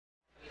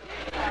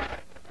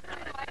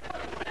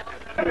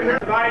We're here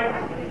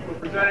tonight. We're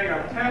presenting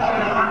our 10th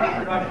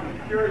anniversary production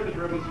of Curious as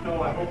Driven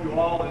Snow. I hope you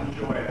all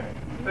enjoy it.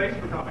 Thanks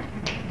for coming.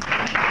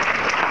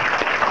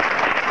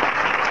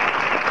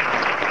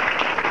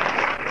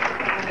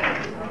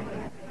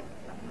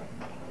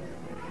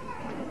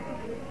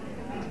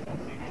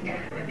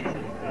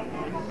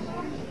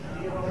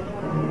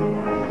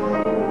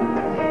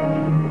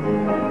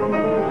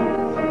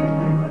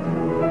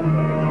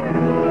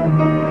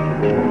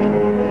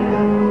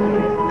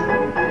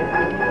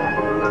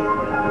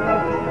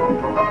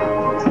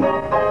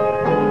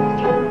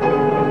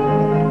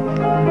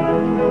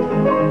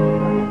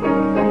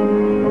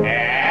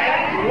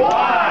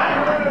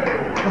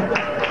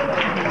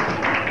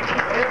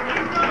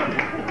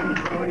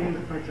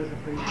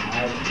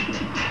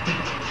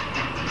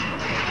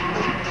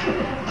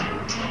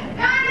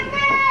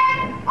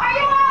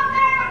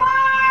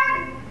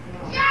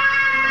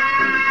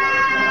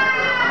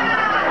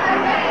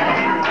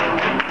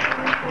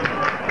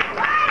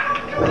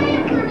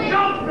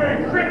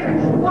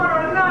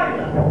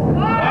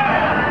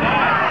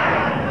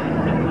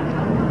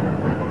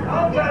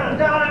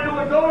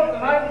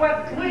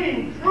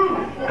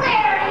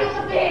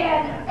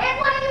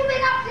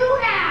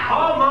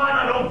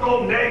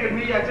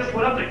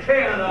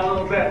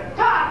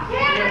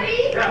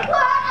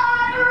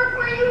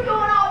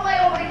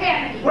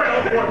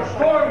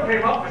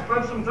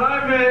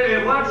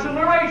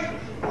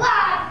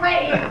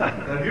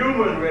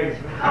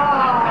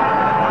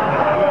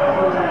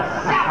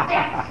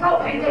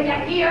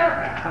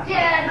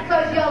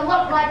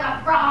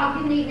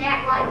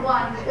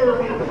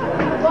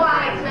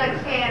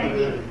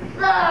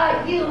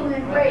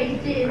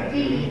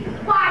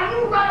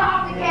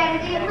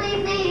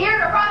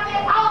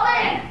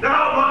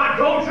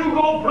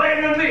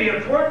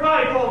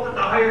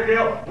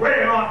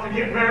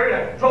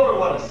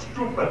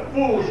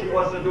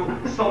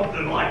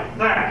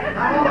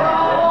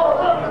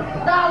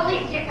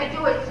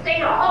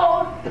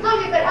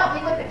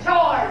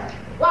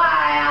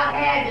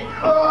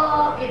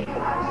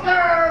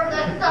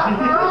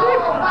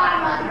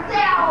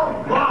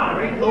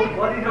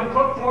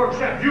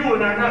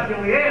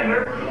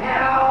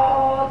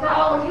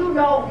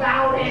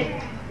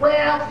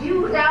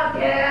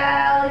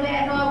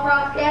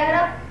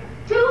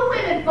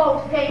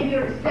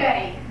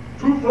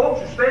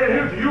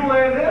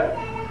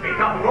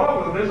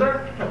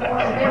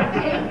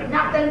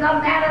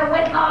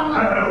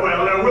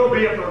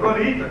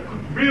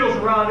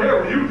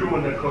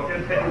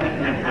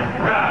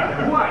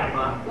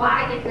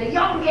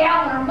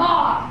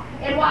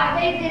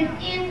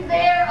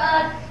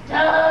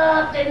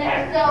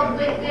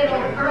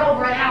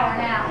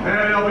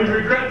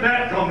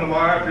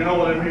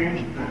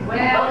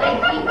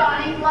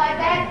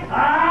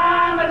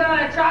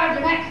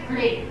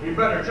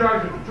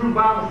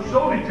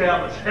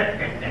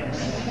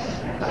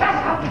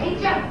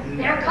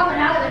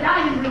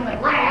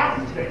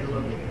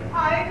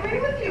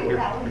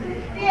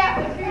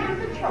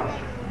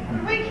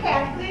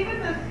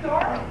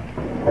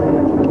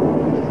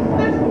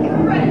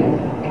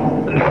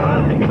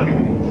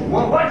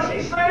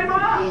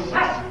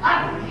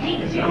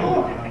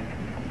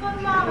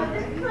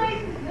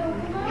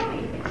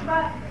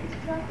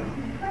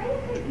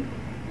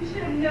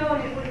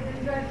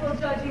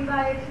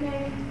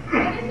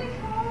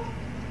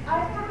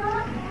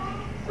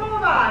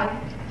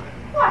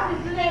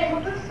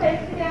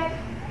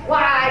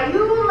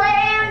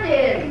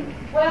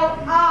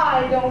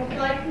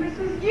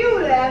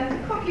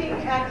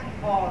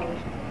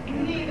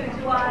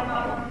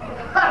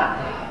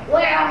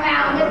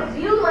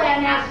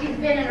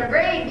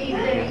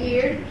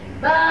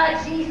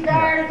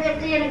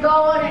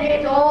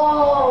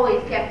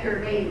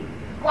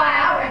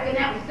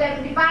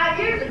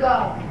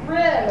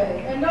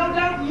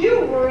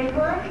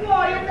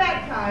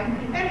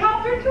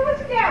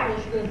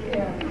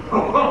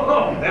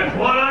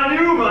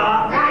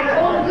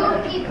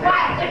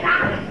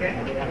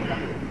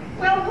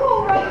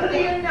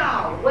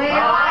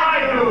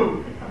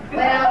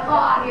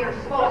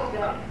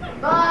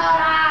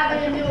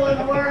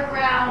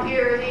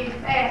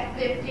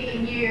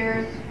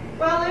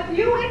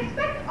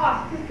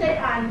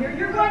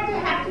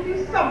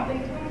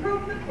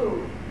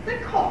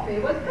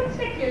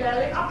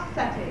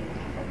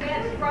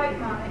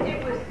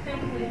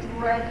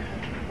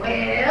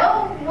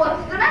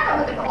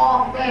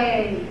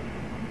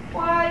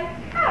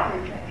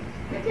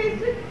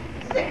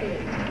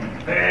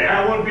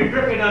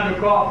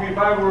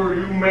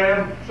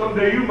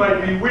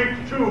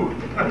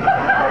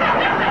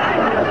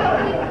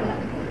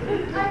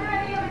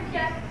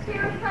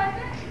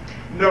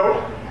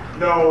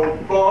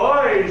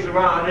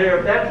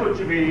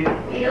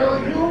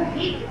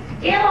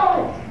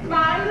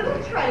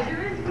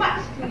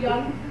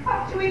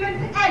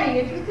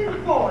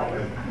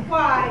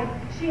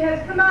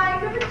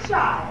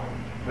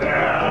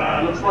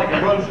 Looks like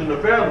it runs in the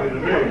family to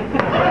me. I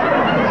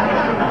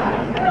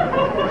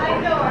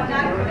know, I'm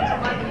not going to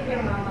like it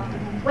here,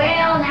 Mama.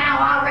 Well, now,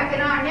 I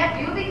reckon our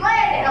nephew will be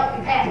glad to help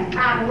you pass the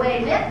time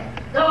away, miss.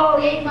 Though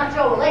he ain't much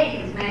old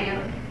ladies,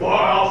 man. Boy,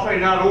 I'll say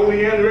not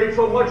only Andrew ain't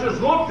so much as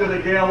looked at a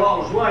gal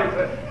all his life.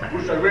 I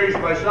wish I raised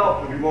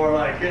myself to be more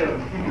like him.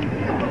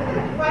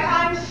 Why,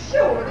 I'm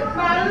sure that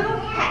my little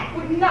cat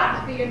would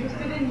not be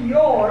interested in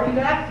your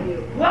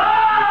nephew.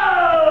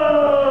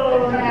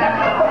 Whoa!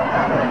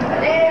 Now,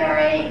 there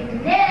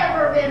ain't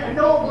never been a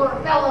nobler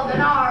fellow than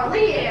our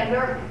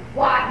Leander.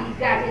 Why, he's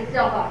got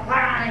himself a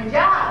fine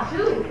job,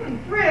 too.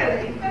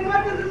 Really? And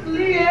what does this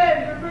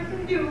Leander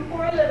person do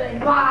for a living?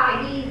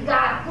 Why, he's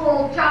got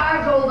full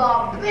charge of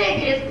the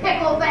biggest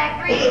pickle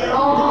factory in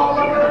all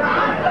of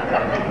Vermont.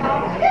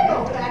 A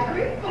pickle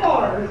factory? Of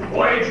course.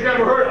 Boy, ain't you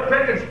ever heard of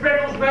Pickens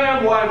Pickles,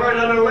 man? Why, right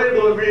on their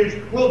label it reads,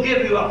 we'll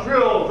give you a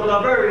thrill to the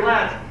very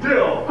last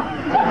bill.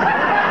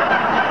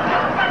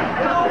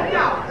 No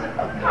doubt.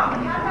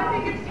 Come, Cat, I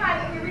think it's time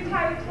that we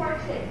retire to our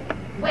chase.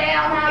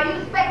 Well, now, you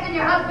expecting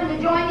your husband to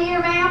join you here,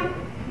 ma'am?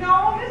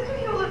 No, Mr.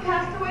 Hewlett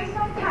passed away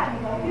some time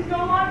ago. He's no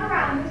longer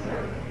on this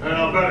earth. And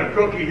I'll bet a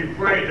cookie he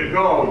prayed to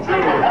go, too.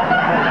 I'm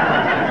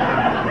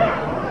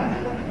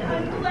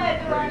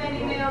glad there aren't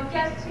any male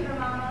guests here,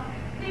 Mama.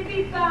 They'd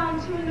be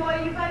bound to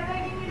annoy you by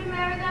begging you to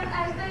marry them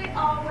as they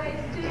always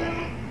do.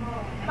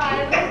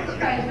 My little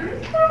treasure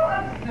is so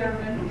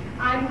observant.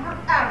 I'm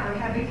forever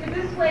having to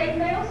dissuade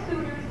male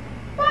suitors.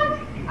 But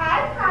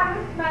I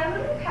promised my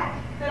little pet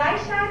that I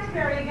shan't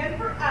marry again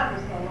for ever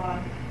so long.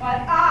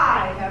 But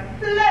I have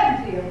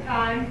plenty of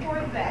time for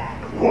that.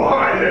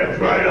 Why, that's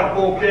right up.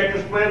 Old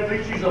Cactus Plant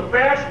thinks she's a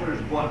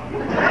bachelor's butt.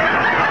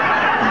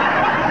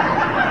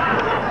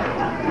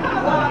 Come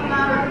along,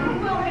 Mama.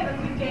 We'll have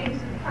a few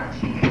games of punch.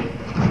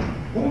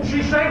 Who'd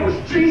she say was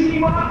cheesy,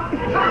 Ma?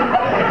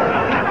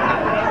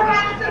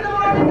 Perhaps in the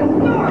morning the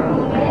storm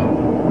will end.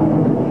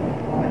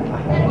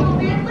 And we'll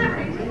be at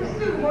liberty to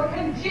pursue more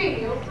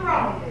congenial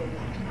surroundings.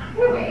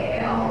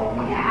 Well,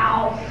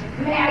 now,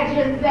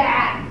 imagine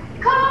that.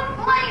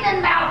 Complaining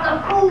about the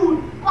food.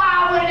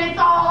 Why, when it's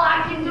all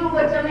I can do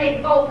but to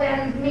make both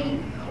ends meet.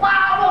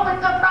 Why, what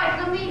with the price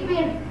of meat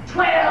being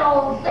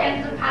 12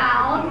 cents a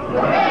pound?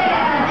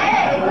 And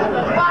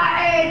eggs,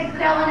 why, eggs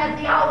selling at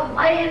the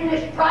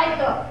outlandish price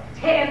of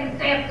 10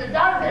 cents a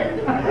dozen.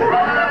 I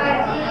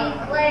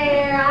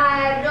declare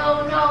I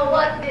don't know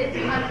what this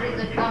country's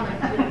a coming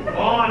to.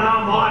 Oh,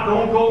 now, Ma,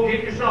 don't go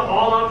get yourself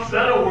all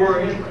upset over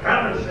it. For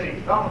heaven's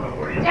sake, tell me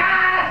where you... I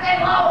said,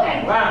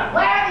 Logan, What?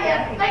 where do you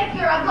think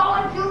you're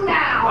a-going to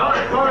now? Well, I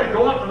thought I'd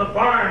go up to the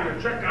barn to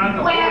check on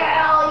the...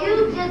 Well,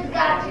 you just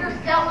got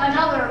yourself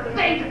another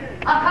thing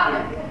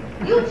a-coming.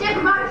 You just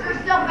march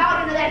yourself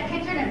out into that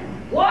kitchen and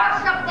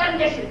wash up them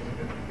dishes.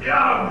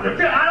 Yeah, I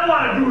don't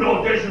want to do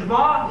no dishes,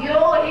 Ma. You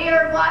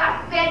hear what I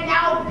said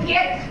now,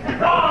 Kit?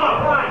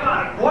 Oh,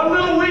 right. One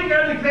little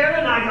weekend in Canada,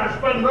 and I got to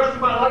spend the rest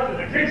of my life in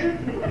the kitchen.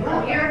 You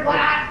hear what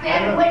I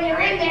said? When you're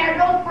in there,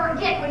 don't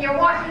forget when you're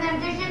washing them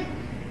dishes,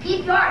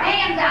 keep your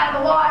hands out of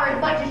the water as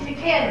much as you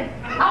can.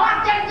 I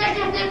want them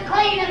dishes as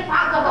clean as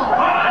possible. I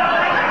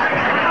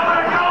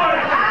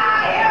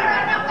hear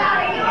enough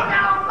out of you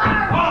now,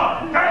 Mark.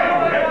 Oh,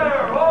 hey,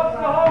 there, hold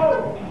the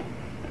hose.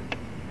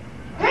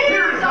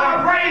 Here's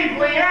our brave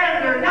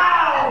Leander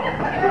now.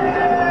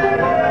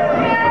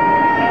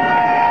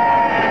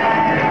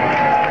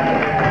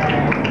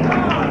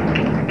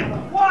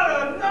 What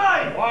a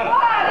night! What a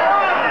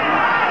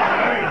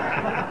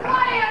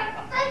Why,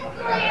 thank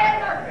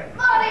Leander.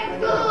 Mighty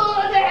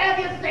good to have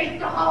you safe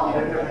to home.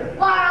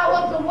 Why, I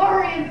was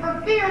worrying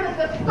for fear that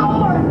the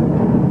storm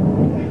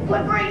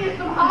would bring you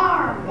some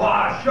harm.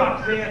 Why,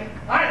 shucks, Aunt.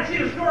 I didn't see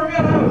the storm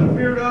yet I was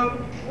afeard of.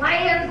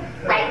 Land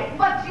safe,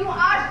 but you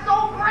are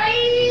so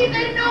brave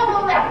and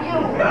noble, nephew.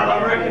 Well,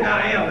 I reckon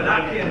I am, but I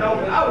can't help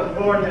it. I was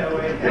born that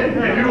way.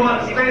 If you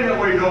want to stay that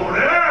way, don't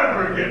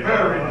ever get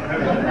married. How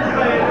you doing?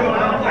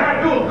 I'm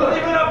doing good. What have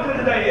you been up to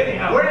today,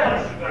 anyhow? Well,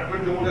 I've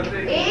been doing the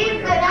thing. He's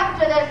been up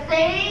to the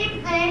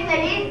same thing that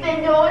he's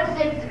been doing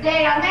since the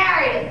day I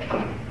married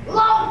him.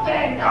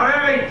 Loafing. Now,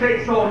 that ain't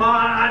take so long.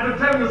 I've been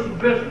telling you some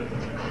business.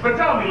 But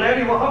tell me,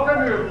 laddie, well, how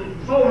come you're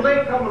so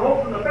late coming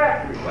home from the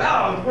factory? Well,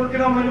 I was working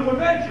on my new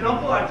invention,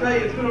 Uncle. I tell you,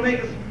 it's going to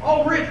make us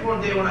all rich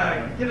one day when I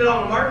get it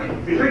on the market.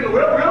 You think it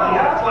will? Really?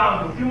 Yeah,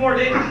 well, a few more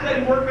days to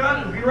steady work on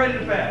it and be ready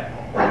to pack.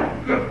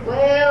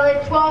 Well,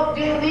 it won't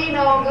do me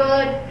no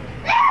good.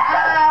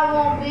 I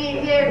won't be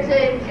here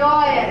to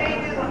enjoy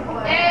it.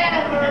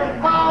 Every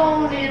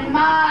bone in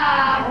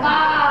my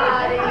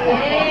body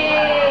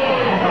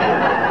aches.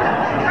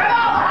 From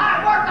all the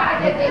hard work I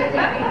did this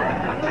evening.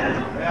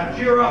 Now,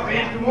 cheer up,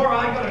 Aunt. Tomorrow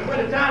I got a bit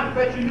of time to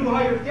fetch you a new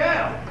hired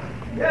gal.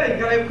 Yeah, you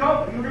gotta have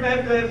company. You're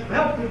gonna have some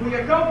help because we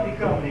got company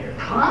coming here.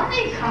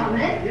 Company coming?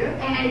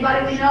 Yeah.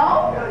 Anybody we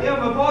know? Yeah,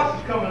 my boss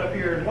is coming up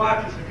here and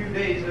watch us a few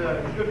days. He's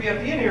gonna be at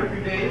the inn here a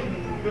few days and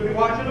he's gonna be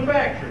watching the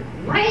factory.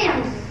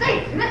 Land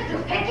sakes,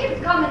 Mr.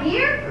 Pickens coming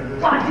here?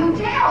 Why do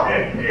tell?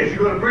 Is she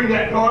going to bring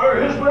that daughter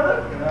of his with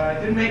her?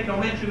 Didn't make no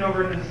mention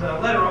over in his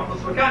letter, Uncle,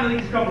 so I kind of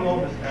think he's coming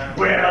along this time.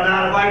 Well,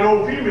 now, if I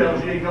know female,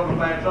 she ain't coming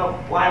by herself.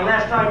 Why,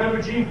 last time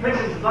Imogene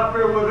Pickens was up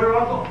there with her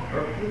uncle,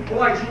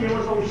 boy, she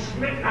was so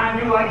smitten, I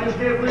knew I just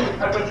can't believe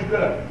it. I bet you could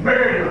have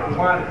married her if you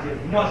wanted to.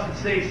 You mustn't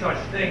say such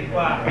things,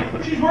 Bob.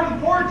 She's worth a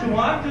fortune.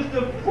 I'm just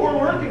a poor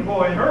working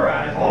boy in her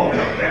eyes. Oh,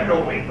 that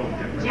don't make no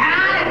difference.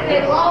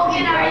 Jonathan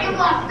Logan, are you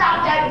gonna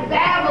stop that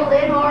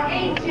babbling or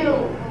ain't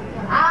you?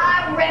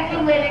 I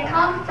reckon when it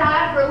comes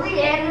time for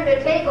Leander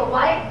to take a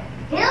wife,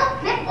 he'll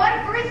pick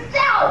one for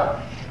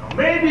himself.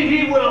 Maybe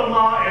he will,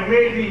 Ma, and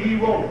maybe he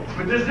won't.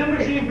 But this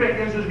Imogene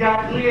Pickens has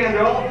got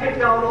Leander all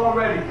picked out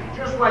already,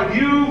 just like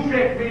you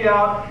picked me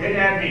out and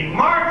had me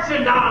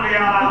marching down the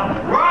aisle,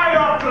 right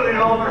up to the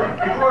altar,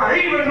 before I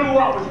even knew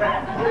what was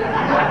happening.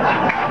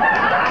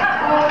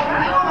 Oh,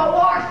 you wanna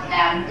wash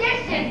them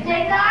dishes,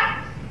 didn't I?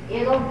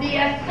 It'll be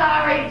a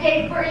sorry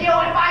day for you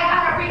if I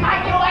gotta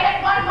remind you of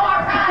it one more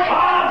time.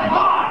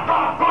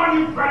 Oh,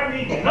 you drive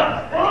me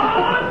nuts.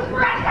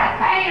 Rest that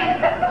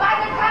man! By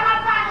the time I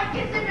finally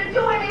get him to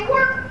do any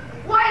work,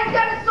 why he's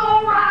got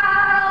so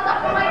riled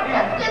up like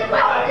this and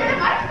well I did it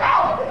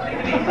myself. Take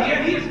it easy,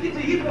 and he just gets a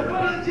heap of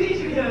fun on the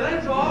teaching you,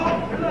 that's all.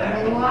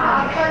 Relax. Well,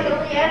 I'll tell you,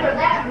 Leander,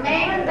 that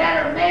man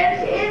better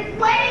mend his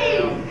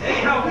ways.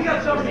 Anyhow, we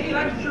got something to eat.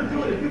 I can sure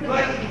do it. A few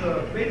glasses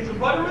of maybe some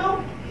buttermilk.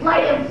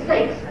 Light him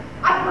sakes.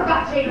 I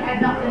forgot Jane had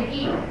nothing to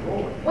eat.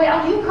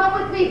 Well, you come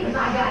with me, because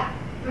I got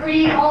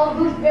 3 whole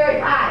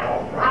gooseberry pies.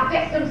 I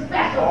fixed them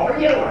special for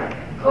you.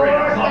 Of course,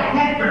 I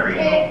had to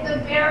pick the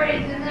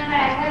berries and then I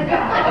had to...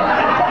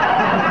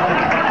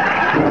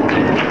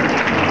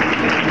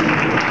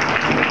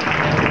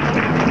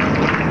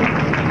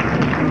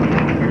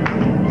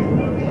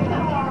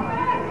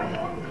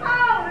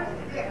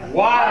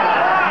 Wow,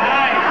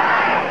 nice.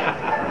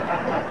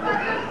 But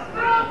this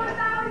world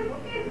without it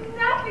is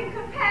nothing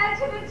compared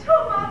to the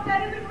tumult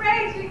that is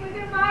raging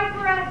within my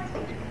breast.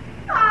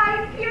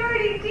 I,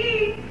 Purity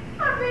Dean,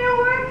 a mere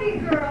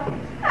working girl,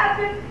 have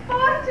been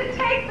forced to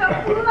take the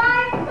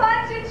blind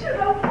plunge into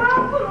the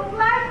whirlpool of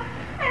life,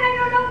 and I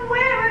don't know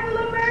where it will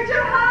emerge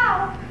or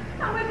how.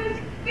 And with this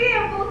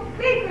fearful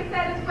secret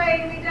that is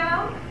weighing me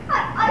down,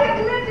 I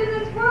have lived in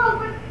this world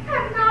but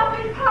have not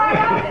been part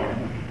of it.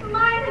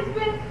 Mine has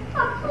been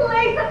a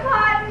place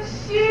apart and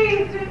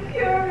sheathed in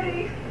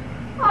purity.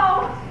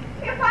 Oh,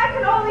 if I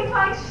could only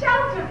find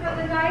shelter for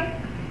the night,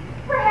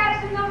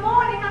 perhaps in the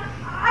morning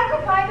I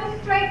could find the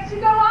strength to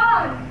go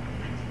on.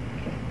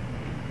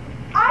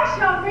 I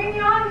shall ring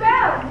yon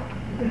bell.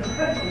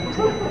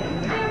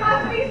 There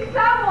must be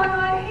someone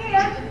on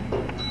here.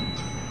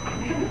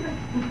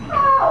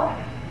 Oh,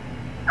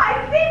 I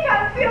think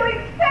I'm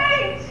feeling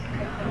faint.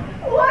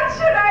 What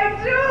should I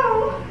do?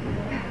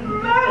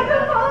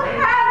 Merciful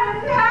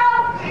heavens,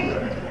 help me!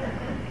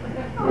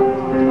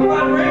 Come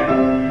on, Rick.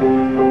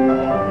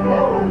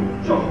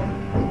 So,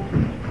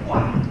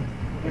 wow,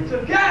 it's a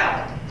gal.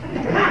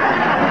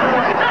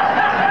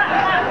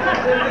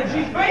 And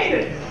she's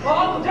fainted. Well,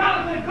 Uncle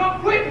Jonathan, come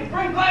quick and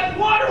bring a glass of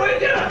water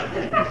with you.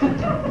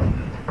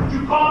 You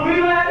call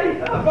me,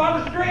 laddie? I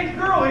found a strange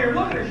girl here.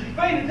 Look at her. She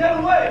fainted dead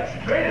away. She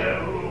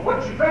fainted.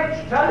 What'd she faint?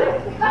 She tell you?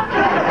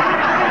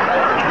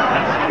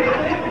 She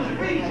didn't able to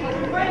speak. She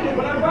fainted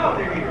when I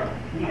found her here.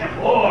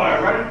 Boy,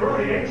 right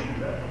pretty, ain't she?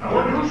 I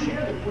wonder who she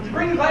is. Would you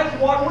bring a glass of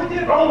water with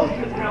you? Oh, she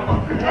gets down.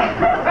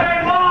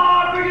 Hey,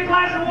 Mom, bring a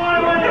glass of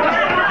water with you.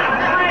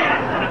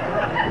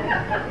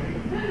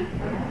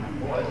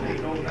 Boy, this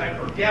ain't no night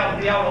for a gal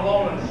to be out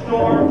alone in the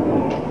storm.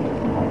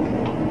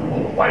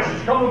 Why,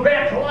 she's coming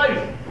back to life.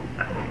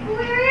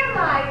 Where am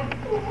I?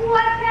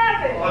 What's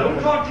happened? Oh, don't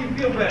talk till you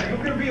feel better. You're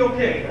going to be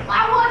okay.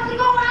 Why, what's going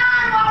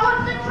on? Why,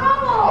 what's the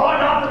trouble? Oh,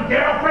 nothing.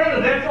 Carol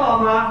fainted, that's all,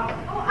 Ma.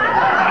 Oh,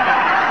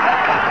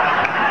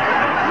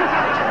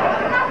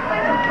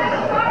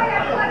 I'm sorry I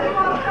put you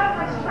all so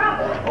much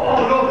trouble. Oh,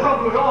 no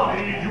trouble at all.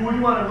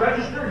 You want to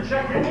register and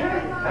check in here?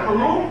 Have a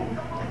room?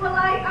 Well,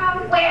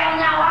 Well,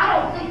 now, I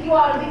don't think you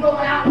ought to be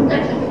going out in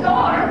such a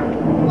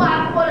storm.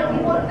 Why, what if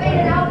you would have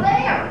fainted out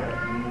there?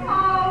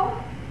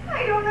 Oh,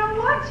 I don't know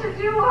what to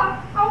do or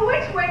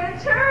which way to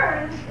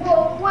turn.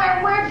 Well,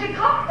 where'd you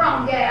come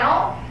from,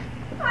 gal?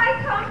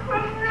 I come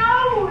from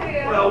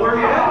nowhere. Well, where are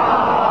you headed?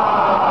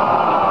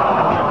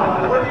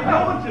 Where are you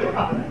going to?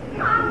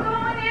 I'm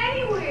going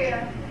anywhere.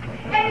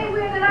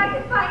 Anywhere that I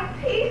can find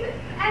peace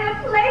and a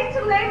place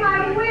to lay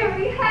my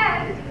weary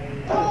head.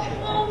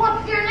 Well,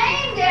 what's your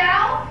name,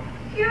 gal?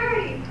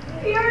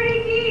 Purity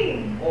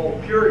Dean. Oh,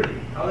 Purity.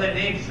 How that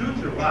name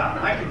suits her. Wow,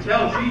 I can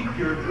tell she's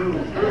pure too.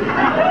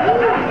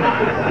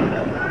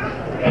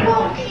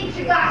 Well, ain't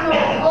you got no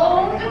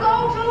home to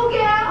go to,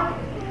 gal?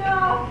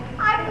 No,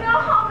 I've no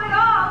home at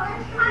all.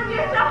 I'm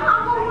just a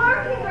humble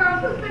working girl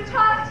who's been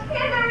tossed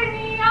hither and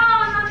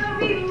yon on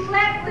the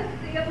relentless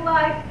sea of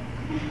life.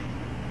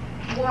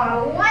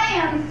 Well,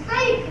 land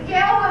sakes,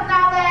 gal, but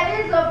now that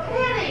is a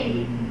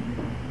pity.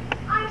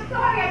 I'm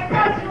sorry I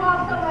caused you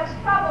all so much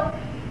trouble.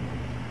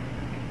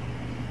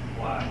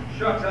 Why,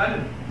 shucks, I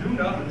didn't do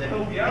nothing to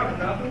help you out or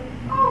nothing.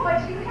 Oh,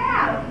 but you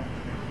have.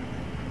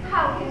 How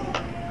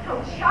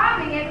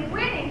charming and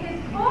winning his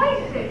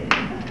voices.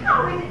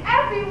 How his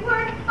every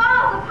word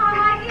falls upon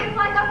my ears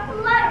like a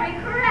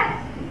fluttering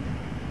caress.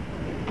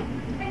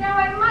 And now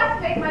I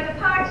must make my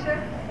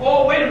departure.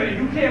 Oh, wait a minute.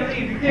 You can't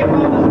leave. You can't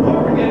close this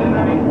door again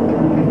tonight.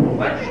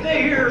 Why don't you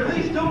stay here at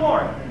least till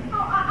morning? Oh,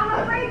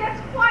 I'm afraid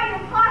that's quite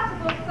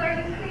impossible, sir.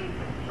 You see,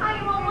 I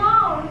am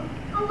alone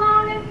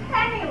and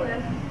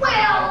penniless.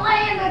 Well,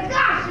 land of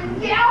gosh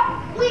and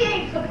gal, we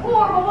ain't so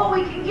poor, but what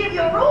we can give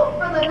you room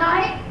for the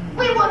night.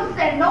 We wouldn't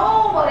send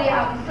nobody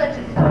out in such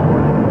a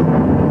storm.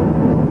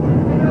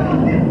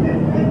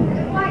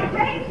 Why,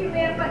 thank you,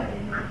 ma'am, but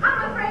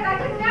I'm afraid I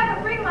could never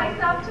bring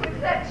myself to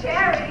accept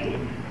charity.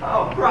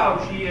 How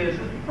proud she is.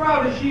 As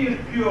proud as she is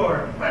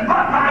pure. But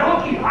my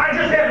hooky, I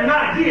just had an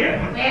idea.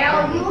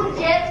 Well, you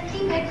just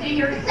keep it to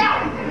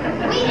yourself.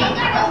 We ain't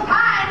got no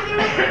time to be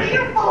listening to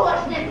your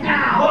foolishness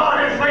now. Well,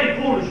 this ain't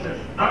foolishness.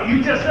 Now,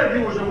 you just said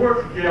you was a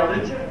working gal,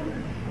 didn't you?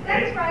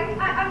 That's right.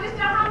 I'm just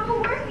a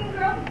humble working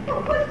girl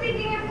who's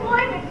seeking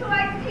employment so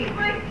I can keep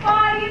my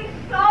body and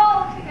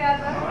soul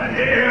together.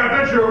 Yeah, I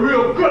bet you're a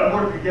real good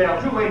working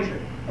gal, too, ain't you?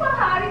 Well,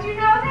 how did you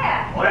know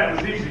that? Well, that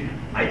was easy.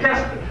 I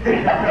guessed it.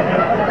 Hey,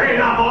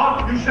 now,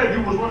 Ma, you said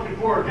you was looking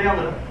for a gal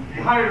to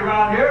be hired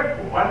around here.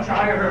 Well, why don't you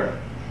hire her?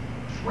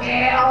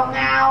 Well,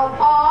 now,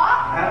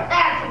 Pa,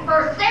 that's the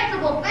first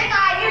sensible thing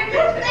I hear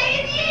you say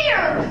in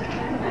years.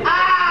 I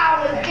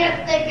was just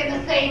thinking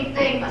the same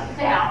thing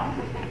myself.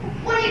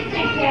 What do you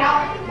think,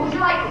 gal? Would you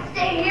like to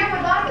stay here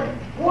with us and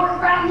work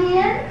around the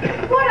inn?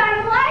 Would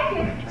I like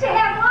it to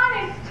have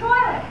honest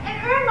toilet and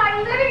earn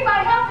my living by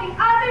helping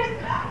others?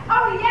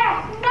 Oh,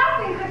 yes,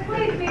 nothing could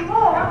please me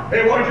more.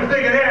 Hey, what'd you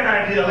think of that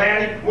idea,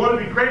 Lanny? Wouldn't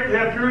it be great to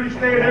have Purity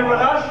staying here with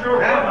us?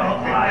 Sure. I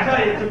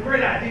tell you, it's a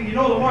great idea. You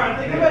know, the more I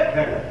think of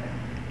it,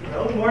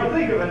 well, the more I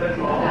think of it, that's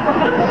all.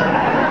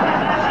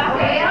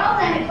 Well,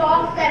 then it's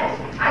all settled.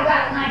 I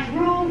got a nice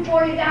room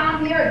for you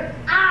down here.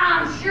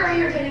 I'm sure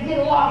you're going to get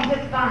along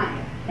just fine.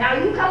 Now,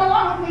 you come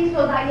along with me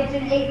so that I get you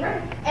an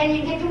apron, and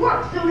you get to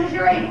work as soon as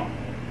you're able.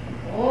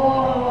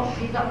 Oh,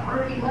 she's a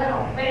pretty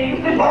little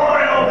thing. Boy,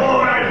 oh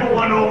boy, I put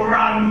one over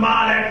on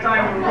Ma that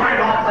time right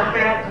off the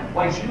bat.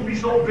 Why, she'll be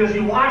so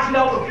busy watching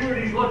out what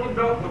Purity's looking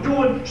for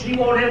doing, she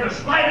won't have the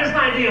slightest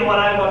idea what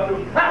I'm up to.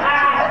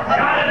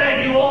 Got it,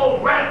 then, you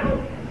old rascal. Are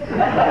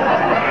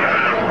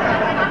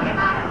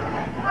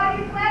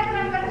you glad that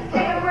I'm going to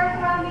stay and work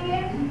around the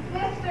inn,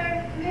 Mr.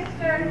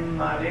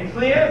 My name's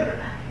Leander.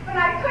 But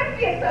I couldn't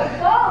be so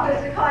bold as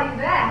to call you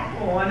that.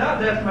 Oh, why not?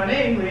 That's my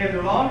name,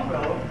 Leander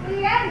Longfellow.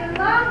 Leander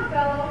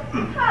Longfellow,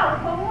 how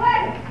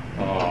poetic.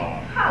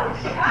 How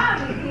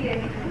charming he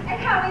is, and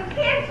how his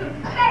handsome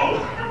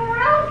face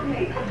thrills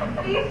me.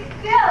 Be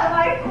still,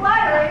 my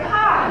fluttering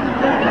heart.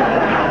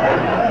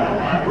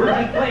 We're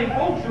just plain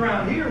folks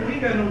around here. We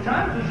ain't got no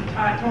time for such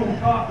high-toned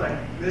talk like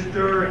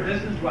Mr. and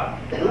Mrs. Well,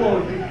 you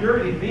always be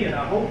Purity to me, and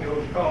I hope you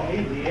always call me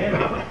Leander.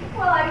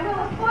 Well, I will,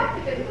 of course,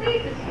 if it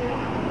pleases you.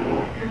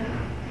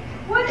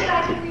 Would that I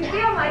could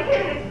reveal my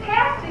hidden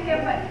past to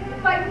him,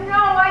 but no,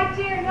 I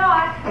dare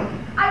not.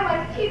 I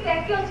must keep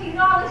that guilty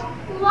knowledge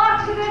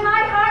locked within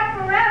my heart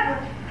forever.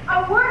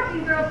 A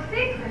working girl's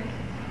secret.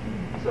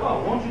 So,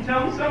 won't you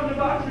tell me something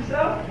about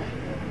yourself?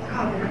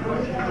 God, your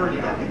voice is pretty.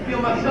 I can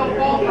feel myself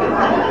fall for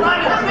her whole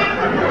line of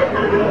secret.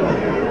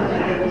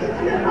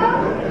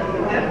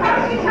 Why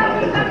don't you tell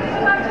me something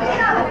about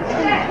yourself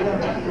instead?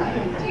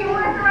 Do you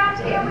work around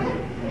here with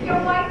your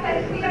wife and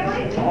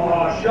family?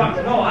 Oh,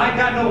 shucks, no, I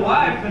got no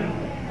wife, and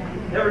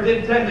never did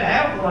intend to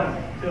have one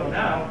till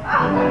now.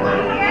 Oh,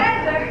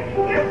 Leander,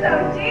 you're so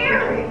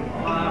deary.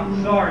 Oh,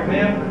 I'm sorry,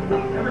 ma'am,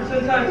 but ever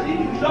since I've seen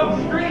you,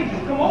 something strange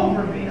has come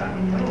over me. I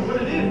don't know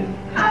what it is.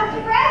 How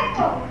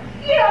dreadful.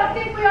 You don't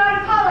think we ought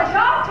to call a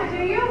doctor,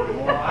 do you?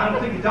 Well, I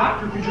don't think a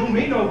doctor could do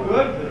me no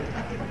good, but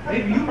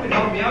maybe you could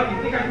help me out. You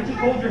think I could just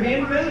hold your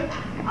hand a minute?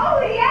 Oh,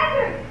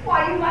 Leander,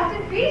 why, you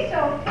mustn't be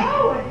so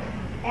forward.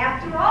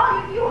 After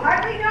all, you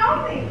hardly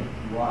know me.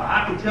 Well,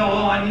 I can tell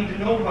all I need to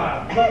know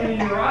by looking in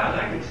your eyes.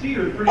 I can see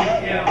you're the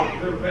prettiest gal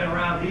that's ever been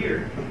around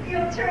here.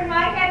 You'll turn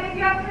my head with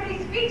your pretty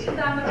speeches,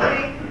 I'm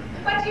afraid.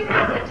 But you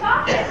mustn't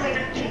talk that way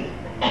to me.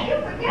 You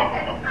forget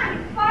that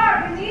I'm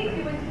far beneath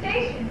you in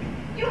station.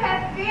 You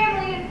have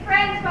family and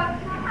friends, but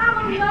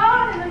I'm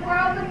alone in the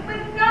world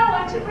with no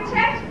one to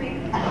protect me.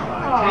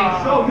 Hey,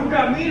 so you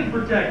got me to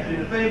protect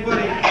you. If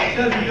anybody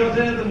says he does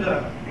anything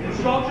to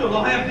insult you,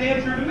 they'll have to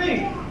answer to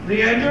me.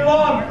 Leander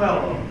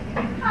Longfellow.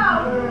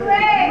 How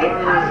brave,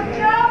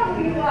 how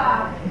noble you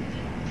are.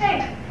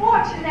 Thank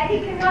fortune that he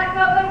cannot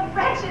know the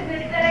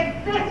wretchedness that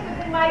exists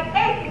within my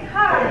aching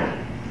heart.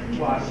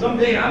 Why,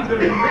 someday I'm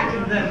going to be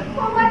richer than...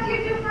 Well, what do you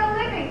do for a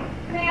living,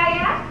 may I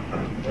ask?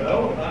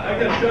 Well, I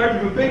got charge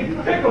of a big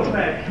pickle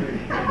factory.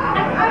 A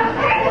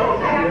pickle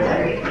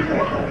factory?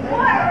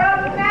 What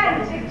a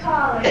romantic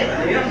calling.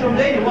 Yeah,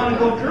 someday you want to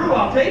go through,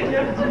 I'll take you.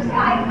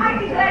 I'd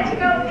be glad to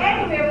go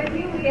anywhere with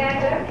you,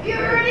 Leander.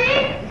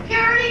 Purity?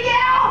 Purity,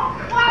 gal?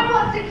 Why,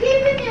 what's a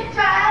keeping you,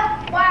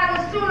 child? Why,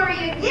 the sooner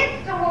you get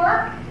to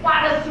work,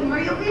 why, the sooner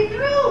you'll be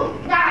through.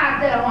 Now, I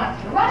don't want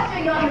to rush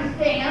you, you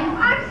understand?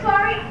 I'm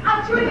sorry,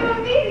 I'll join you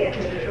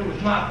immediately. It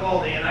was my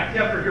fault, Ann. I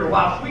kept her here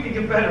while so we can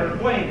get better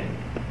acquainted.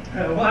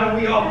 Why don't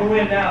we all go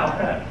in now?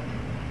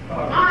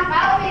 Come on,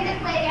 follow me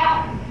this way,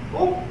 Al.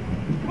 Oh,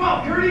 come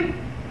on, Purity.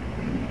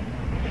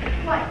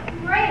 What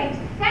brave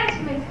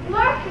sentiments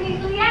lurk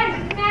beneath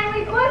Leander's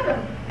manly bosom.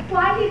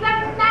 Why, he's a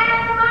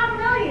man among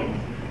millions.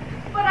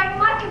 But I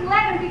mustn't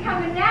let him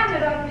become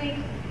enamored of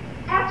me.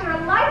 After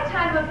a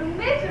lifetime of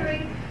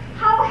misery,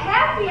 how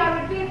happy I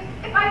would be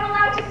if I'm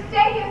allowed to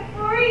stay here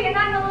free and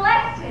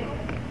unmolested.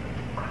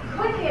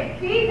 Could there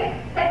be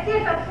that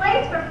there's a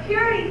place for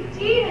Purity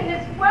Dean in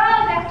this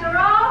world after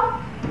all?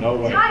 No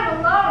way. Time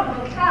alone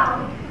will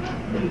tell.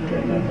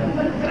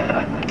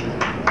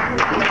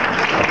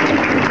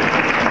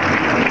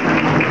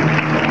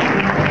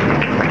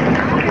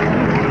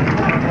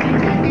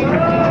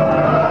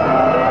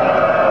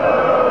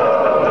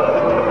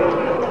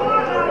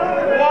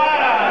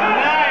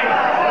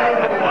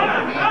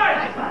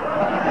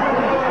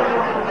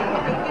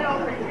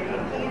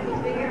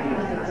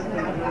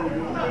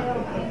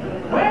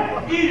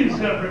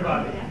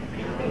 Everybody.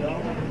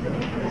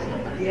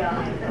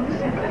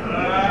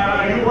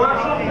 You want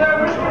something there,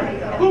 Whisper?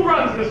 Who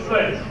runs this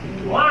place?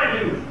 Well, I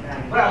do.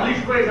 Well,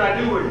 leastways I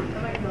do with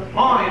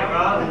mine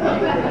around.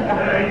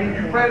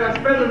 You plan on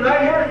spending the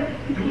night here?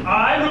 Do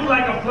I look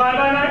like a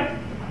fly-by-night?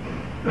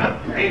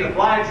 Ain't a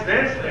flying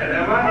stench then,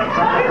 am I?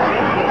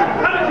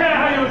 I don't care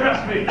how you address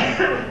me.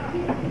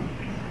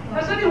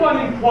 Has anyone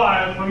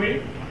inquired for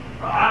me?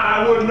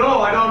 I wouldn't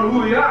know. I don't know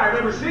who you are. I've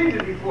never seen you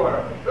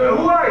before.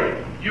 Who are you?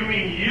 You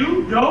mean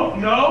you don't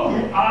know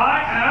who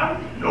I am?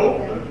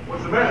 Nope.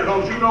 What's the matter?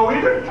 Don't you know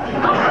either?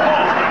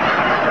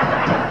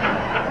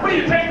 What do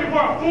you take me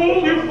for a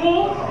fool, you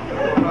fool?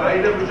 I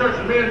ain't never judged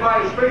a man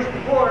by his face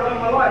before in all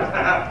my life.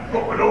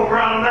 Put it over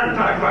on that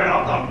time right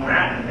off the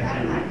bat.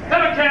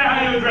 Never care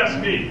how you address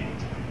me.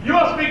 You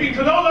are speaking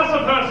to no less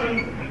a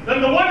person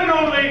than the one and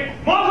only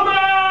Mortimer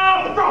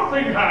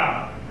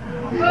Frothingham.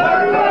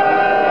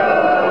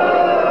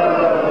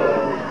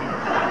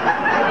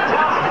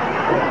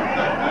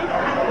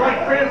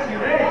 Quite fancy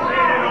name.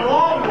 And a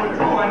long one,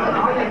 too. I don't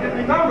know how you can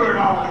remember it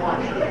all at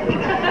once.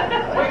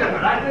 Wait a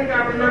minute. I think I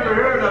remember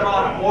hearing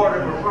about a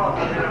Mortimer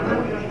Frothingham.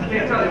 I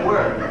can't tell you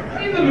where.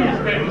 In the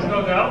newspapers,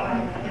 no doubt.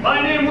 My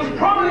name was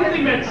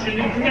prominently mentioned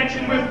in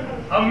connection with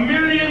a $1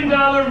 million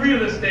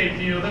real estate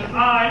deal that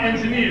I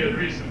engineered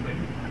recently.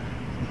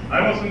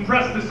 I was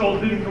impressed this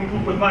old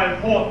nincompoop with my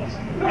importance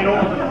in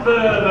order to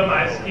further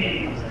my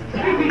schemes.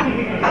 $1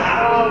 million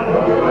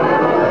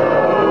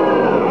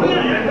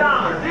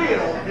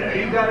deal? Yeah,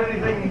 you got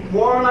anything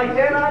more like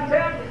that on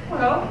tap?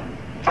 Well,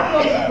 I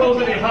don't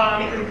suppose any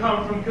harm can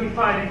come from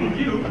confiding in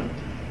you.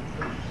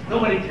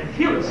 Nobody can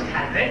hear us,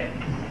 can they?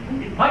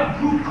 It might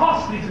prove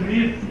costly to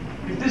me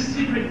if this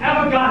secret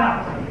ever got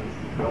out.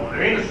 Well,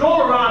 there ain't a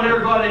soul around here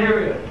going to hear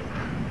you.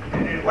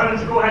 Why don't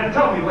you go ahead and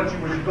tell me what you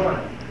were doing?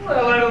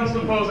 Well, I don't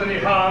suppose any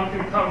harm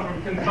can come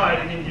from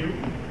confiding in you.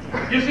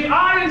 You see,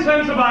 I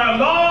intend to buy a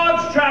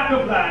large tract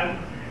of land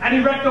and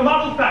erect a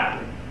model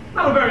factory.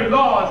 Not a very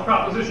large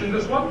proposition,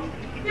 this one.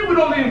 It would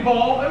only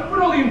involve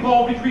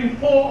between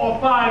 $4 or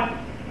 $5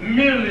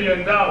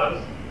 million.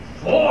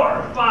 $4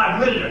 or $5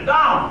 million?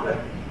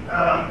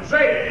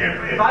 Say,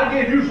 if I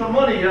gave you some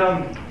money,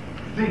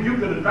 think you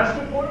could invest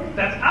it for me?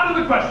 That's out of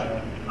the question.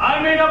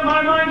 I made up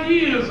my mind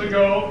years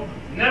ago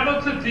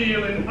never to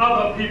deal in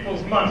other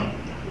people's money.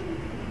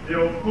 The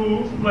old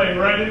fool's playing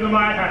right into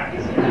my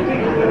hands.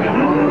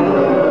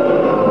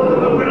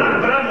 But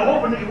I'm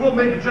hoping that you will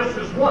make it just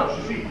this once.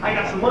 You see, I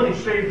got some money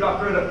saved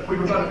up there that we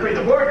were going to pay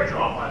the mortgage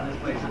off on this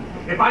place.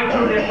 If I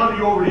turn that money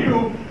over to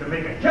you to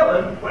make a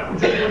killing, well, we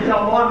just won't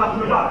tell Mom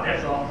nothing about it,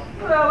 that's all.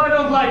 Well, I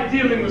don't like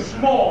dealing with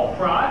small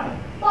fry.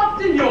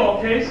 But in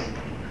your case,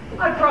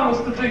 I promise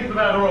to think the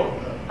matter over.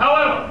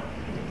 However,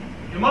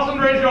 you mustn't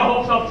raise your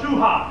hopes up too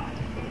high.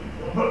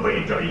 But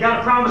you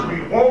gotta promise me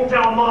you won't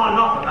tell Ma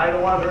nothing. I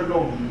don't want her to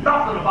know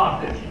nothing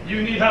about this.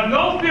 You need have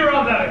no fear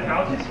on that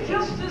account. It's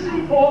just as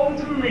important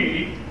to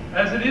me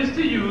as it is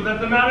to you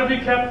that the matter be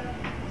kept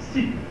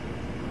secret.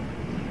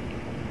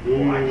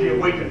 Oh, I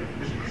can't wait to.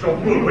 This is so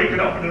good waking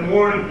up in the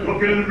morning,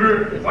 looking in the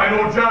mirror, find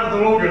old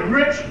Jonathan Logan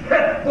rich.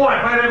 Boy,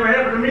 if that ever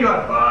happened to me,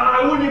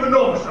 I wouldn't even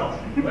know myself.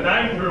 When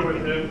I'm through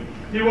with him,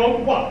 he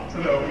won't want to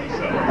know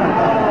himself.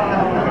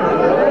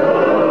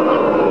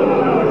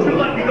 You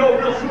let me know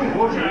real soon,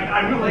 won't you?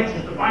 I'm real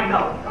anxious to find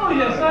out. Oh,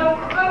 yes, I'll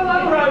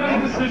arrive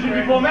at a decision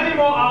before many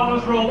more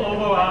hours roll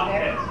over our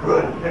heads.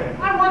 Good.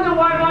 I wonder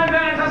why my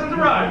man hasn't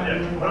arrived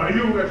yet. Are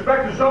you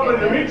expecting somebody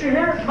to meet you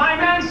here? My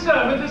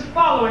manservant is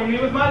following me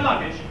with my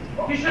luggage.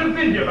 He should have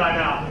been here by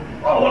now.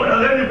 Oh, well,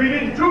 then you'll be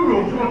needing 2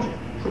 rooms, won't you?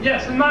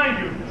 Yes, and mind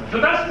you, the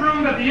best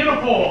room that the inn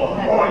affords.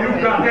 Oh, you've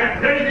got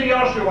that. Anything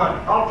else you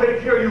want, I'll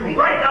take care of you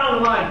right down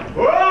the line.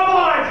 Oh,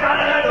 boy,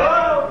 Jonathan!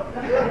 Oh!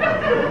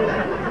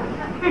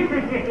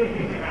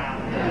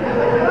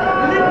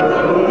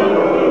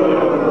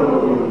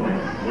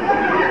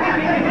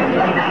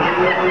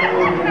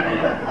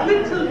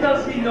 Little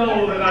does he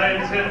know that I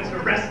intend to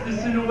wrest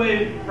this inn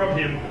away from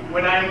him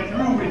when I am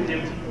through with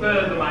him to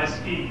further my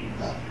schemes.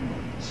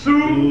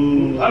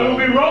 Soon, I will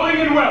be rolling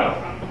in wealth.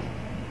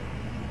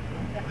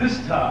 This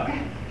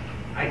time,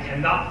 I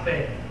cannot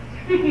fail.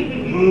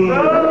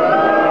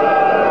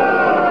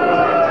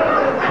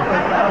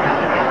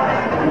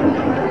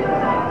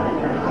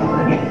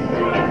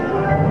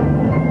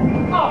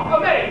 Oh,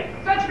 maid,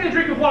 fetch me a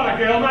drink of water,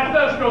 girl. My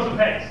thirst grows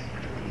apace.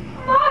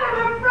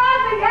 Mortimer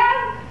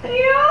Frothingham,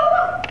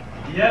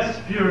 you?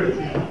 Yes,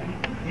 Purity.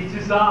 It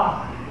is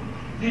I.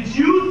 Did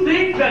you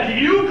think that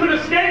you could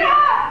escape? No!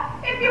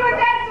 If you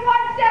advance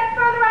one step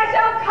further, I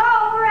shall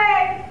call for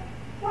aid!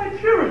 Why,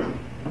 Purity,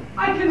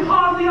 I can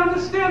hardly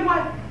understand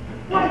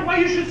why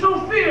you should so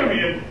fear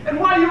me and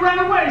why you ran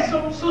away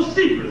so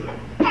secretly.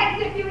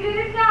 As if you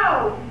didn't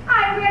know.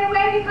 I ran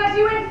away because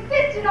you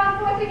insisted on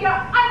forcing your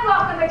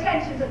unwelcome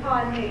attentions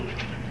upon me.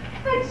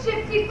 The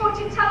gypsy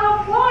fortune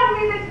teller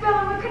warned me this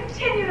villain would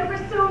continue to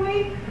pursue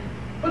me.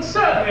 But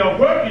certainly a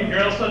working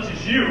girl such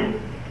as you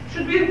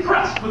should be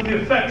impressed with the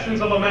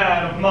affections of a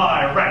man of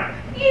my rank.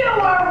 You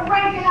were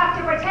rank enough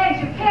to pretend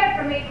you cared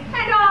for me,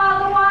 and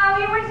all the while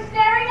you were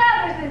snaring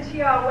others into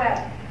your web.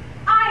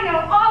 I know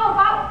all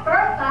about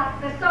Bertha,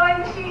 the sewing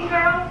machine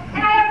girl,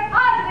 and I have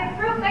positive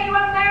proof that you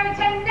are married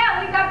to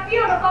Nellie, the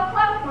beautiful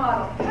cloak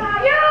model.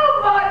 You,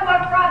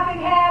 Mortimer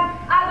Frothingham,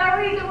 are the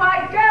reason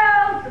why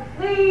girls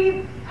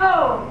leave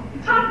home.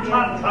 Tut,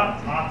 tut, tut,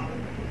 tut.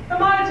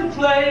 Am I to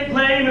play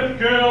playing if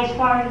girls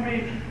find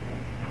me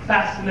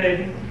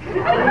fascinating?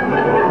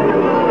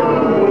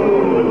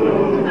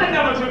 I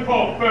never took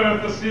poor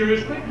Bertha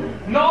seriously,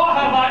 nor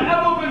have I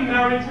ever been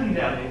married to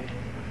Nellie.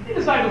 It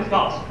is idle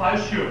gossip, I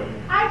assure you.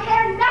 I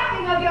care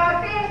nothing of your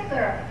affairs,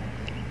 sir.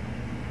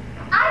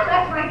 I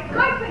left my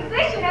good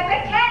position at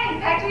the canning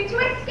factory to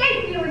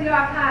escape you and your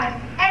kind,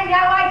 and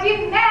now I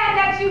demand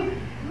that you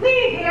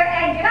leave here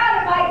and get out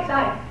of my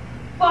sight.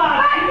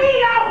 But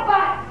no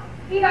buts!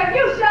 Either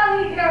you shall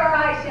leave here or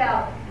I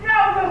shall. No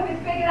roof is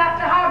big enough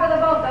to harbor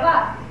the both of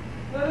us.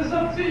 that is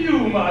up to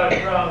you, my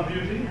brown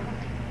beauty,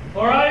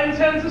 for I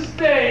intend to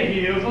stay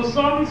here for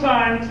some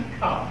time to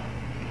come.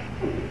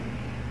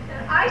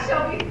 And I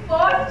shall be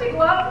forced to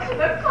go out into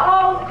the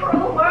cold,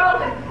 cruel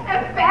world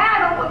and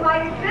battle for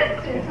my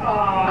existence.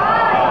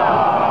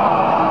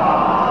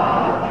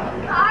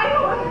 I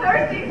who am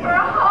thirsting for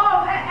a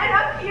home and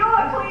a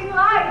pure, clean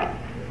life.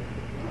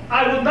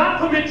 I will not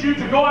permit you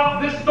to go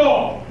out this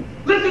door.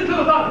 Listen to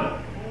the thunder.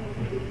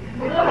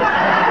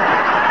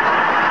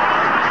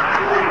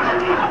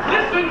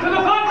 Listen to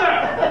the thunder.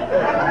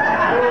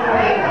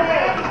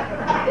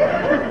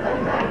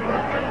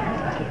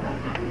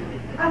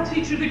 I'll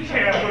teach you to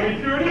care for me,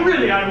 Purity.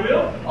 Really, I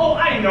will. Oh,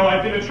 I know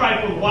I've been a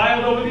trifle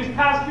wild over these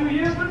past few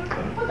years,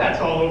 but that's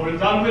all over and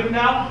done with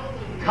now.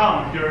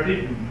 Come,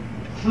 Purity.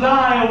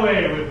 Fly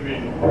away with me.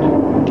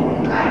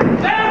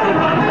 There's the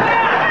thunder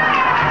there!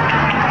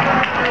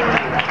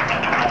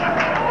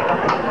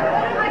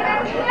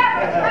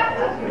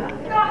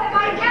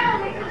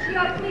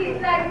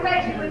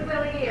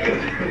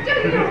 Do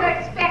you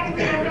expect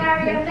me to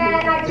marry a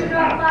man I do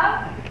not love?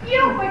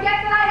 You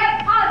forget that I have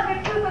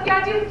positive proof of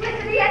your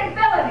duplicity and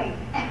villainy.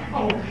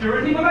 Oh,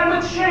 Purity, but I'm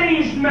a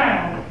changed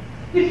man.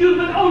 If you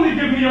would only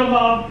give me your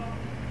love,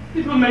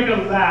 it will make a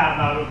lamb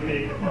out of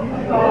me.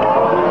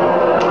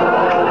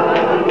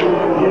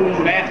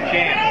 Last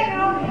chance. Say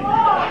no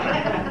more.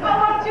 But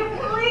won't you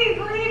please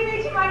leave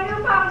me to my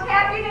newfound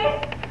happiness?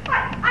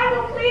 I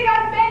will plead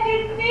on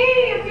bended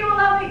knee if you will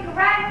only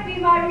grant me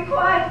my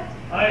request.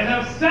 I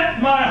have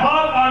set my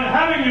heart on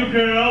having you,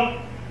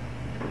 girl,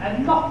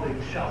 and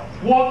nothing shall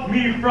thwart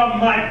me from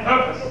my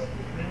purpose.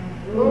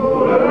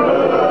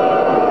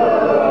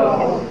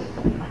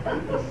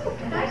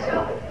 I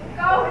shall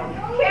go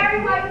and carry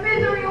my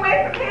misery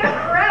away from here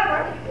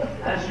forever.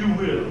 As you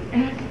will.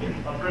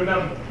 But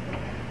remember,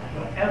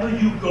 wherever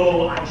you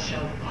go, I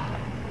shall follow.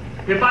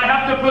 If I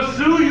have to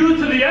pursue you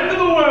to the end of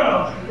the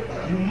world,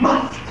 you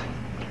must.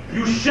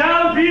 You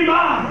shall be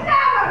mine.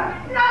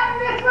 Never! Not in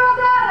this world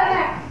or the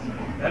next.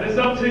 That is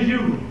up to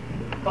you.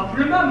 But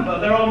remember,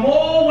 there are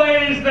more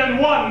ways than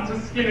one to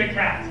skin a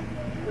cat.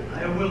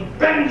 I will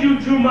bend you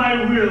to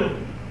my will,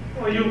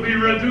 or you'll be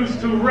reduced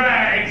to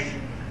rags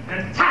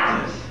and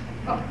tatters.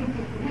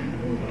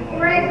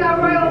 Rags are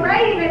royal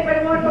raiment, but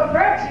it won't for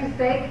virtue's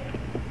sake.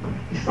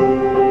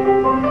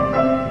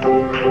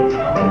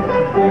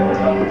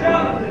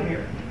 Jonathan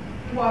here.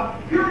 Why,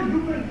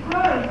 you've been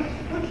crying.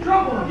 What's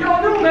trouble?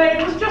 Your new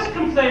maid was just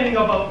complaining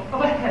of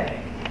a headache.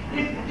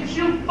 If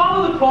she'll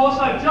follow the course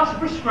I've just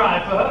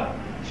prescribed for her,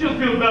 she'll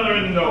feel better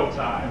in no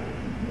time.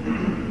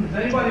 Has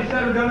anybody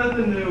said or done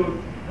nothing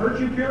to hurt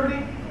you, Purity?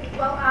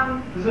 Well,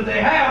 Because if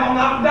they have, I'll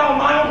knock them down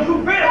my own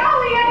 2 bits.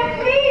 Leanne,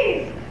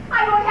 please!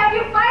 I won't have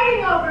you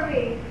fighting over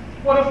me.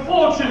 What a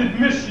fortunate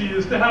miss she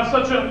is to have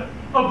such a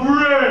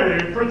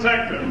brave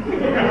protector.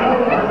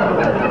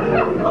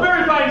 A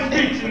very fine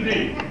speech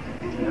indeed.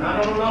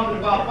 I don't know nothing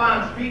about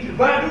fine speeches,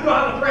 but I do know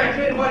how to thrash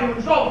anybody who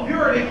insults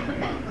Purity.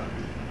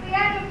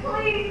 Leanne,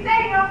 please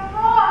say no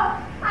more.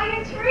 I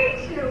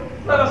entreat you.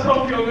 Let us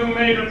hope your new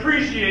maid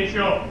appreciates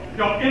your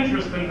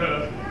interest in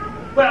her.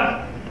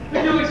 Well,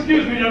 if you'll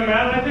excuse me, young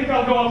man, I think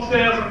I'll go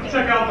upstairs and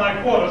check out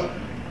my quarters.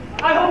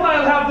 I hope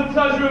I'll have the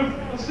pleasure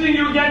of seeing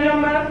you again,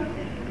 young man.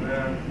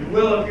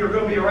 will if you're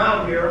going to be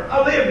around here.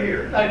 I live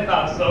here. I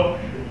thought so.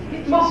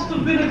 It must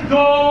have been a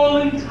dull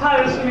and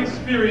tiresome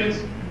experience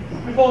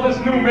before this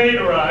new maid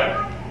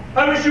arrived.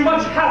 I wish you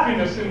much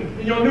happiness in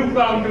your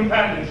newfound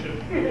companionship.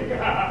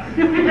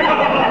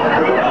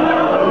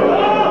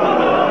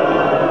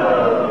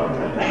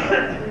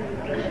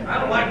 I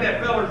don't like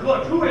that feller's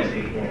looks. Who is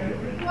he?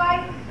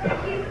 Why,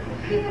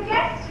 he's a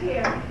guest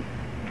here.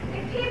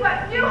 If he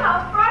but knew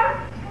how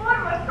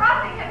Mortimer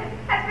Crossing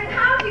has been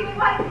hounding me,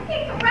 why,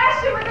 he'd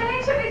thrash him within an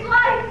inch of his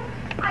life.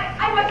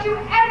 I must do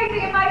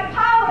everything in my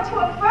power to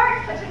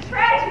avert such a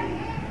tragedy.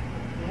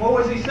 What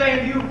was he saying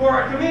to you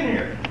before I come in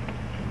here?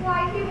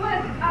 Why, he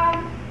was,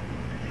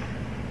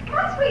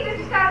 must we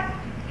discuss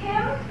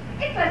him?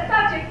 It's a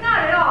subject not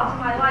at all to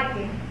my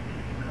liking.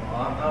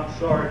 Oh, I'm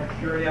sorry,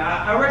 Fury.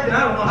 I reckon I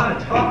don't know how to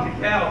talk to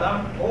cows.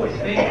 I'm always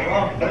saying the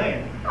wrong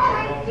thing.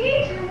 Oh,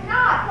 indeed you're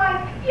not.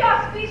 Why, your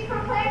speech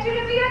proclaims you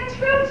to be a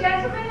true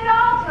gentleman at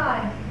all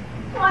times.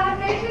 One of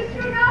nature's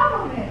true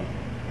noblemen.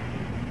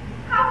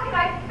 How can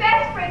I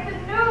best break the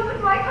news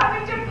of my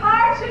coming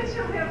departure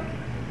to him?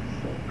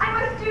 I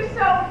must do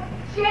so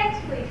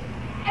gently,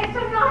 and so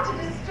not to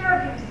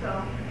disturb him so.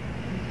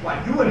 Why,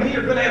 you and me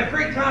are going to have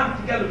great time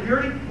together,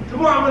 Purity.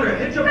 Tomorrow I'm going to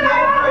hitch up But the I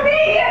won't be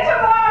here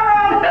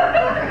tomorrow!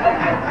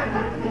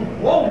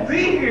 Won't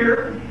be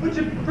here? But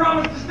you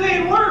promised to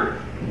stay and work.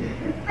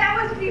 That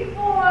was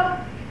before...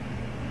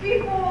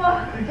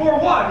 Before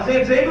what? Has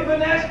Aunt Zeba been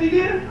nasty to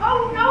you?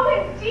 Oh, no,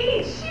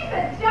 indeed. She's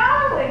a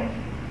darling.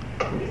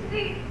 You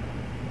see,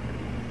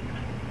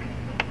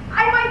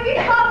 I might be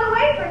called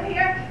away from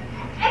here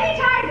any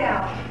time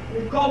now.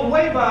 You're called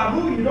away by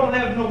who? You don't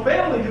have no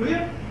family, do you?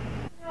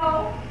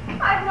 No,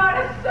 I've not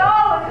a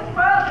soul in this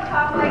world to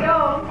call my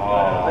own.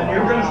 Then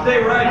you're going to stay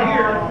right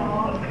here.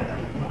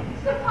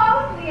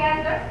 Suppose,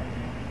 Leander,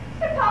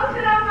 suppose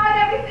that I'm not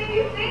everything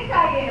you think I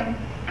am.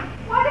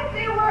 What if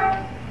there were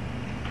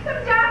some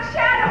dark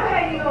shadow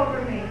hanging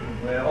over me?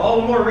 Well,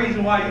 all the more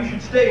reason why you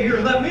should stay here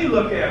and let me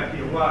look after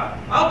you. Why,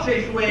 I'll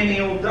chase away any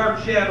old dark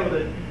shadow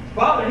that's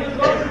bothering you as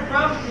long as you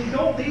promise me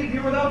don't leave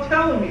here without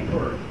telling me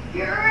first.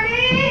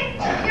 Purity,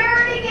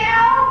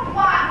 gal.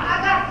 Why, I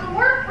got some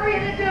work for you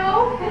to do.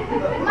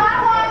 My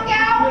one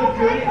gal will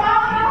take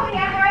Oh,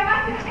 Leander, I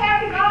mustn't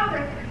tarry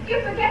longer.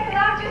 You forget that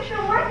I'm just a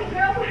working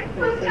girl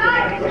whose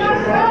time is not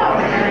wrong.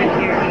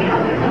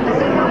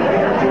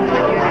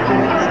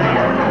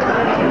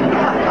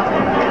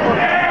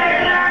 Hey,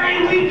 Larry,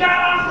 we got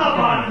us a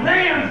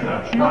bonanza!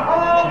 Oh,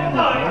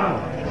 my!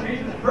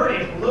 She's as pretty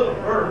as a little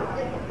bird.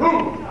 Who?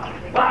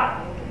 What?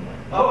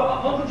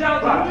 Uncle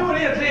Jonathan, you and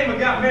Aunt Zema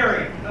got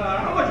married.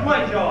 How much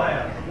money did y'all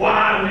have?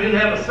 Why, we didn't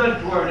have a cent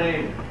to our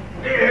name.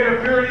 Here,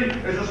 Purity,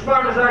 as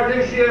smart as I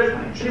think she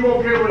is, she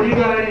won't care when he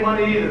got any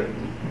money either.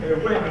 Hey,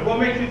 wait a minute, what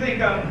makes you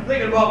think I'm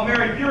thinking about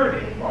marrying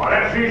Purity? Oh,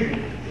 that's easy.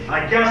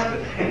 I guessed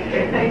it.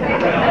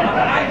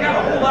 Well, I ain't got a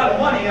whole lot of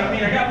money. I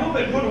mean, I got a little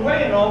bit put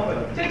away and all, but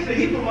it takes a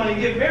heap of money to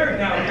get married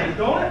nowadays,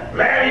 don't it?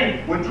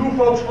 Larry, when two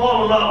folks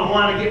fall in love and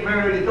want to get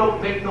married, it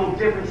don't make no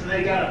difference if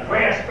they got a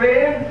brass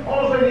band.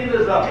 All they need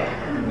is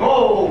a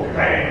gold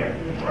band.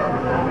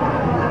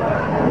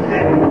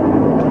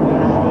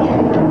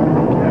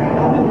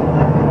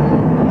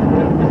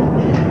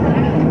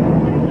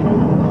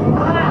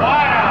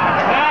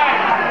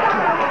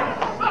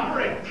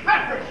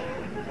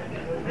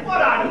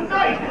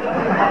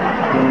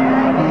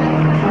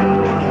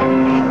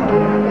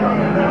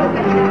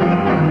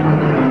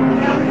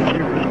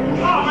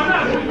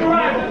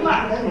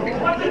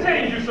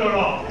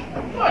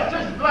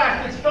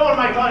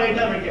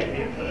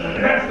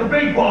 That's the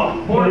big boss,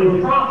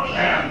 Mortimer Crossing.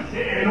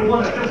 And the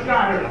one that just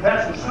got here,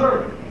 that's the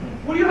servant.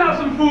 Will you have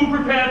some food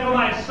prepared for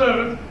my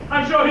servant?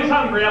 I'm sure he's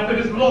hungry after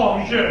this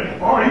long journey.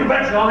 Oh, you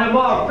betcha, I'll have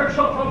Mom fix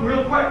something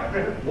real quick.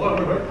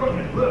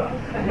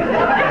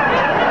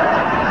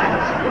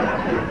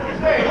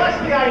 Hey, what's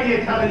the idea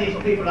of telling these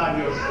people I'm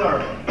your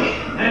servant?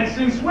 And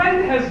since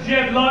when has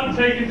Jed Lund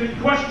taken to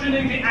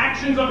questioning the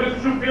actions of his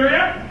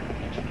superior?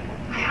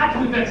 I had to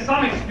invent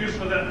some excuse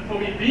for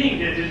me being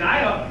here, didn't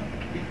I?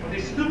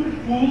 These stupid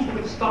fools would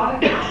have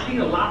started asking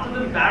a lot of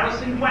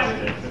embarrassing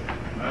questions.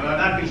 Well, I'll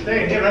not be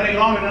staying here any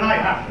longer than I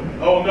have to.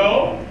 Oh,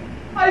 no?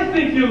 I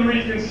think you'll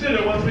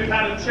reconsider once we've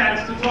had a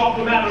chance to talk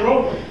the matter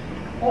over.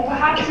 Or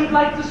perhaps you'd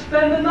like to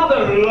spend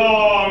another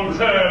long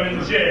term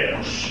in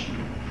jail. Shh!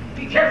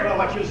 Be careful of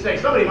what you say.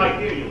 Somebody might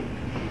hear you.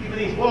 Even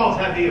these walls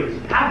have ears.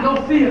 Have no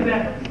fear,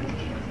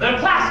 they're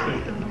plastic.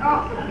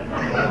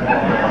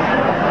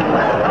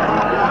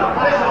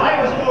 Listen,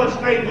 I was going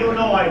straight, and you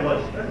know I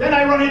was. Then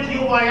I run into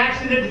you by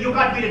accident, and you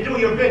got me to do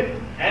your bid.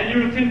 And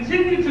you'll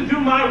continue to do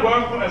my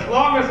work for as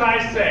long as I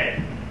say.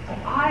 For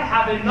I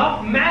have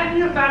enough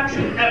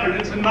manufactured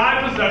evidence in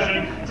my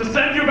possession to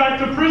send you back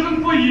to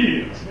prison for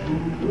years.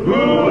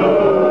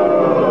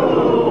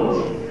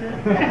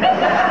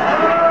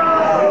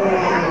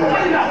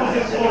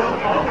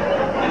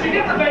 Did you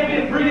get the baby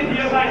and bring it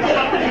here as I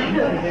instructed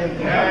you?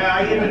 Yeah,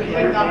 I even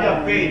picked up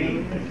the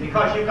baby,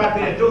 because you got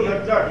me to do your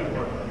dirty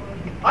work.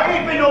 I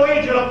ain't been no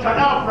angel up to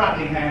now,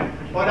 Frockingham,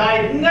 but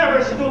I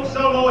never stooped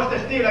so low as to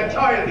steal a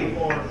child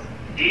before.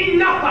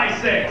 Enough, I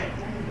say!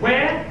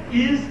 Where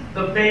is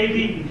the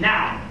baby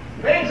now?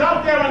 Babe's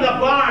out there in the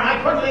barn.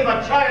 I couldn't leave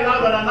a child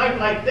out on a night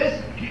like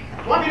this.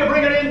 Want me to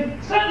bring it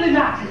in? Certainly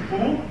not, you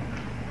fool.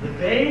 The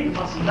babe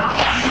must not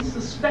be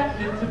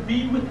suspected to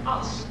be with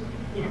us.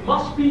 It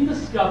must be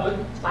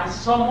discovered by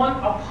someone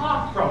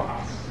apart from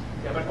us.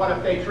 Yeah, but what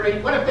if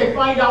they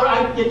find out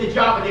I did the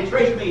job and they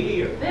trace me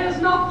here? There's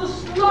not the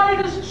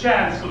slightest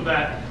chance of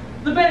that.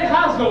 The babe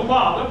has no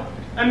father,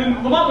 and the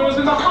mother is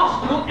in the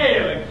hospital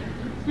ailing.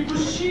 It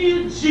was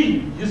sheer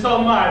genius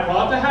on my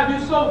part to have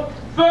you so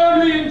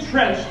firmly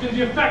entrenched in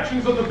the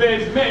affections of the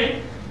babe's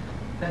maid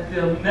that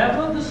they'll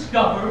never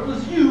discover it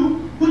was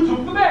you who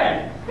took the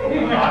babe.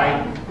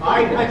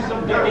 I met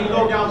some dirty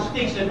low-down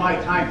sneaks in my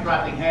time,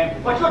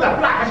 Frothingham, but you're the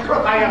blackest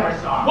crook I ever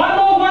saw. One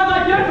more word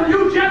like that from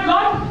you,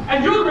 gentlemen,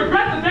 and you'll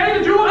regret the day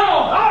that you were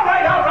home. All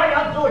right,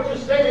 I'll do what you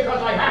say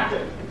because I have to.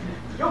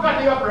 You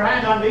got the upper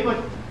hand on me,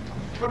 but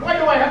why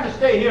do I have to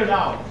stay here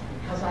now?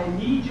 Because I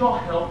need your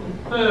help in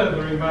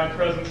furthering my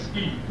present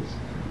schemes.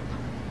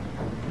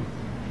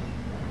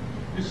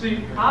 You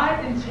see, I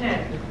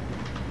intend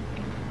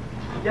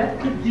to get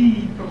the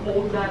deed from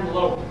Old Man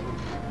Lowe.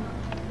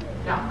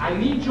 Now, I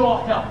need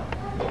your help.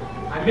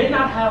 I may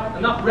not have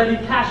enough ready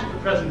cash at the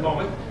present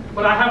moment,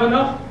 but I have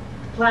enough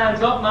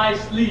plans up my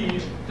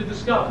sleeves to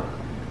discover.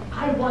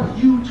 I want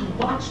you to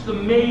watch the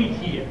maid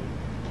here.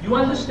 You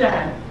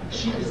understand?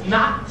 She is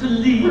not to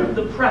leave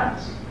the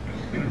premise.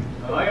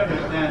 I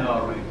understand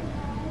all right.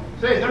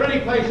 Say, is there any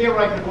place here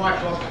where I can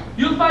watch us?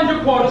 You'll find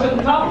your quarters at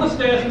the top of the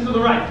stairs and to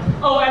the right.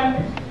 Oh,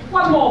 and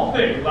one more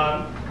thing,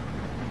 Lon.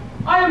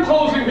 I am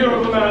posing here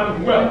as a man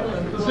of wealth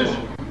and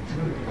position.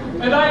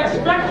 And I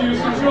expect you,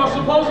 since you are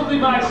supposedly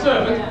my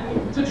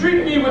servant, to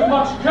treat me with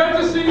much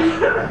courtesy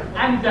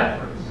and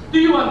deference. Do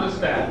you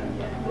understand?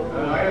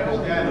 I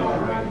understand all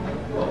right.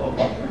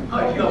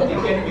 I don't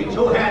think there'd be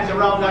two hands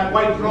around that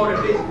white throat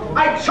of his.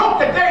 I'd choke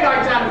the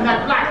daylights out of him,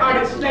 that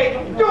black-hearted snake.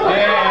 Do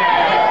it!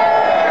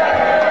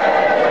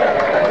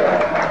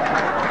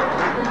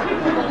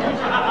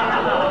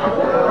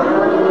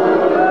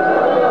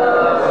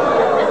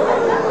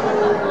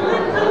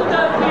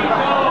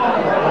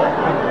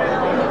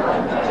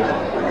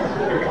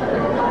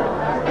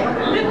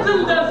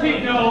 Little does he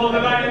know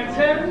that I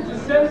intend to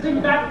send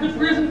him back to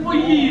prison for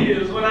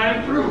years when I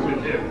am through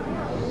with him.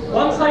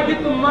 Once I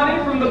get the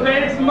money from the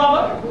babe's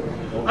mother,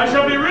 I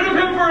shall be rid of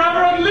him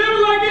forever and live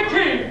like a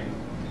king.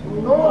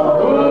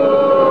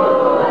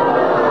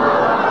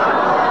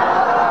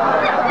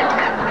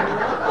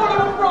 What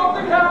of a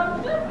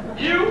Frothingham?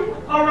 You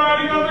are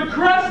riding on the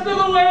crest of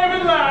the wave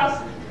at last.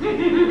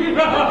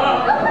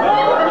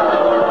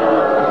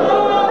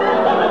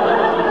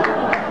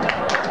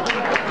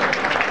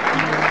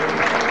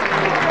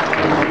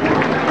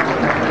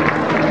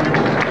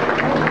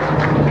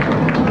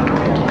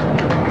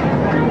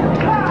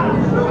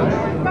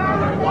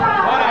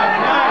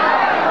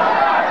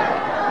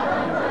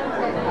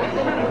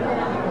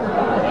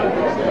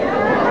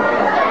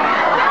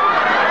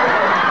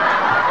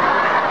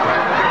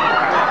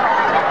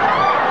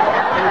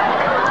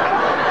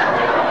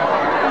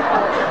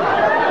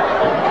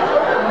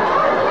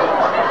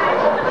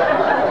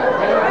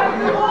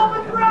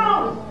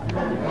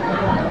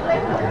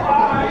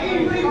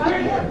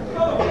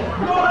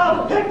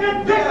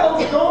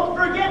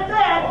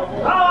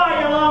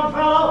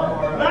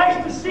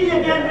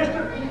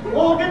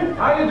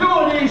 How you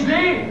doing,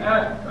 Easy?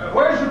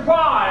 Where's your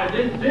pa?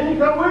 Didn't he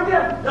come with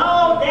you?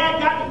 No, Dad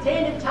got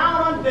detained in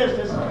town on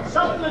business.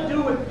 Something to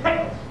do with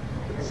pickles.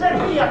 Sent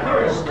me up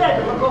here instead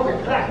to look over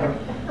Clacker.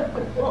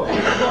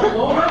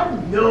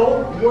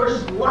 No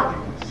worse luck.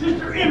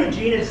 Sister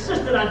Imogene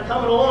insisted on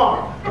coming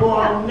along. Well,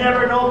 I'll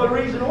never know the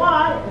reason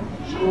why.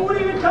 She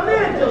wouldn't even come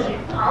in until she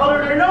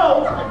powdered her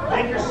nose.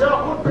 Make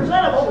herself look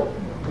presentable.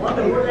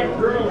 Wonder where that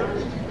girl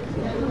is.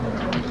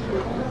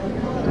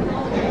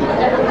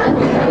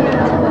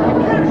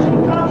 Here she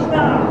comes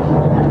now.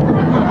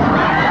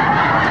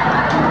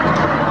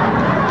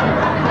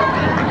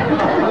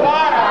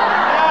 What a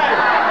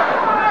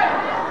night!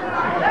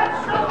 That's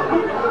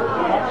something.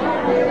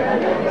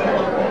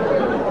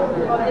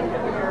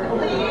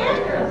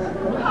 Leanders,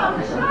 how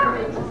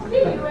charming to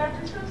see you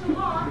after such a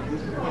long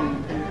time.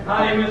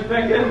 Hi, Miss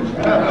Pickens.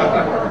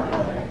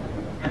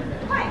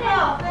 Quite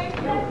well, thank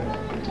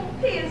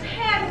you. He is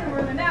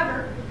handsomer than ever.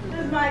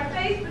 Does my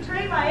face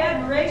betray my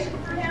admiration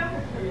for him?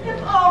 If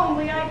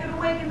only I could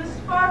awaken the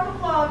spark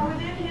of love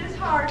within his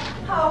heart,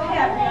 how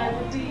happy I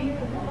would be.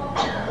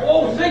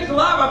 Oh, sakes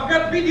alive, I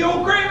forgot to beat the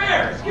old gray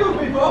mare. Excuse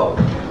me,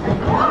 folks.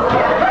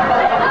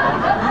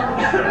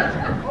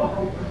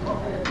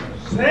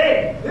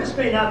 Say, this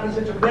may not be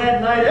such a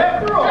bad night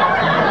after all.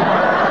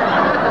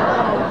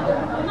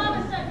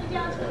 Mama sent me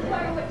down to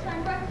inquire what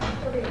time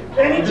breakfast will be.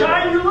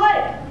 Anytime you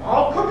like,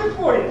 I'll cook it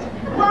for you.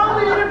 Well,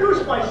 let me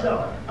introduce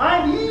myself.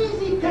 I'm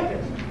Easy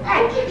Pickens. My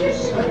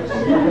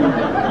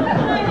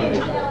name is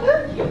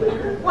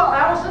Ellen. Well,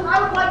 Allison,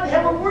 I would like to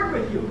have a word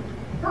with you.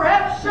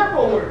 Perhaps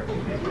several words.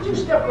 Would you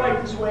step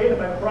right this way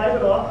into my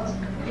private office?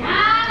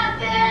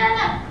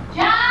 Jonathan!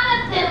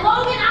 Jonathan!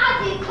 Logan,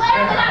 I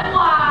declare that I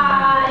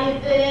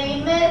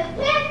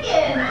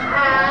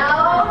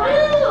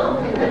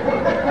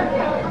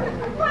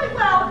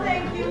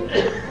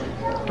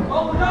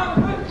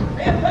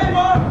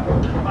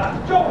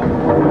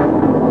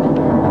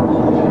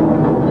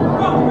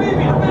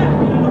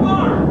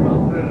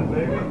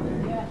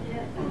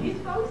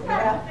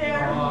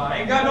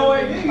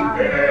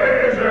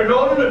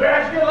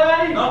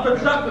I'll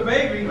fix up the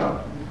baby.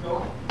 What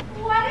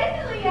is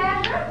it,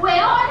 Leander?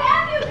 Well, What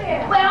have you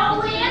there? well,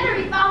 Leander,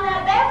 he found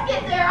that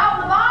basket there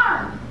out in the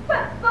barn.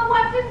 But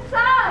what's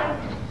inside?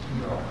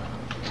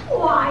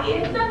 Why,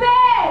 it's a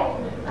bag.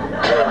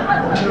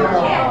 You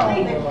can't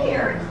leave it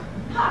here. It's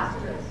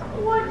preposterous.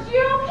 Would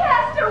you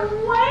cast a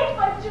waif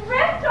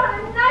adrift on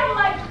a night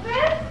like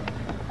this?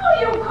 Oh,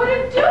 you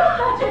couldn't do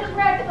such a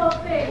dreadful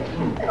thing.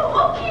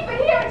 We'll keep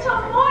it here until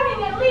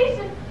morning at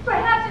least, and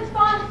perhaps its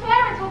fond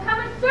parents will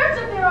come in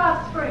search of their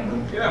offspring.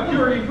 Yeah,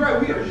 Purity's right.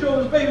 We gotta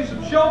show this baby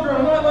some shelter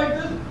on a night like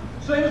this,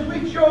 same as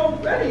we show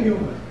any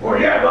human. Well,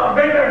 yeah, but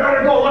maybe I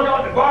better go look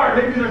out the barn.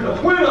 Maybe there's a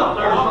twin out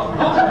there or something.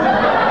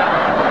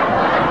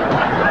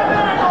 I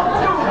better go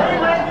too, hey,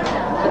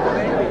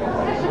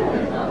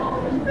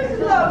 Mrs.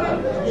 Logan,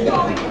 show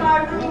me to my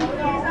room,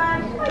 please.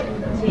 I'm quite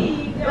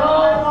fatigued after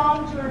my long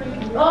journey.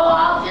 Oh,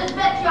 I'll just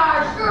bet you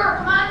are. Sure,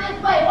 come on this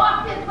way.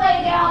 Walk this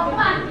way, gal. Come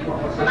on.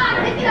 Come on,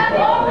 pick it up.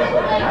 Walk this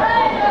way.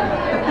 Right up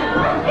here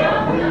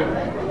now.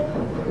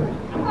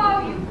 Oh,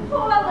 you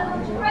poor little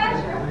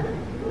treasure.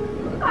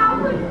 How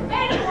could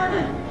anyone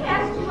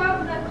cast you out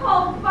in a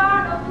cold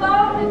barn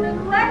alone and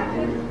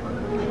neglected?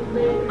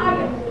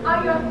 Are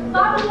your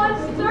loved ones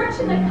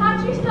searching the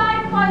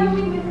countryside for you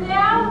even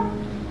now?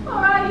 Or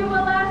are you,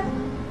 alas,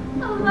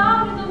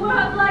 alone in the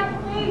world like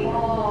me? With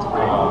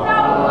no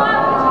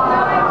mother to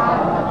guide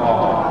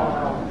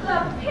you? The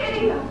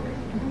pity of it.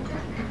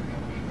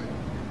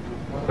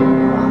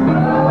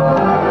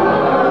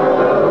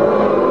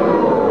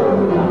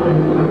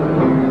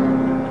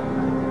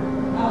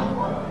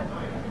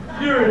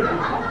 Purity.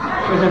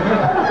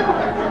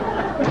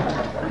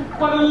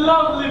 What a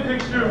lovely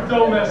picture of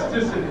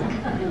domesticity.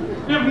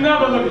 You've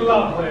never looked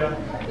lovelier.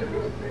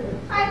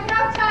 I've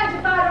no time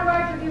to bother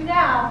words with you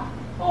now.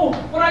 Oh,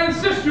 but I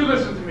insist you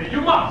listen to me.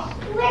 You must.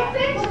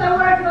 Listen to the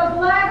words of a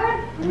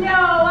blackguard? No,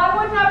 I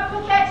would not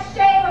put that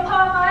shame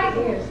upon my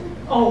ears.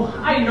 Oh,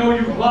 I know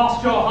you've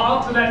lost your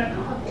heart to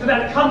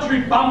that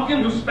country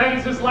bumpkin who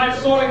spends his life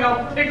sorting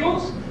out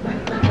pickles.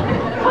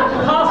 What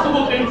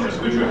possible interest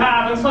could you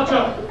have in such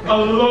a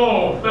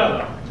low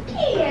fellow?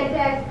 He is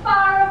as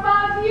far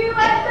above you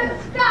as the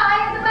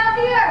sky is above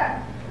the earth.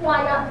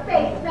 Why, a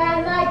face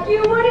man like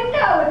you wouldn't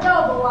know a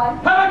noble one.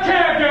 Have a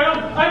care, girl.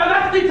 I have a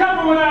nasty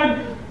temper when I'm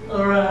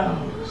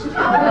aroused. We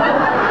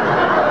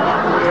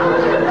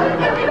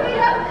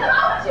don't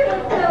count you,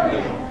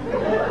 silly.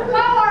 Go,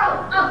 or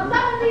I'll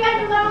summon the end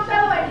of little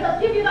fellow and he'll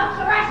give you the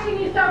thrashing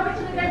you so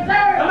richly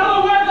deserve.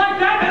 Another word like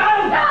that and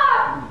I'll...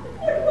 Stop!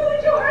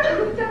 Wouldn't you hurt a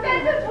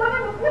defenseless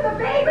woman with a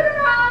babe in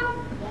her arms?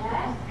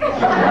 Yes.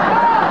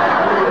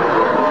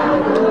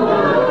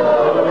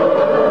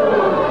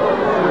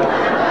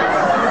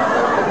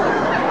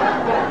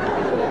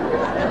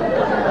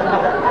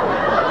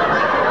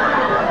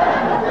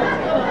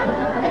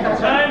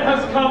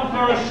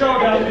 A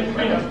showdown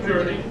between us,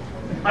 Purity.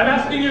 I'm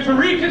asking you to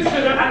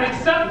reconsider and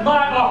accept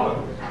my offer.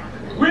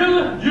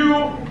 Will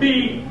you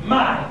be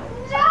mine?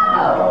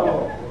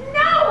 No!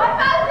 No!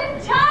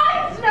 1,000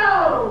 times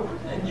no!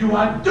 Then you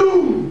are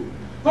doomed,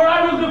 for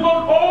I will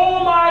devote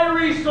all my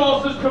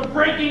resources to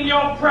breaking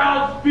your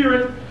proud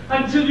spirit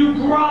until you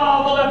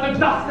grovel at the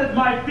dust at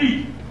my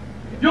feet.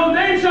 Your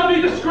name shall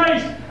be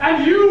disgraced,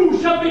 and you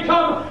shall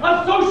become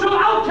a social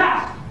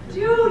outcast.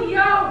 Do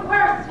your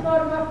worst,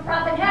 Mortimer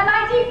Frothingham.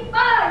 I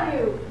defy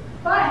you.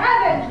 For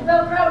heaven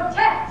will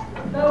protect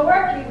the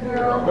working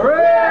girl.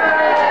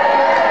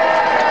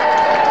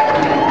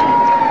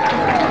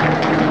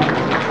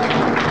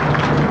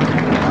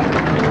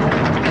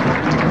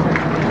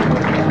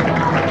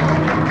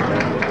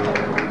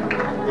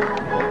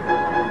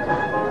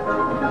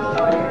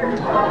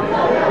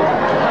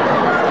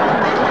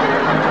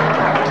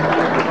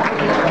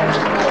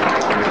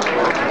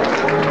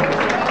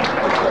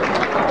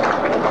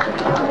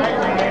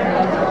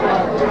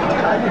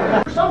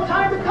 some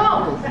time to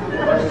come.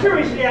 But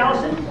seriously,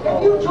 Allison,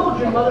 have you told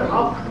your mother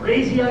how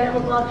crazy I am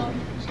about you?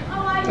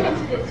 Oh, I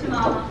hinted it to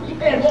Mama.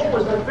 And what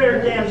was the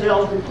fair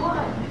damsel's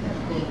reply?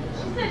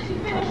 She said she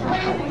finished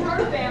raising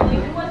her family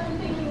and wasn't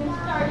thinking of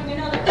starting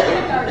another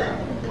kindergarten.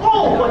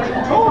 Oh, but you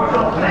told her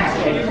how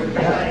fascinating you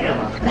think I am.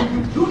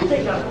 You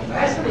think I'm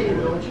fascinating,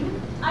 don't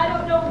you? I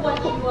don't know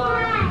what you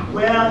are.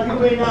 Well, you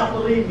may not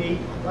believe me,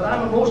 but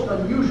I'm a most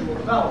unusual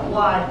fellow.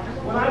 Why,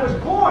 when I was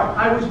born,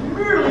 I was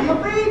merely a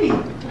baby.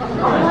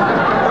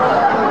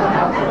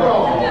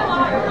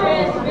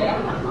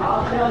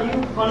 I'll tell you,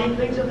 funny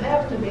things have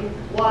happened to me.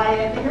 Why,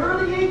 at the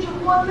early age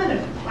of 1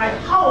 minute, I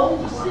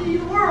howled to see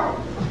the world.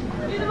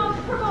 You're the most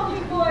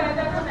provoking boy I've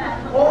ever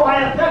met. Oh,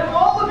 I affect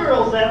all the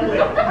girls that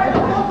way. I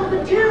come up with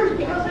the tears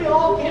because they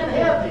all can't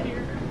have me.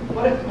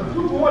 But if the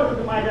two more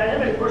than my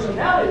dynamic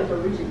personality is the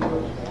reason for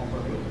it,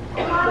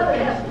 a lot of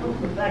it has to do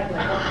with the fact that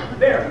I have a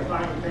very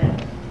fine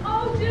family.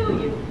 Oh, do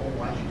you? Oh,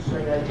 why should you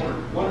say that again?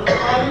 One of the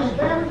finest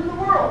families in the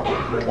world.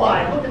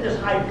 Why, look at this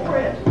high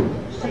forehead.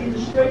 See the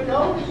straight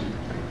nose?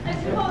 I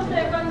suppose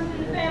that runs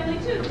in the family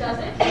too, does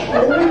it?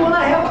 Only when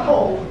I have a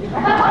cold. You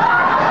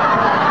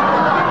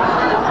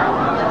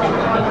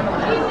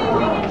seem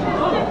to be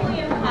simply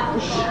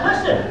impassible.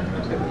 Listen,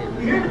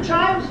 you hear the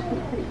chimes?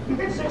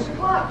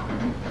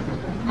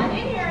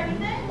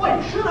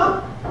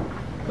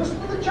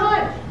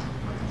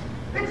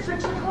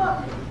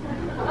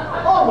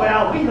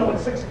 Now, we know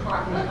it's 6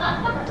 o'clock. Now,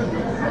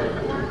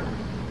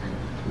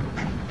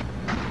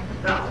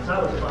 as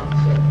I was about to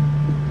say.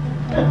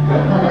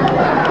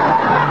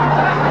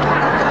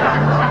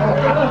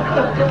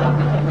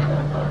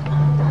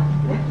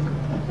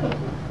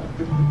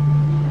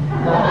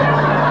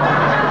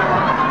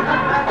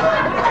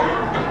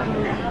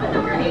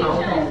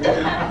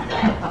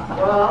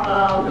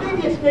 Well,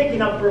 maybe it's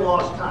making up for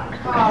lost time.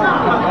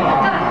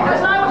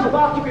 As I was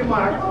about to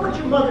remark, what would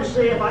your mother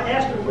say if I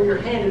asked her for your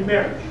hand in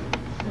marriage?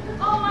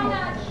 Oh, I'm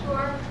not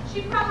sure.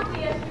 She'd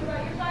probably ask you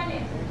about your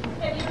finances.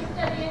 Have you a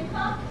steady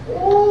income?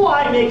 Oh,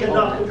 I make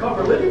enough to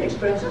cover living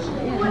expenses.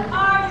 What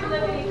are your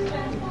living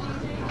expenses,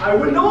 GC? I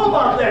wouldn't know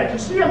about that. You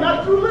see, I'm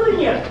not through living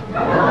yet. I'd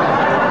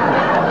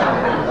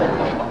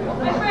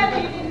rather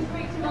you didn't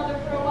speak to Mother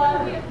for a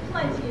while. We have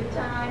plenty of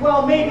time.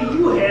 Well, maybe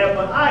you have,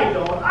 but I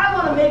don't. I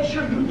want to make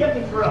sure you get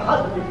me for a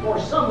husband before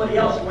somebody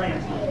else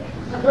lands me.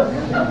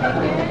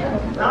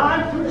 Now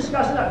I'm through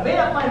discussing. I've made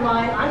up my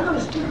mind. I'm going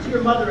to speak to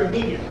your mother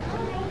immediately.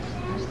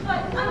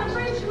 But I'm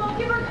afraid she won't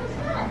give her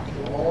consent.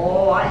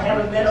 Oh, I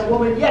haven't met a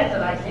woman yet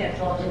that I can't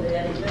talk into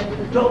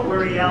anything. Don't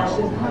worry,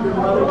 Allison. Your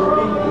mother will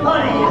be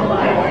honey in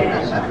my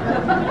hands.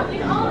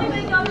 You've only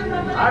been younger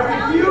than what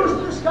I refuse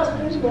to discuss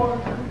it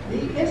anymore. The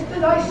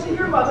instant I see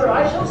your mother,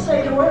 I shall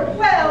say to her,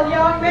 Well,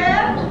 young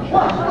man,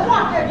 what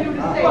have you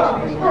to say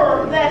to me?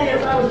 That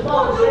is, I was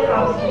about to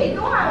say,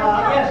 Go on.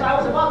 yes, I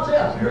was about to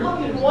say, you're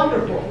looking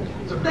wonderful.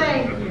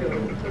 Thank you.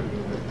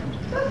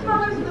 Does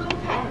Mother's little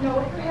pet know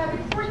what we're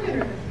having for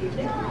dinner this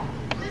evening?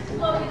 Mrs.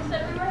 Logan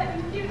said we were having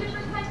a few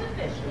different kinds of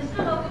fish.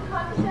 Mr. Logan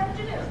caught this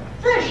afternoon.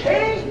 Fish,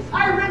 hey?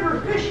 I remember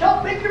fish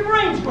help make your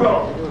brains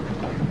grow.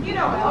 You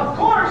know, Of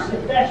course,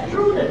 if that's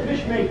true that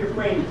fish make your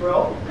brains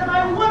grow, then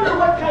I wonder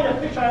what kind of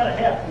fish I ought to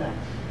have tonight.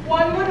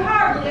 one would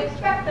hardly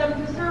expect them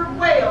to serve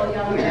whale,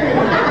 young man.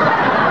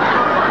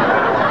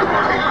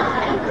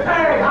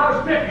 Hey,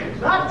 how's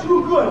Pickens? Not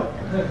too good.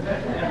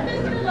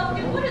 Mr.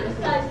 Logan, what are the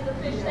size of the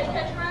fish they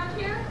catch around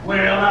here? Well,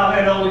 now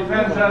that all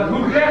depends on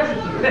who catches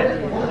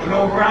it. Went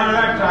over around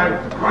that time,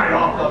 right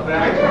off the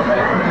back.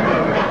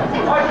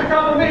 Why'd you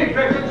come with me,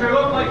 Pickens? You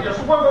look like you're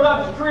swimming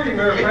upstream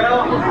here,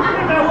 pal.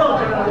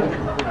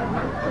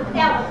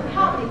 Allison,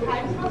 how many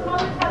times must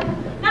Mother tell you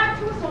not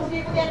to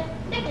associate with that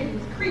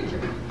Pickens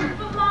creature?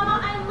 But Mama,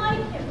 I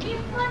like him. We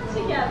have fun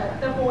together.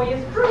 The boy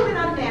is crude and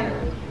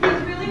unmannerly.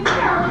 He's really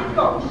terribly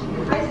gauche.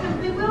 I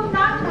simply will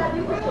not have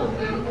you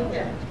associate with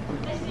him.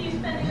 I see you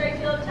spend a great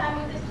deal of time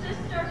with his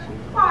sister.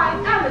 Why,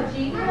 Emma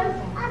Jean has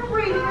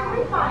breeding and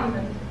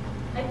refinement.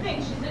 I think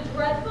she's a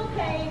dreadful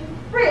pain.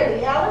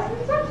 Really, Allison,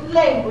 such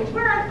language.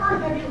 Where on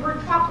earth have you heard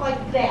talk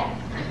like that?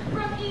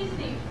 From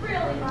Easy.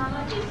 Really,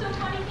 Mama. He's so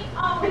funny. He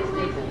always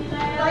makes me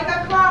laugh. Like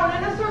a clown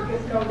in a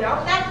circus, no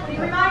doubt. That's what he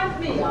reminds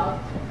me of.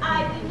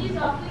 I think he's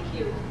awfully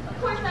cute. Of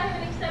course, I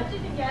haven't accepted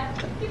him yet.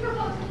 He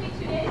proposed to me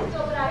 2 days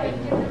ago, but I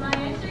haven't given him my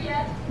answer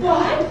yet.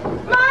 What?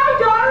 My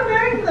daughter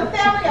married to the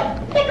family of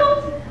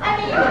Pickles? I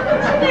mean,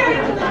 she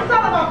married to the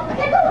son of a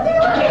pickle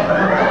dealer?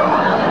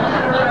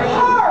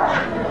 Horrors!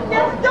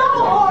 Yes,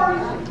 double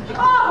horrors!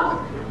 Oh,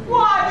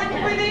 why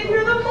didn't we leave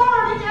here the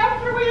morning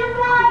after we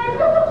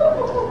arrived?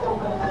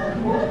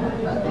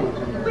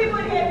 We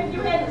would have if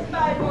you hadn't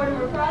spied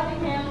Mortimer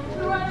Frothingham.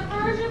 We were on the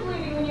verge of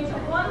leaving when you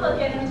took one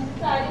look at him and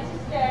decided to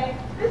stay.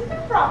 Mr.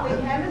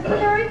 Frothingham is the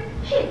very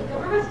peak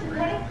of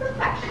aristocratic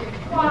perfection.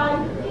 Why,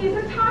 he's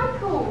a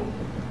tycoon.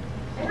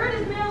 I heard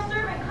his male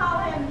servant call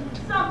him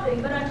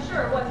something, but I'm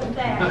sure it wasn't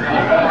that.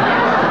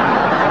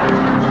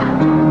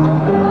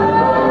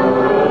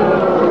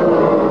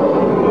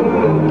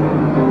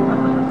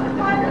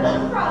 Why, Mr.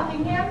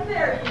 Frothingham,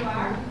 there you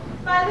are.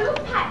 My little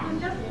pet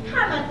was just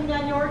commenting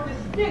on your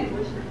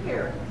distinguished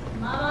appearance.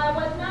 Mama, I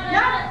was not.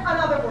 Not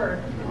another word.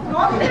 Go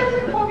upstairs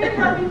and comb your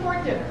hair before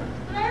dinner.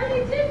 But I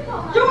already did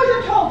call Mama. Do as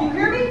you're told, you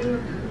hear me?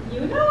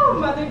 You know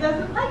Mother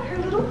doesn't like her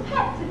little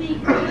pet to be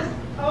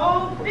disobedient.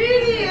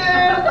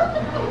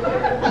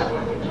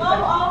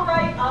 Oh, all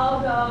right,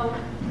 I'll go.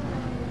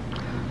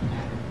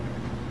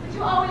 But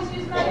you always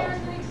use my hair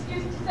as an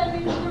excuse to send me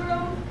to the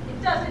room.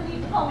 It doesn't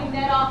need combing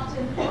that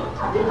often.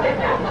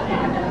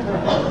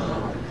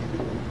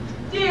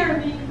 Dear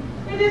me,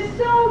 it is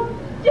so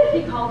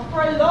difficult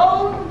for a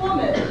lone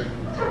woman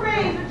to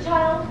raise a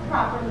child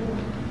properly.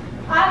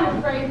 I'm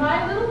afraid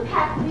my little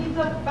pet needs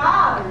a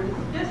father's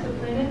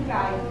discipline and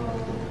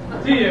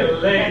guidance. Dear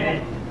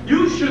lady,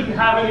 you shouldn't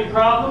have any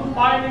problem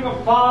finding a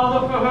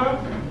father for her.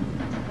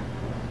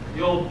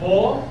 The old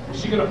bore? Is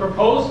she going to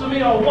propose to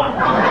me or what? I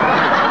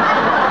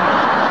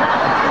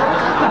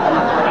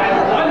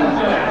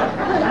wonder.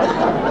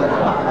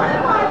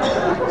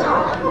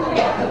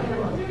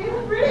 Do you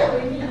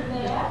really mean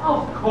that?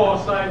 Of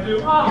course I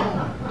do.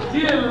 Ah,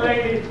 dear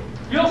lady,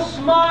 your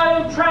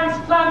smile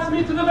transplants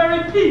me to the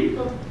very peak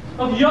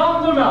of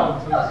yonder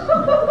mountains.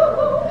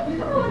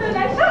 Oh, then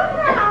I shall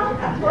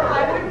now, for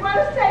I wouldn't want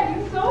to send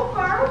you so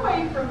far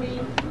away from me.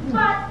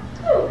 But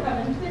do come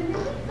and sit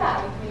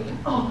beside me.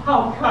 Oh,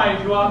 how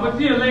kind you are, but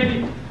dear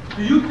lady,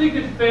 do you think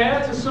it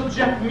fair to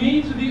subject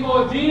me to the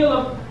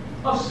ordeal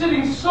of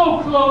sitting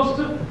so close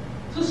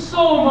to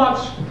so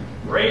much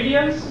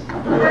Radiance?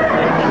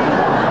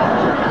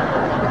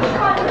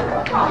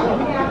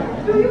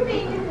 Do you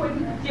mean you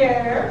wouldn't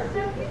dare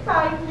sit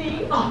beside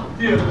me? Oh,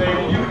 dear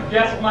lady, you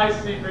guessed my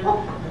secret.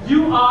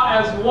 You are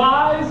as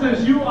wise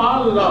as you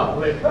are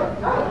lovely.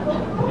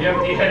 The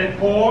empty-headed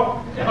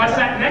poor. If I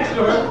sat next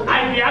to her,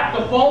 I'd be apt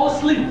to fall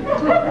asleep. Well,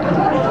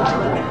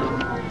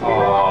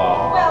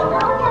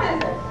 girl, what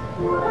is it?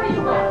 What do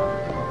you want?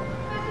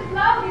 Mrs.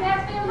 Logan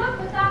asked me to look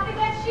for something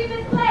that she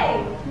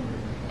mislaid.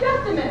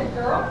 Just a minute,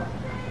 girl.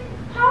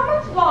 How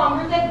much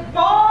longer is that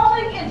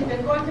bawling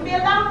intimate going to be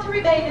allowed to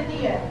remain at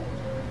the inn?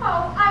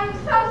 Oh, I'm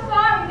so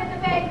sorry that the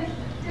babe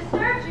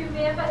disturbed you,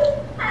 ma'am, but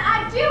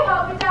I do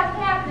hope it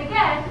doesn't happen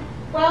again.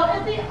 Well,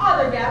 if the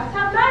other guests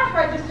have not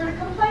registered a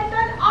complaint,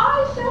 then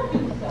I shall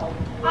do so.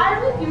 I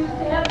refuse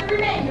to have the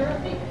remainder of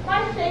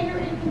my stay here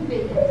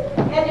inconvenienced,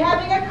 and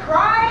having a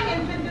crying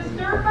infant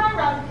disturb my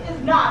rest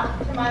is not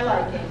to my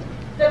liking.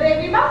 The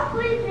baby must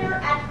leave here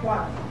at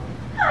once.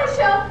 I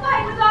shall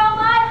fight with all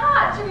my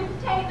heart to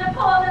retain the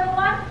poor little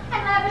one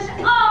and lavish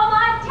all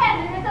my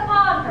tenderness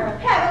upon her.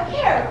 Have a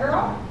care,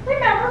 girl.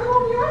 Remember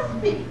whom you are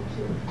speaking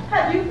to.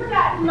 Have you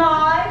forgotten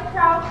my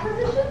proud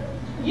position?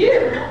 You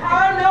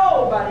are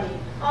nobody,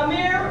 a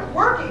mere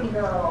working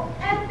girl.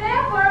 And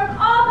therefore am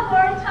all the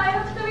more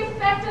entitled to the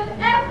respect of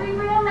every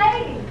real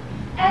lady,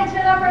 and to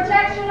the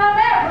protection of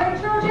every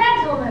true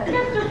gentleman.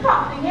 Mr.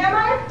 Frothingham,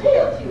 I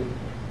appeal to you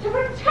to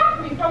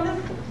protect me from this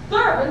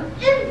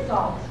servant's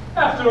insult.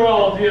 After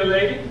all, dear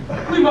lady,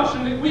 we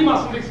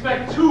mustn't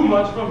expect too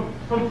much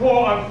from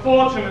poor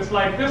unfortunates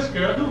like this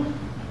girl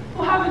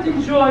who haven't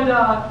enjoyed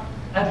our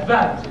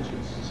advantages.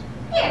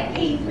 If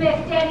he's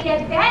missed any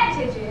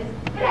advantages,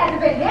 it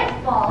hasn't been his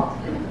fault.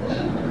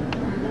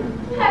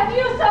 Have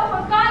you so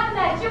forgotten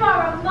that you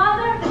are a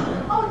mother?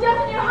 Oh,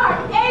 doesn't your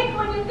heart ache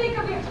when you think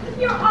of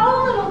your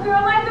own little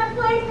girl might have been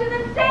placed in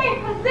the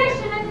same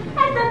position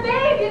as the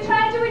babe you're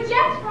trying to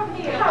reject from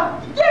here? How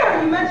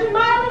dare you mention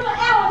my little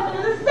Allison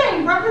in the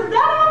same breath as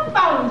that old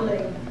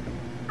foundling?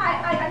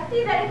 I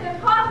see that it's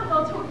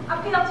impossible to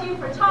appeal to you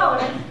for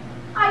tolerance.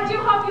 I do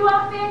hope you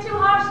won't fare too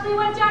harshly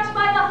when judged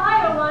by the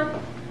higher one.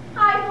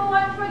 I, for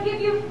one,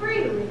 forgive you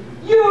freely.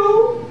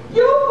 You?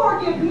 You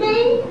forgive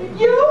me?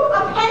 You,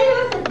 a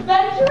penniless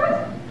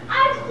adventuress?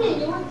 I've seen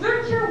you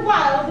exert your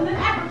wiles in an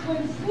effort to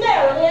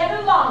ensnare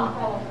Leander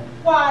Longfellow.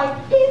 Why,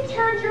 he's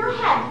turned your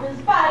head with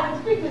his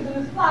fine speeches and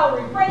his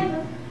flowery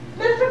phrases.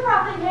 Mr.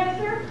 Frothingham,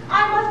 sir,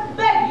 I must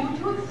beg you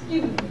to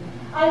excuse me.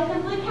 I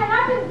simply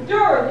cannot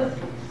endure this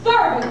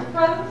servant's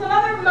presence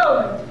another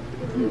moment.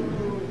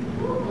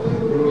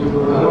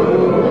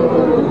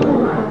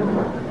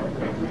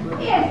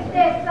 Is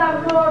this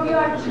some more of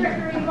your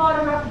trickery,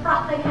 Mortimer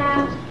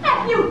Frothingham?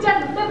 Have you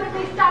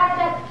deliberately started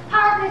that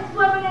heartless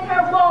woman in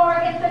her war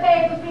against the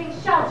babe who's being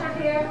sheltered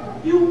here?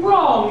 You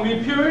wrong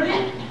me,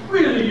 Purity.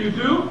 Really you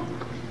do.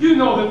 You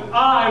know that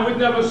I would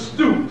never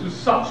stoop to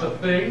such a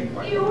thing.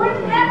 You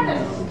would never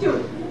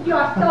stoop.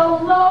 You're so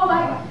low,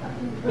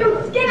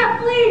 you'd skin a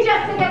flea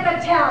just to get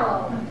the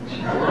tallow.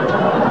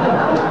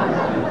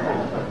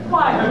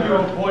 Why have you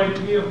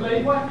avoided me of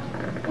late? Why,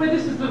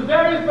 this is the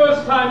very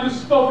first time you've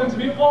spoken to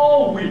me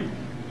all week.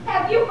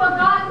 Have you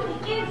forgotten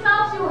the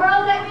insults you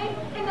hurled at me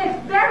in this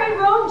very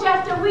room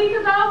just a week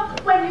ago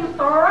when you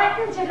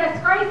threatened to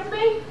disgrace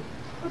me?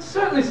 But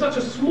certainly such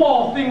a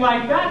small thing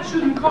like that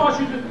shouldn't cause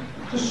you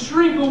to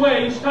shrink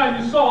away each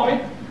time you saw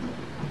me.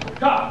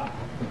 Come,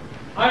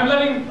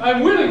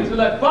 I'm willing to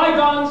let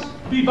bygones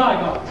be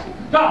bygones.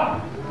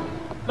 Come,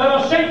 let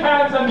us shake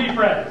hands and be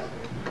friends.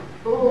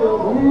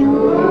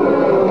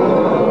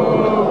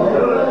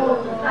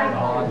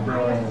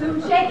 I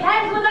assume shake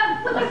hands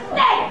with a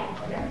snake.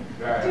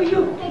 Do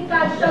you think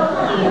I'm so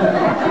easy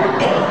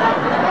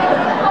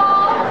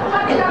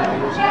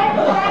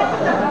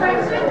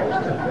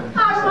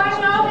How do I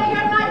know that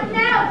you're not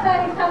now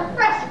planning some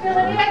fresh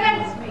villainy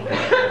against me?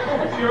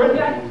 Purity,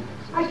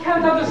 I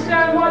can't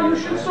understand why you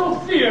should so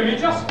fear me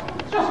just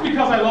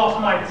because I lost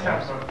my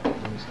temper.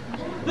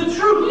 The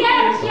truth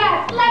is...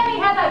 Yes, let me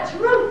have the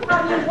truth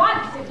from you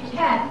once if you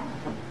can.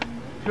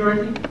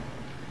 Purity,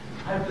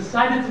 I've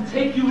decided to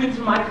take you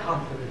into my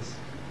confidence.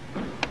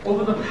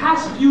 Over the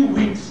past few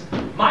weeks,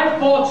 my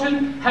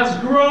fortune has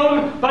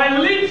grown by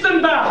leaps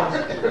and bounds.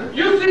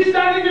 You see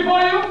standing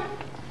before you?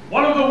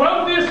 One of the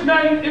wealthiest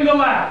men in the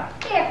land.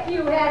 If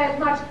you had as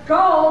much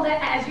gold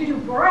as you do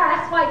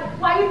brass,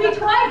 why you'd be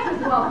twice as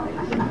wealthy.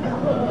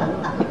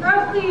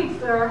 Proceed,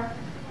 sir.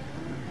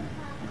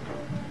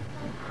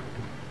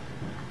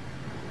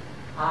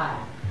 I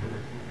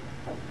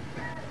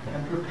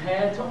am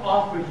prepared to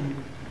offer you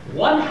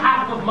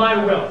 1/2 of my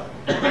wealth.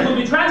 It will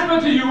be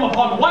transferred to you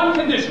upon one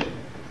condition.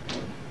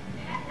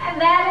 And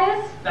that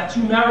is? That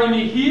you marry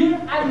me here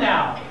and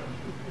now,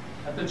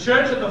 at the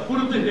church at the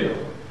foot of the hill.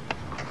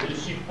 Will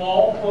she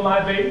fall for my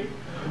bait?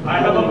 I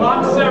have a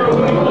mock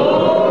ceremony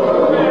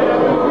all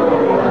prepared.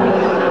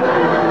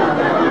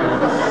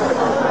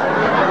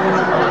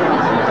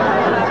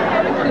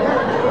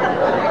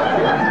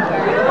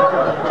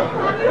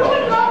 You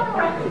would go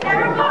for a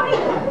ceremony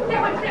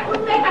that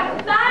would make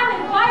a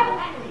diamond wife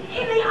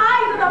in the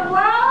eyes of the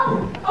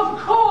world?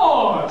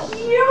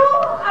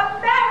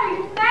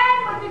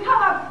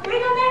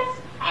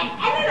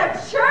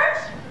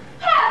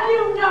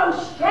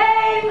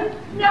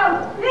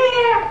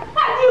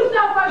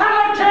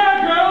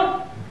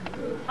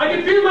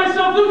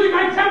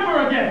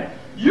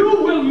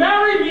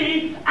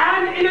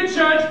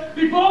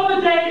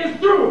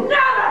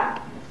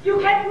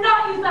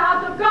 the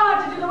house of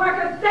God to do the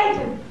work of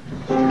Satan.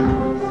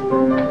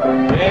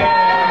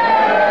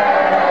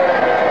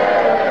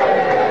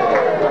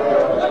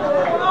 What's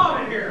going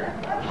on in here?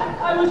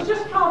 I was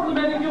just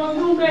complimenting your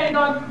new maid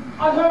on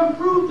her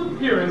improved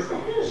appearance.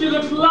 She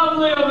looks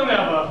lovelier than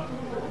ever.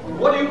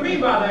 What do you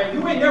mean by that?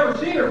 You ain't never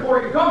seen her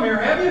before you come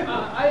here, have you?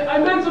 I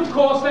meant, of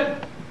course,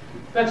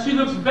 that she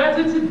looks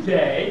better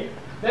today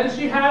than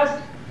she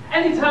has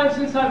any time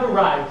since I've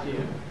arrived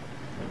here.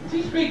 Is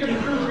he speaking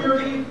the truth,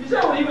 Purity? Is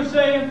that what he was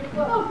saying?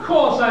 Well, of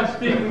course I'm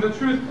speaking the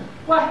truth.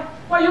 Why,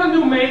 your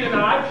new maid and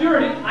I,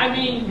 Purity, I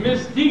mean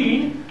Miss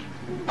Dean,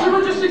 we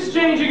were just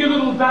exchanging a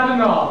little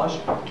badinage.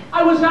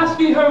 I was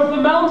asking her if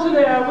the mountain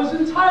air was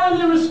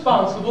entirely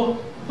responsible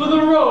for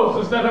the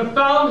roses that have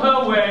found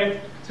her way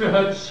to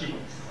her cheeks.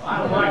 I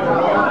don't like her.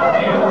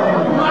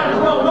 You might as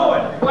well know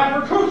it. Why,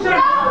 for truth's sake. No,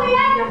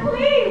 Leander,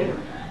 please!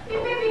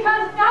 If it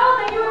becomes known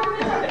that you and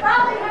Mr.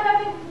 Crowley have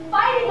been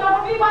fighting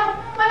over me, why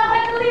I'll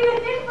have to leave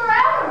this in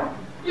forever!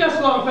 Yes,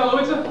 Longfellow,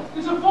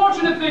 it's a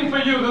fortunate thing for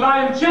you that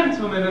I am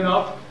gentleman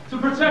enough to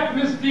protect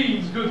Miss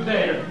Dean's good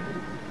name.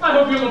 I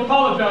hope you'll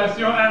apologize to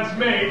your aunt's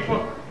maid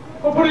for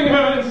putting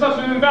her in such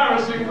an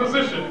embarrassing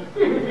position.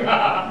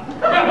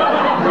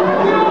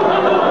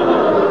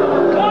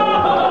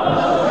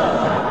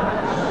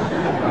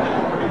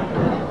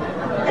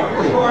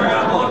 Sorry, I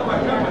lost my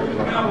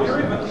temper now,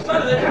 Purity, but the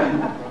son of that,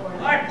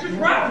 I just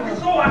rattled me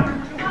so I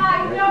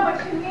know what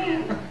you mean.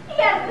 He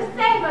has the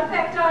same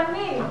effect on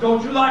me.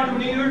 Don't you like him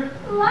neither?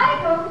 Like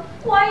him?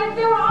 Why, if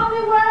there were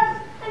only words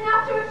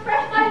enough to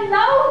express my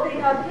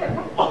loathing of him.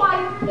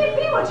 Why, if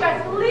he would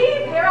just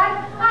leave here,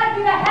 I'd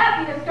be the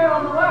happiest girl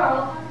in the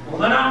world. Well,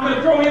 then I'm going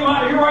to throw him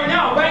out of here right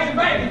now, bang,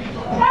 bang.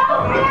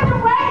 No,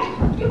 Leander,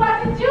 wait! You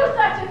mustn't do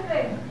such a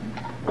thing.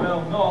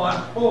 Well, no, I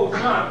suppose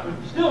not, but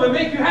still, to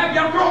make you happy,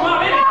 I'll throw him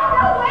out anyway.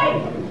 No, wait!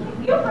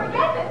 You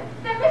forget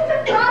that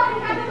Mr.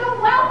 Crowley is a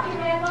wealthy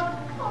man,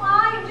 while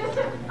I am just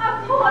a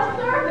poor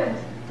servant.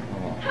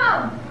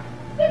 Come,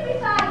 sit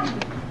beside me.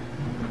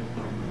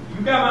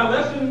 You got my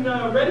lesson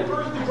ready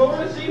for us to go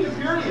this evening,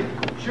 Purity?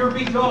 It sure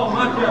beats all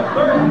much up.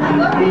 Start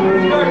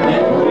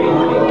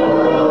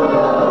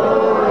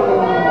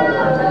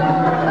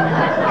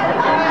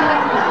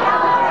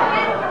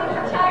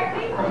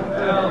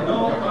Well, no,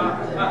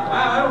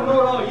 I don't know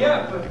it all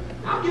yet, but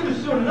I'll get it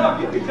soon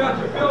enough. You can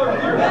touch a feller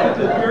with your head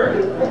to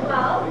Purity.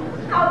 Well,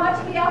 how much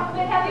of the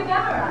alphabet have you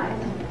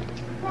memorized?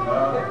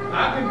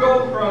 I can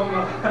go from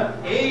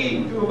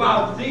A to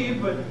about Z,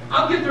 but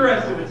I'll get the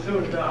rest of it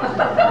soon enough.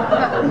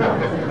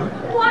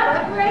 What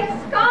a great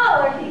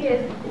scholar he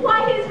is.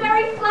 Why, his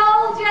very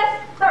soul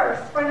just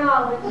thirsts for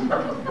knowledge.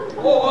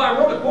 Oh, I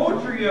wrote a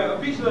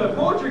piece of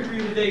poetry for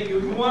you today.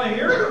 You want to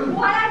hear it?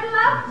 Why, I'd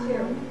love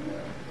to.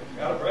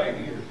 Gotta brag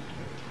here.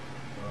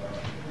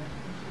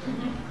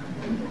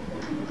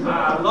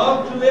 I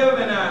love to live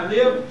and I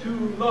live to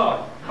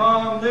love.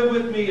 Come live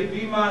with me and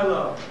be my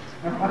love.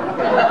 That's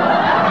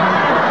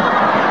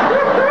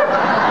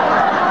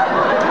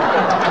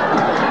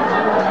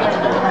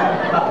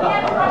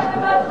one of the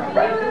most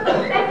beautiful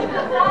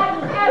sentences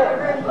I've ever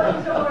heard put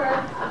into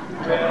words.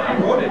 Well, I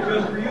wrote it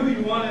just for you.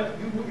 You want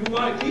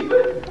to keep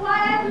it? Why,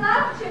 I'd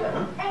love to.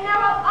 And now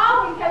I'll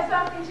always have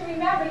something to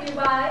remember you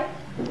by.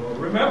 Well,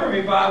 remember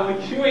me by,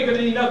 which you ain't going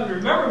to need nothing to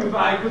remember me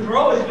by, because we're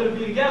always going to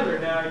be together.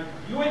 Now,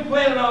 you ain't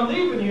planning on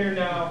leaving here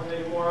now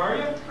anymore, are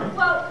you?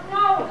 Well,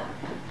 no,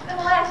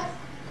 unless...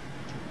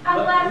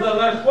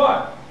 Unless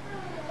what?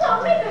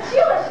 Well, Mrs.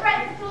 Sheila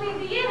threatens to leave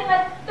the inn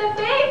unless the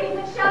baby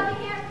that's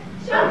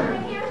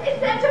sheltering here is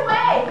sent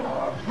away.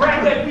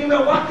 Drat that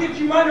female, why can't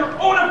you mind her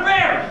own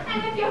affairs?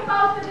 And if you're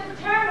both so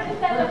determined to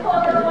send the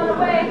poor little one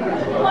away,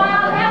 why,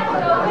 I'll have to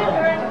go with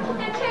her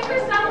and take her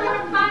somewhere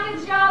and find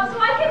a job so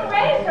I can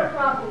raise her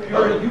properly.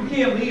 Purity, you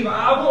can't leave.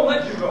 I won't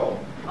let you go.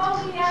 Oh,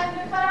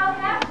 Leander, but I'll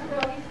have to go,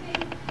 you see.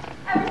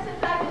 Ever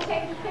since I've been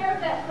taking care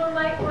of that little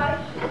light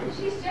wife,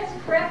 she's just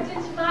crept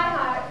into my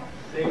heart.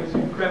 Same as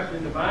you crept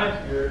into mine,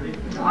 Purity.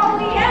 Oh,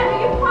 Leander,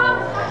 you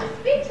promised not to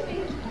speak to me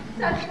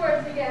such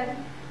words again.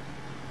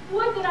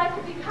 Would that I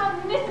could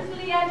become Mrs.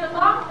 Leander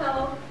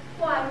Longfellow.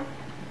 Why,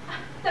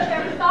 the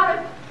very thought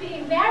of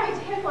being married to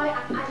him, why,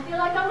 I feel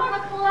like I'm on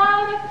a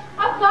cloud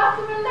of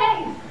gossamer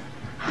lace.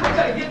 I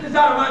gotta get this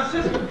out of my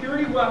system,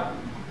 Purity. Well,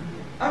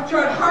 I've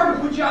tried hard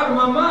to put you out of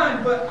my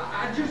mind, but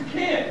I just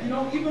can't. You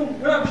know, even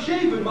when I'm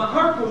shaving, my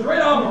heart goes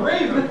right on the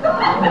raven.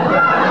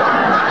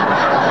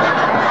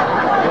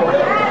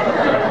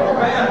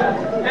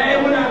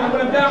 And when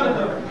I'm down at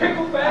the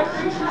pickle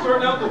factory,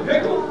 sorting out the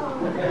pickles,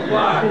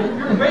 why,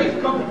 your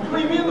face comes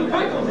between me and the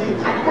pickles. You mean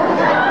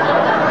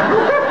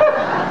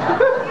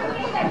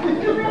that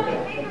you really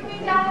think of me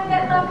down in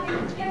that lovely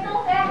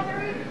pickle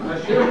factory? I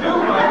sure do,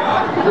 my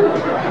God.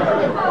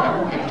 Oh,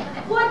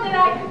 would that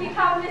I could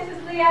become Mrs.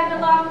 Leander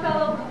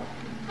Longfellow.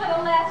 But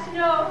alas,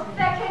 no,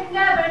 that can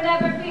never,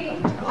 never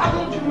be. Why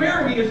won't you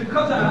marry me? Is it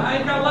because I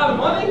ain't got a lot of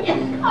money?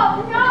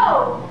 Oh,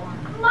 no.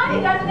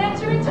 Money doesn't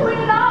enter into it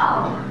at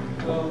all.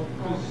 Well,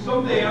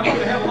 someday I'm going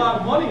to have a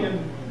lot of money and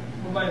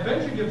when my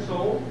invention gets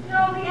sold.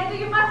 No, Leander,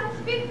 you mustn't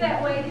speak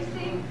that way. You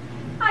see,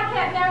 I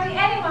can't marry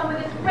anyone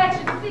with this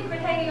wretched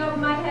secret hanging over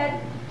my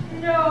head.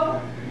 No,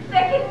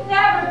 there can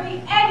never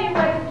be any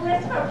way to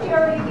bliss for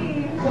Purity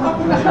Dean. How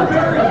could you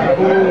marry him?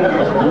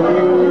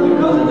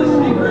 Because of the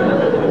secret?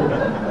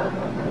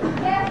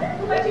 Yes,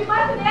 but you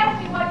mustn't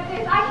ask me what it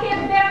is. I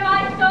can't bear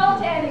my soul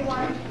to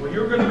anyone. Well,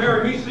 you're going to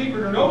marry me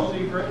secret or no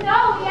secret.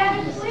 No,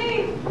 Leander,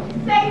 please.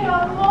 Say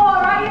no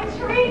more. I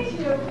entreat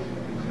you.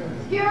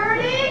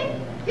 Purity?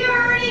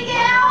 Purity,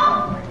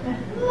 gal?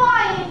 Why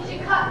ain't you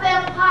cut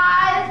them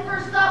pies for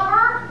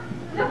supper?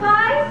 The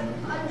pies?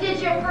 Did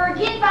you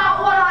forget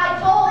about what I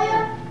told you?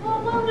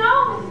 Well,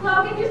 no, Miss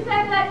Logan. You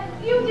said that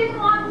you didn't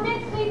want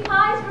mincemeat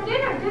pies for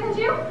dinner, didn't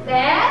you?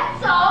 That's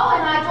so,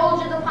 and I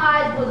told you the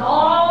pies was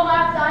all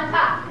marked on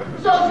top,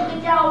 so you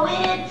could tell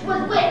which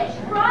was which.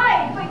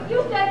 Right, but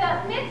you said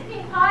that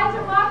mincemeat pies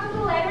are marked with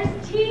the letters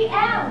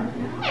TM.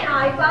 And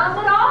I found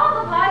that all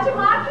the pies are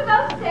marked with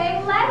those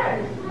same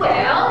letters.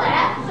 Well,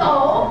 that's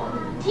so.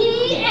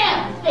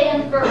 TM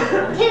stands for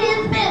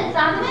tis mince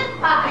on the mince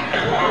pie,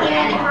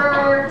 and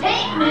for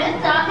tain't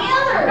mince on the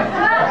others.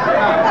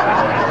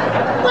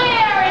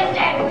 Where is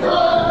that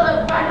good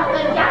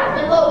run-up-and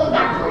Jonathan Logan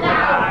got you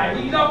now?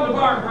 He's out in the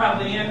barn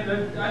probably, and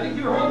I think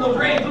you were holding those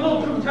reins a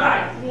little too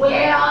tight.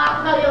 Well,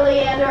 I'll tell you,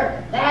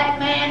 Leander, that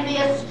man be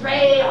a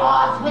stray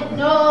horse with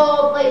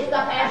no place to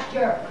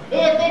pasture.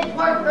 If it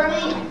weren't for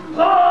me,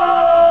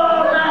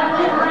 oh, my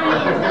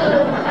reins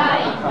too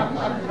tight.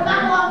 Come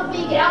on along with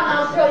me, gal, and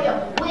I'll show you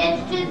which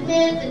tis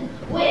mince and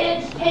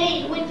which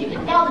tain't, which you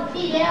can tell the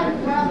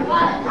TM from the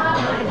bottom.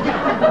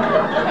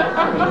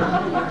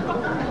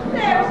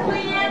 There's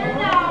Leander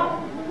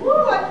now.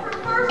 But for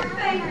first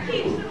faith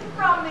keeps him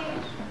from me.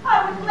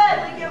 I would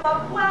gladly give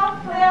up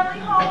wealth, family,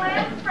 home,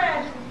 and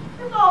friends,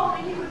 if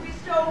only he would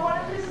bestow one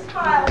of his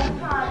smiles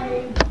upon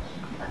me.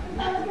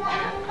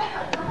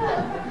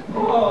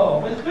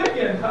 Oh, Miss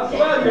Pickens, how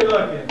swell you're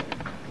looking.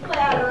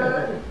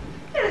 Flatterer.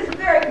 It is the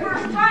very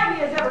first time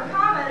he has ever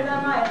commented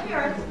on my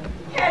appearance.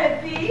 Can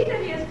it be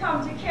that he has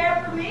come to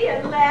care for me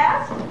at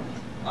last?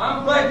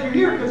 I'm glad you're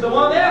here because I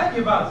wanted to ask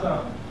you about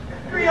something.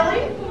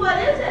 Really? What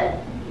is it?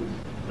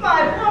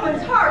 My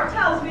woman's heart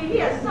tells me he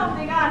has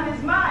something on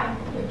his mind.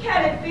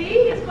 Can it be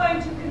he is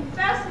going to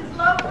confess his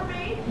love for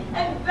me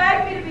and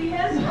beg me to be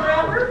his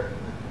forever?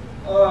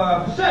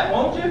 Set,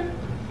 won't you?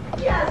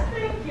 Yes,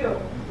 thank you.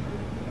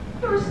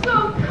 You're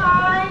so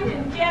kind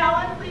and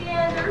gallant,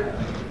 Leander.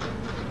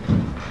 A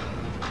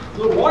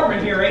little warm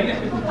in here, ain't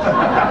it?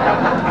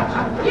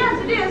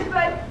 Yes, it is,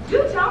 but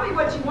do tell me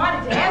what you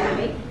wanted to ask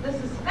me. The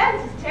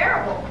suspense is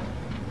terrible.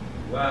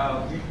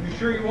 Well, you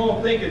sure you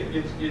won't think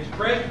it's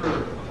fresh for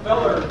a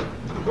feller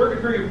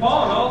working for your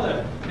pa and all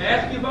to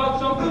ask you about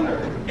something? Or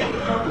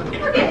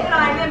Forget that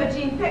I'm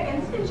Imogene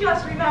Pickens, and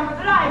just remember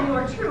that I am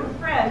your true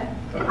friend.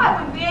 I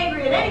wouldn't be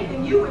angry at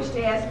anything you wish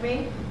to ask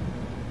me.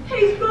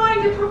 He's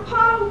going to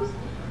propose.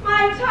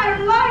 My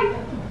entire life,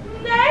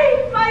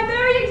 nay, my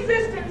very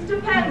existence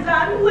depends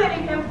on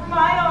winning him for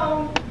my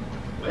own.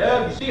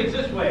 Well, you see, it's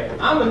this way.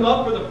 I'm in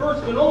love for the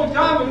first and only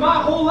time in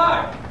my whole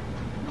life.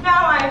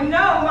 Now I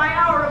know my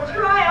hour of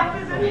triumph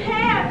is in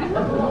hand.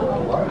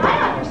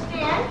 I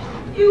understand.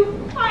 You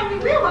finally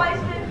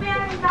realized that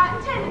man is not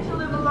intended to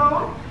live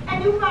alone,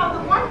 and you found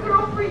the one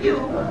girl for you,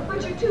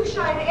 but you're too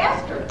shy to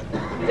ask her.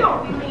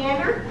 Don't be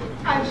Leander.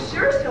 I'm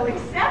sure she'll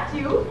accept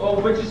you.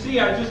 Oh, but you see,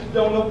 I just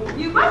don't know.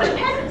 You mustn't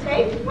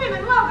hesitate.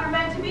 Women love their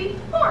men to be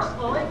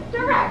forceful and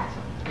direct.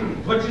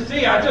 But you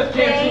see, I just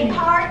can't Take seem...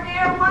 heart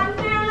there, one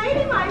fair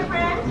lady, my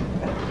friend.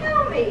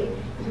 Tell me,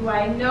 do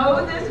I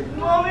know this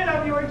woman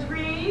of your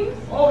dreams?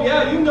 Oh,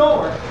 yeah, you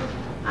know her.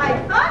 I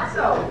thought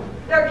so.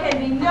 There can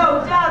be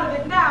no doubt of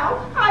it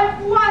now. I've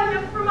won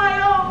him for my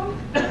own.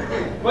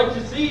 But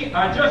you see,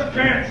 I just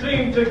can't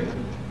seem to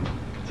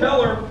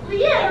tell her.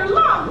 Leander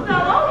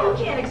Longfellow, you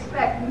can't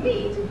expect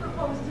me to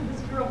propose to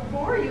this girl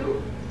for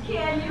you,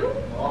 can you?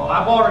 Oh,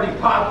 I've already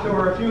popped to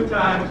her a few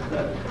times.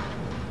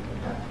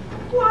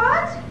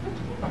 What?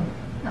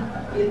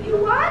 You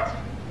what?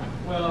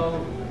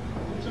 Well,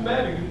 what's the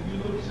matter? You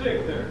look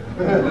sick there.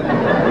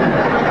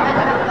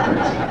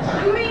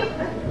 You mean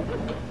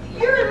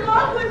you're in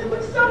love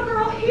with some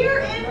girl here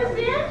in this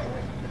inn?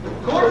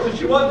 Of course, if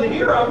she wasn't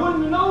here, I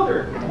wouldn't have known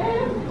her.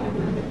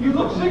 You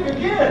look sick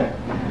again.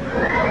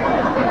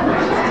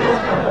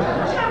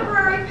 Just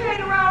temporary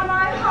pain around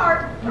my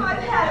heart. I've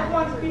had it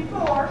once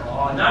before.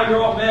 Oh, now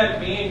you're all mad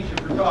at me, ain't you,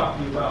 for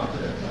talking to you about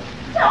this?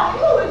 Tell me,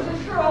 who is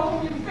this girl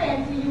whom you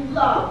fancy you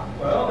love?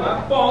 Well,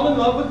 I've fallen in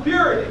love with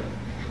Purity.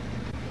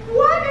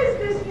 What is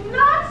this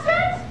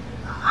nonsense?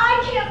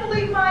 I can't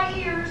believe my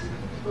ears.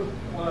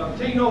 Well,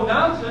 it ain't no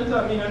nonsense.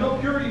 I mean, I know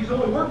Purity's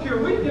only worked here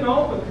a week, you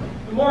know, but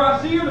the more I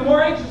see her, the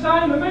more anxious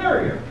I am to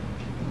marry her.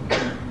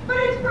 But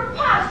it's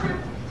preposterous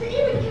to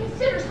even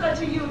consider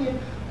such a union.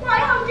 Why,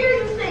 how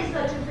dare you say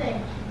such a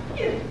thing?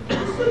 You,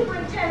 the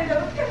superintendent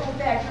of a pickle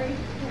factory,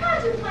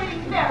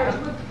 contemplating marriage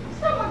with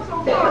someone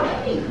so far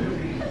beneath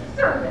you, a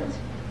servant.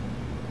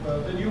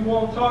 Then you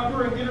won't talk to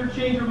her and get her to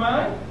change her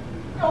mind?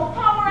 No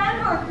power on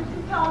earth could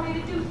compel me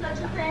to do such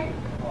a thing.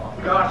 Oh,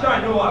 gosh,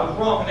 I know I was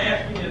wrong in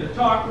asking you to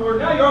talk to her.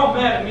 Now you're all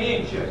mad at me,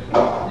 ain't you?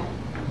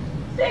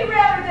 Say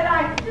rather that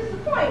I'm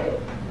disappointed.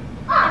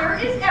 Honor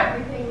is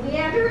everything,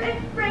 Leander,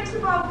 and ranks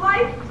above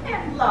life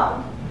and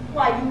love.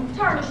 Why, you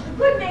tarnished the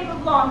good name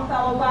of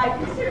Longfellow by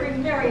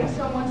considering marrying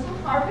someone so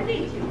far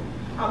beneath you.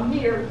 A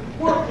mere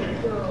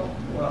working girl.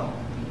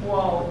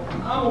 Well,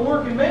 I'm a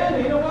working man,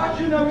 ain't I? Why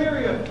shouldn't I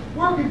marry a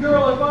working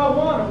girl if I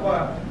want to?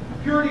 Why,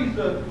 Purity's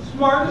the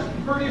smartest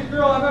and prettiest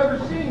girl I've ever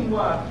seen.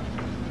 Why,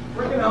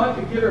 reckon I'll have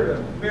to get her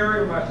to marry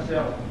her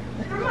myself.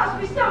 There must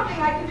be something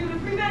I can do to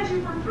prevent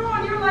you from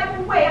throwing your life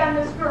away on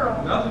this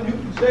girl. Nothing you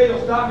can say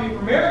will stop me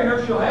from marrying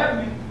her. She'll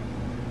have me.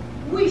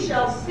 We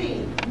shall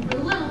see. For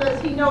little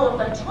does he know of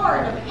the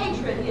torrent of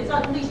hatred he has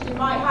unleashed in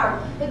my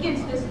heart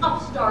against this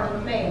upstart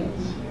of a maid.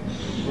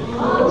 You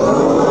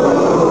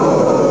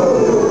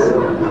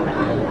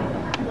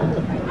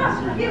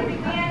must forgive me,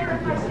 Leander,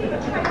 if I seem a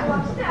trifle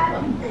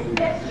upset.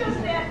 It's just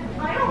that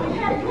I only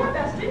had your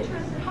best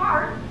interests at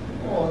heart.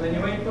 Oh, then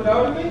you ain't put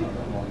out of me?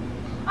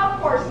 Of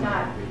course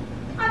not.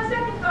 On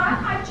second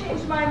thought, I've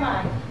changed my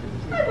mind.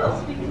 I will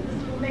speak to this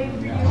little maid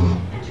for you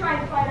and try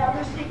to find out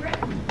her secret.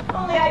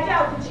 Only I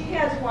doubt that she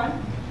has one.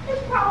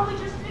 It's probably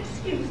just an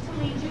excuse to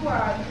lead you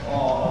on.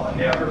 Oh,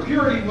 never.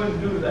 Purity wouldn't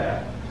do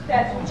that.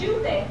 That's what you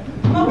think.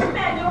 Most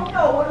men don't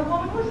know what a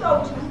woman was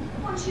owed to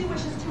when she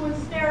wishes to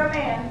ensnare a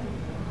man.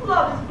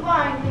 Love is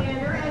blind,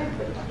 Leander,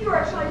 and you're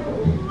actually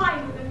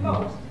blinder than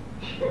most.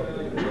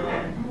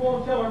 You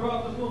won't tell her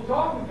about this little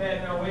talking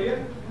pad now, will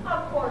you?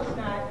 Of course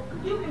not.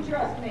 You can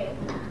trust me.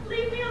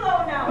 Leave me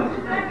alone now,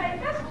 and I may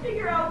best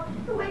figure out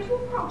the way to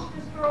approach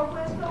this girl who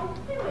has so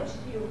bewitched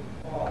you.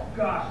 Oh,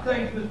 gosh,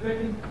 thanks, Miss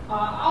Pickens.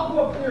 I'll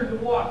go upstairs to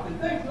Washington.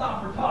 Thanks a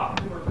lot for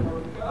talking to her.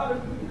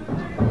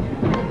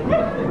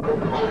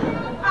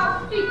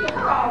 I'll speak to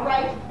her, all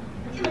right.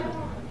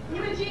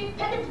 Imogene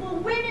Pickens will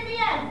win in the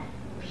end.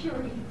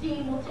 Purity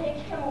Dean will take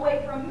him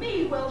away from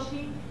me, will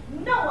she?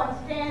 No one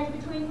stands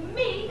between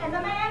me and the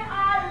man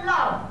I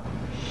love.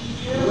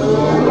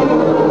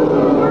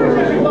 Where's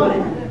everybody?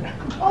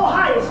 Oh,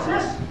 hi,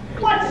 sis.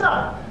 What's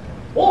up?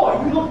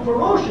 Boy, you look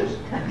ferocious.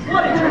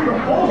 What, did you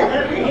propose and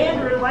every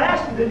hander at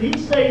last, and did he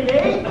say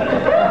nay?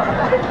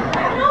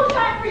 No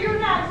time for your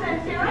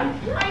nonsense, Aaron.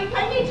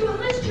 I need to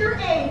enlist your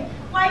aid.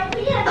 Why,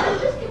 Leander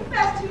just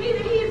confessed to me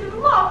that he is in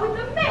love with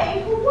the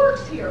maid who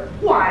works here.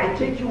 Why, it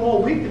take you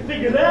all week to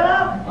figure that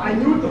out? I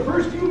knew it the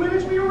first few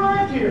minutes we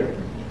arrived here.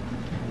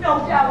 No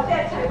doubt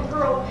that type of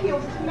girl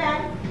appeals to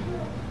men.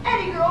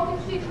 Any girl can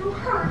see through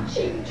her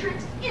cheap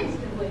tricks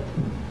instantly.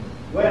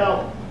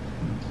 Well,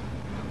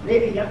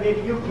 maybe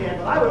you can,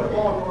 but I would have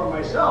fallen for her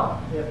myself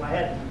if I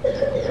hadn't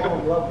fallen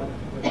in love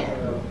with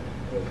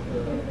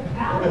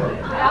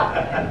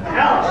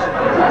Alice.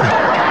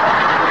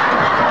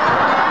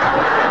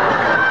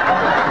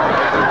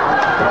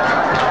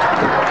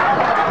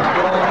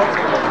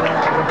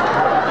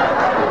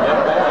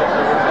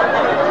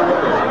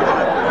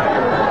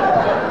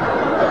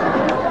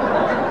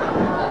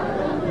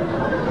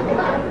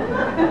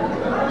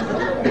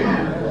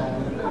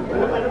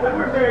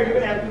 You're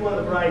going to have to be one of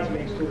the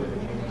bridesmaids, too.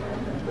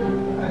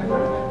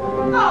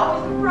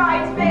 Always a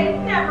bridesmaid,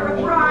 never a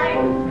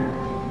bride.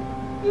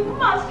 You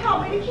must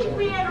help me to keep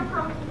Leander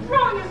from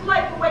throwing his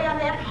life away on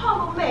that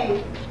humble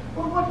maid.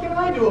 Well, what can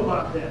I do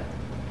about that?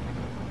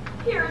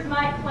 Here is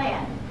my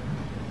plan.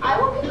 I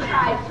will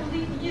contrive to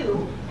leave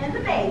you and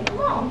the maid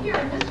alone here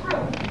in this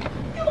room.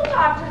 You will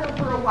talk to her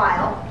for a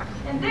while,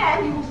 and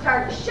then you will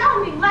start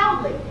shouting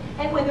loudly.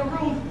 And when the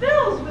room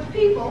fills with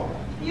people,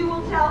 you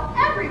will tell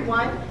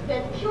everyone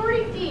that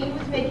Purity Dean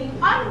was making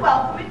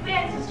unwelcome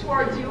advances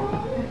towards you,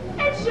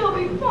 and she'll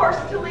be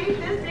forced to leave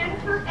this inn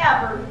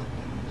forever.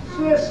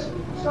 Sis,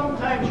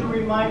 sometimes you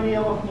remind me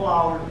of a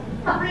flower.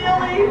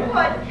 Really?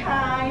 What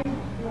kind?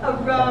 A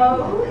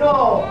rose?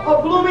 No,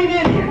 a blooming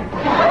Indian. I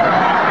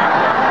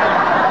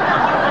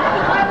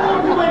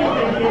won't do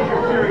anything to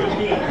injure Purity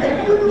Dean.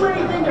 If you do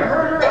anything to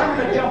hurt her, I'm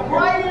going to jump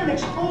right in and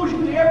expose you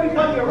to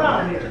everybody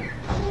around here.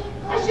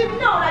 I should have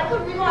known I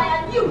couldn't rely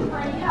on you for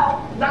any help.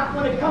 Not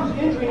when it comes to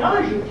injuring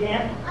others, you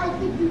can't. I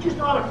think you just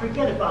ought to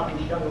forget about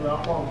this young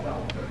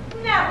Longfellow.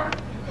 Never.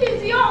 He's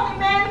the only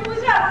man who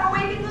has ever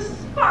awakened the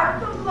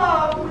spark of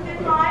love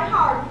within my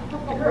heart.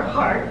 Her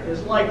heart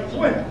is like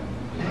flint.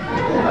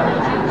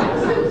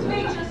 Suits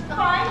me just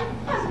fine.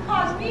 Hasn't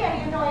caused me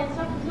any annoyance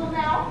up until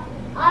now.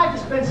 I have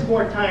to spend some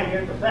more time here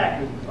at the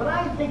factory, but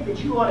I think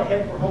that you ought to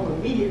head for home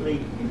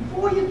immediately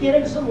before you get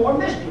into some more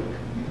mischief.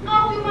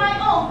 I'll do my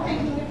own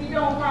thinking if you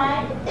don't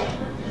mind.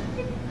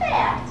 In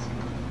fact,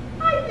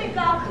 I think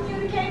I'll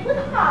communicate with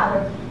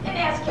Father and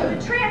ask you to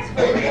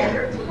transfer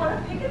Leander to one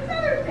of Pickett's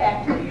other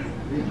factories.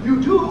 If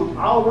you do,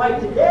 I'll write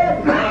to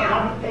Dad and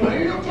I'll not pay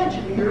any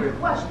attention to your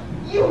request.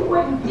 You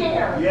wouldn't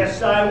dare.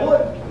 Yes, I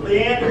would.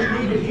 Leander's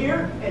needed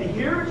here, and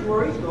here is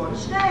where he's going to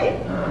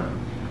stay.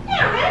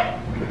 Aaron,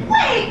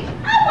 wait!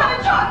 I want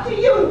to talk to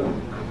you!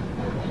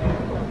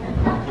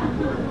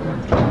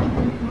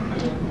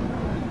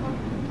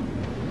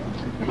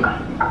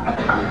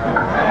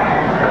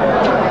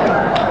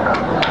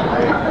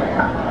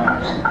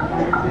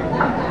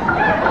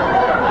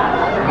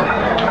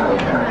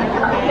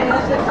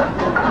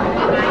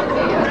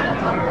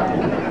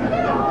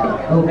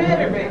 What's the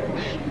matter, baby?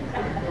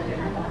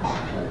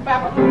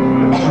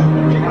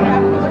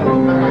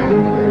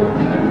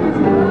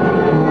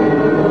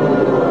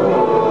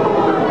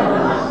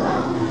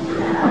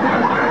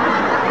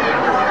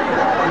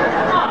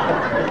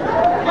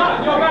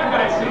 You're back,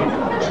 I see.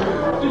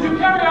 Did you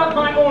carry out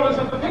my orders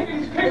at the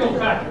Pickens Pickle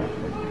Factory?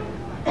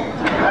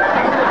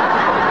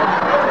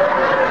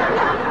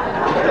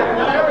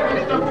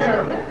 Everything's took care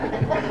of.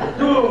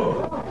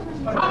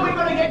 Good. But how are we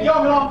going to get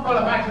young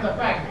Longfellow back to the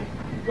factory?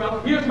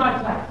 Well, here's my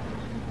plan.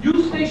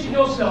 You station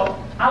yourself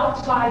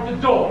outside the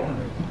door.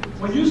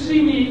 When you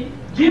see me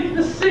give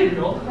the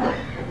signal,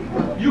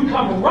 you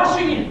come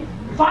rushing in,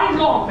 find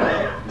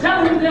Longfellow,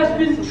 tell him there's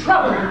been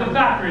trouble in the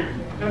factory,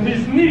 and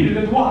he's needed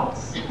at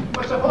once.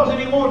 But supposing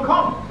he won't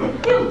come?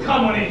 He'll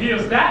come when he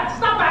hears that.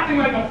 Stop acting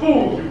like a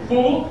fool, you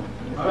fool.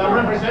 Well, I'm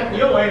representing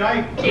you, ain't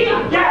I?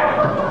 Gary!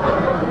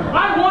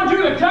 I warned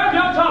you to curb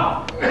your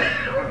tongue.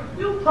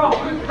 You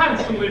profited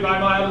handsomely by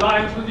my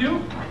alliance with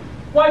you.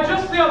 Why,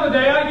 just the other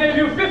day I gave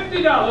you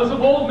 $50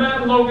 of old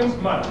man Logan's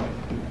money.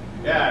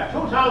 Yeah,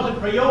 2,000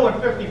 for you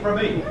and 50 for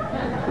me.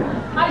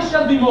 I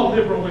shall be more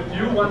liberal with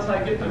you once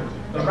I get the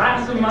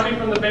ransom money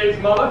from the babe's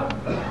mother.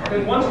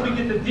 And once we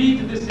get the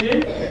deed to this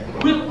inn,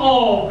 we'll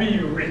all be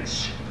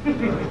rich. You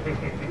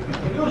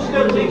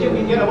still think you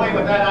can get away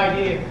with that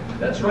idea?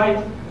 That's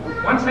right.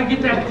 Once I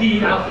get that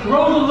deed, I'll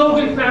throw the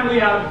Logan family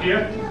out of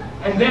here,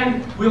 and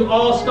then we'll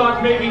all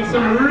start making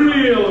some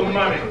real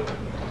money.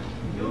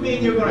 You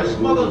mean you're going to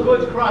smuggle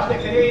goods across the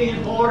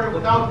Canadian border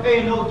without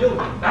paying no duty?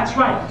 That's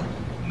right.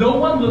 No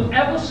one will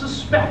ever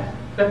suspect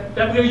that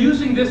we're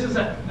using this as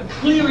a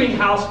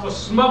clearinghouse for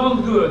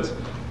smuggled goods.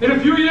 In a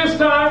few years'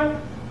 time,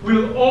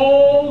 we'll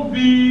all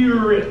be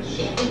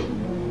rich.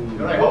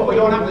 But I hope we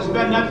don't have to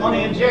spend that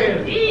money in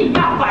jail.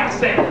 Enough, I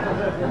say.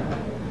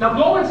 Now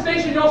go and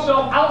station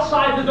yourself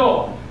outside the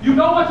door. You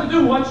know what to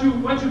do once you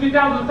get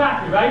down to the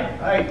factory, right?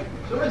 Right.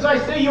 As soon as I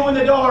see you in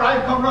the door,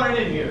 I'll come running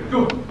in here.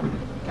 Good.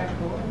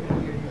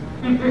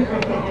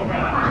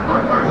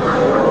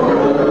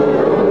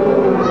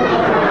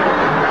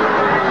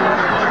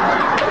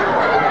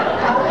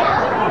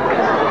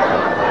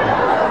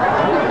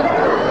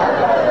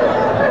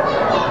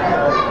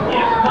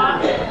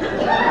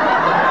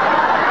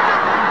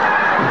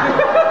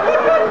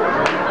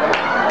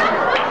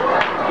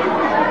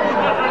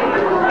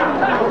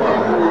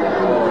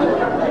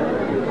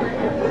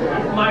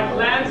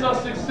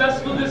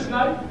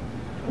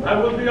 I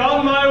will be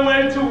on my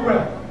way to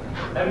Rep,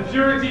 and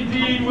Purity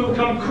Dean will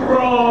come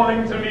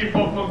crawling to me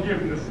for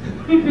forgiveness.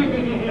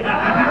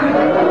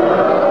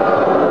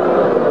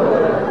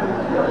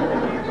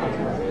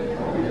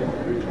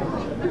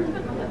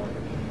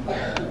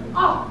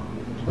 Ah,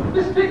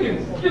 Miss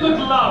Pickens, you look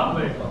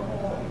lovely.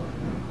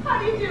 How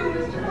do you do,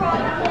 Mr.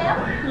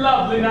 Broadcast?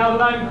 Lovely now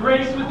that I'm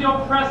graced with your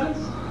presence.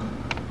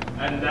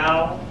 And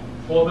now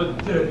for the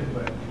dirty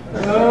work.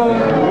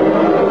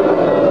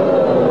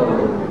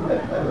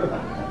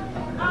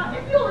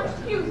 If you'll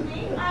excuse me,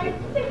 I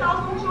think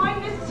I'll go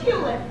join Mrs.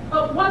 Hewlett.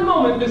 One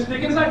moment, Miss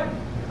Pickens. I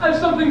have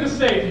something to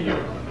say to you.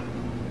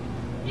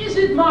 Is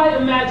it my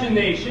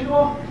imagination,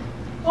 or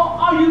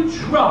are you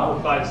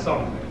troubled by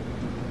something?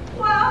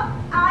 Well,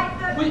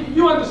 Well,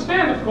 you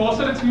understand, of course,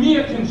 that it's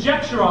mere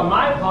conjecture on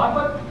my part,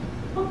 but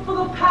for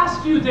the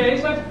past few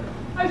days,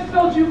 I've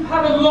felt you've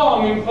had a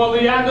longing for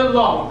Leander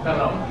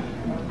Longfellow.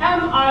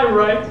 Am I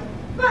right?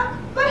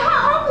 But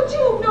how could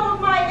you have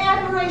known my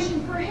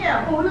admiration for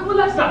him? Oh, well,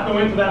 let's not go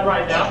into that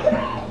right now.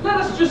 Let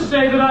us just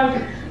say that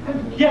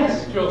I've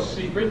guessed your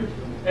secret,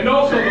 and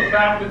also the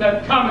fact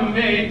that common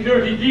maid,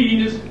 Purity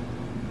Dean, is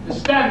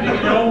standing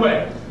in your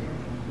way.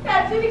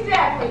 That's it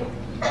exactly.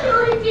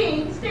 Purity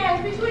Dean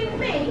stands between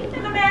me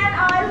and the man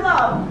I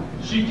love.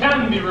 She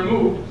can be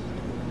removed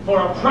for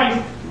a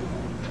price.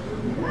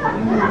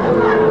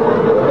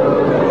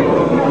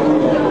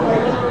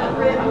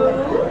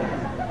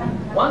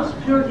 Removed? Once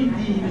Purity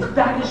Dean is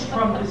banished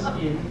from this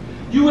inn,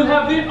 you will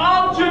have the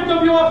object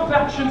of your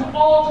affections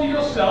all to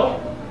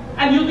yourself,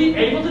 and you'll be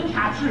able to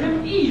capture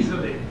him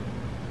easily.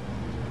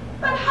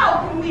 But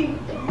how can we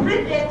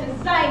rid that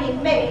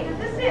designing maid of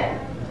this inn?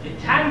 It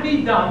can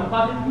be done,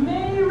 but it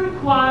may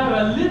require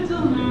a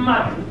little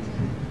money.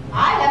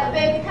 I have a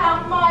bank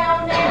account of my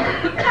own name,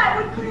 and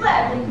I would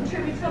gladly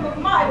contribute some of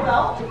my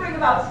wealth to bring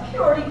about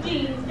Purity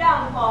Dean's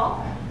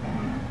downfall.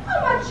 How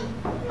much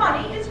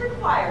money is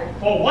required?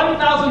 For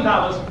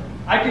 $1,000,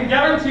 I can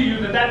guarantee you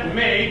that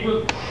maid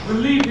will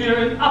leave here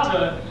in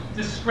utter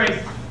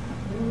disgrace.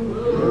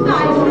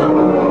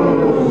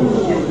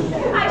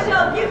 I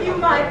shall give you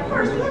my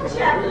personal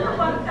check for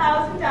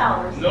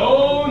 $1,000.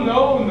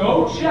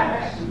 No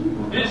checks.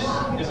 This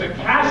is a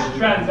cash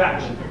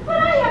transaction. But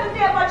I haven't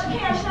that much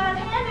cash on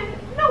hand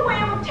and no way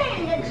of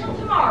obtaining it until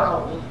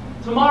tomorrow.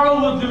 Tomorrow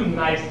will do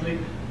nicely.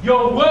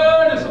 Your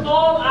word is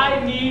all I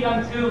need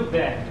until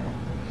then.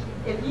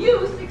 If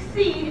you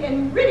succeed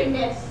in ridding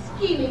that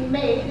scheming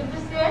maid of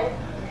this inn,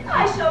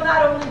 I shall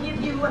not only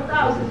give you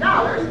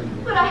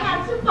 $1,000, but a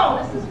handsome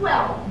bonus as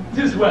well.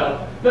 'Tis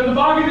well. Then the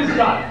bargain is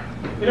done.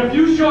 In a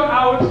few short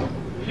hours,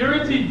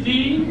 Purity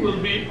Dean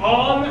will be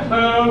on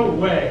her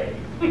way.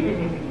 Purity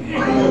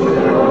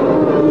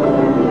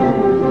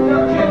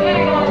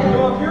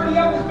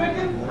up, Miss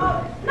Bacon?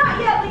 Not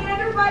yet,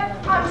 Leander, but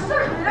I'm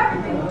certain that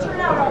everything will turn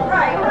out all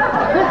right.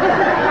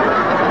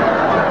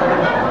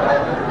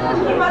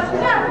 He must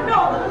never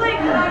know the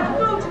length that I would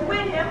go to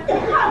win him.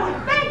 I would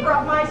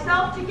bankrupt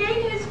myself to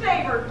gain his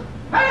favor.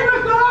 Hey,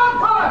 Mr.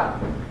 Longfellow!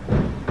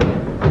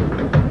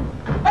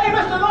 Hey,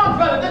 Mr.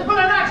 Longfellow, there's been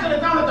an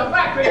accident down at the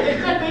factory and they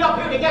sent me up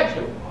here to get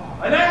you.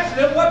 An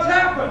accident? What's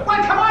happened?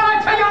 Well, come on,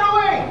 I'll tell you on the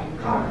way.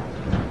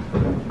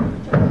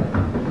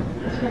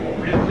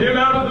 With him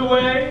out of the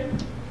way,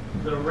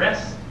 the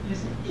rest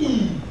is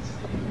easy.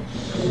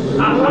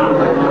 Aha!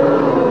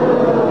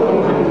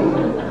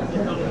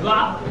 The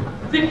plot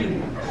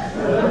thickens.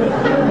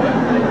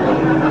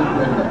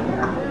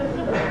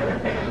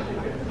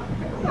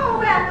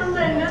 Oh,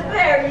 Ethelinda,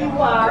 there you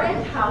are,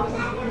 and how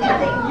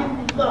stunning you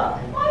look.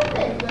 Why,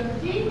 thank you,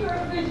 Jean, you're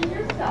a vision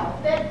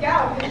yourself. That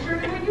gown is sure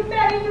when you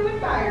met and you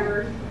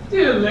admirers.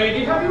 Dear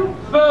lady, have you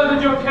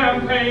furthered your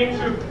campaign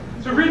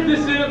to rid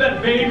this inn of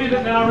that baby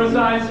that now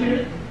resides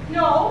here?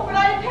 No, but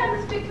I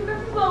intend to speak to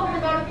Mrs. Logan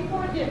about it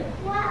before dinner.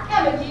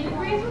 Imogen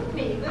agrees with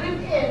me that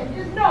an inn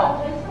is no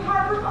place to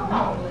harbor a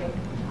foundling.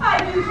 I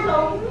do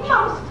so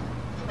most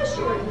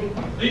assuredly.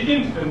 The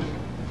infant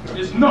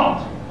is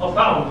not a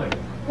foundling.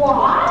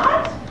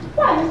 What?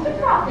 Why, Mr.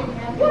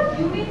 Frothingham, what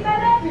do you mean by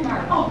that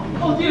remark?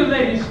 Oh, dear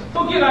ladies,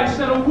 forget I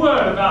said a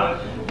word about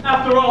it.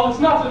 After all, it's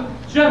not a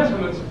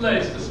gentleman's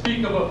place to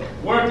speak of a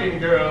working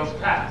girl's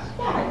past.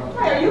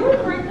 Why, are you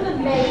referring to the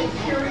maid,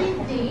 Purity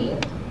Dean?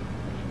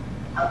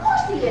 Of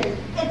course he is.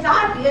 It's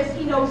obvious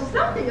he knows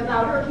something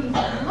about her he's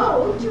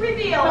loath to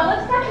reveal. Well,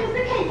 if such is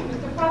the case,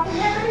 Mr.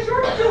 Frothingham, it is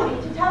your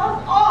duty to tell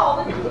us all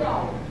that you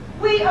know.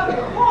 We, of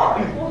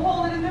course, will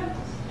hold it in the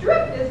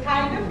strictest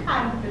kind of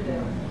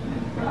confidence.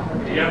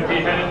 The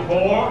empty-headed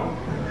whore.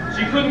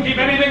 She couldn't keep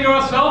anything to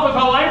herself if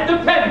her life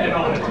depended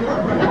on it.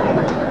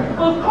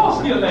 Well, of course,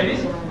 dear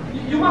ladies,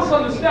 you must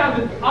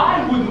understand that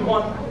I wouldn't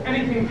want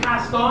anything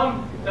passed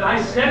on that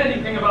I said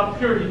anything about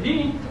Purity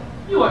Dean.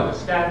 You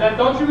understand that,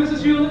 don't you,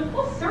 Mrs. Hewlett?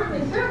 Well, certainly,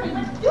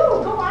 but do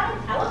go on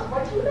and tell us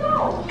what you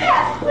know.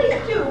 Yes,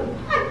 please do.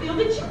 I feel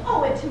that you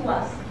owe it to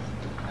us.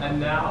 And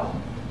now,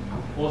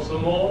 for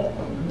some more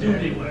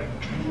dirty work.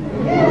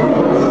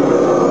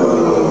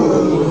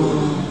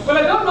 But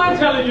I don't mind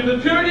telling you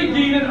that Purity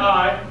Dean and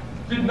I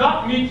did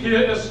not meet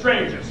here as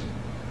strangers.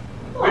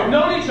 We've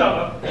known each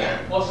other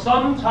for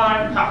some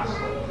time past.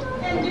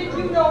 And did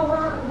you know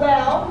her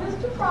well,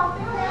 Mr.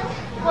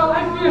 Frothingham? Well,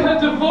 I fear her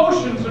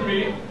devotion to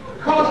me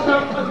caused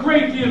her a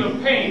great deal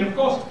of pain. Of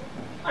course,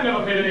 I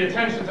never paid any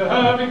attention to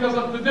her because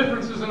of the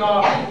differences in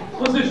our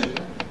position.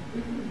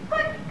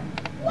 But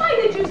why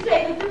did you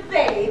say that the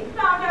babe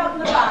found out in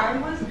the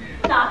barn was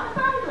not the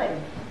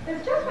foundling?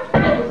 That's just what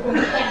I was going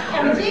to ask,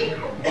 Imogen.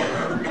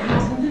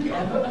 Hasn't it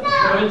ever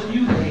occurred to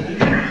you, ladies,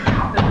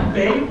 that the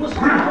babe was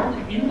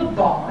found in the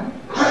barn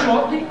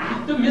shortly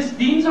after Miss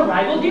Dean's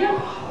arrival here?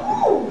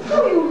 Oh, do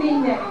you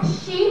mean that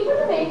she put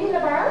the baby in the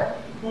barn?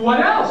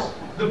 What else?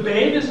 The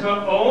babe is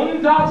her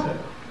own daughter.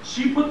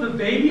 She put the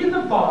baby in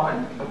the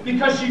barn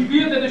because she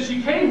feared that if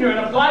she came here and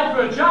applied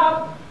for a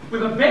job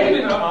with a babe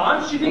in her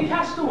arms, she'd be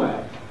cast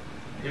away.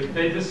 If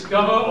they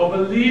discover or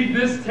believe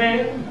this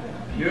tale,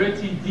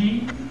 Purity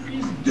Dean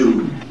is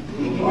doomed.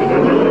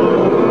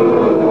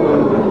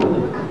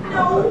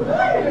 No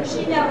wonder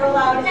she never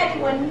allowed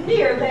anyone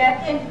near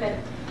that infant.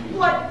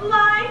 What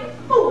blind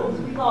fools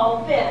we've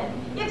all been.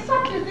 If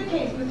such is the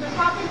case, Mr.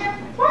 Frothingham,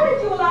 why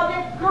did you allow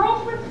that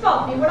girl to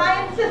insult me when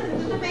I insisted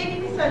that the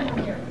baby be sent from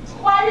here?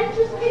 Why didn't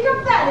you speak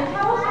up then and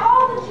tell us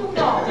all that you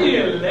know?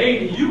 Dear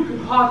lady, you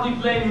could hardly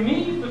blame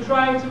me for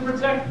trying to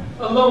protect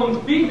a lone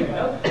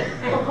female.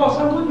 Of course,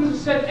 I wouldn't have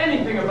said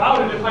anything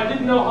about it if I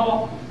didn't know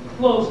how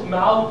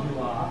close-mouthed you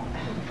are.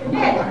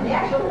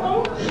 That's your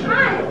own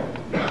child.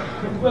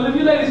 Well, if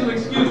you ladies will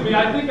excuse me,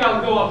 I think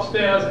I'll go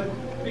upstairs and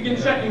begin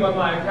checking on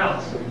my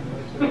accounts.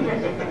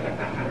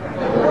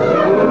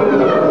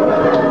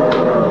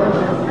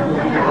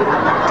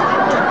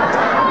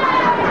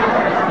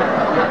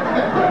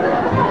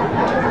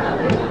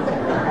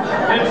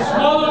 They've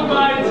swallowed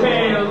my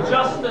tail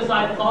just as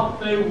I thought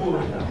they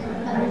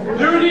would.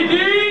 Purity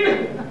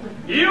Dean,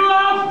 you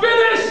are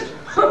finished!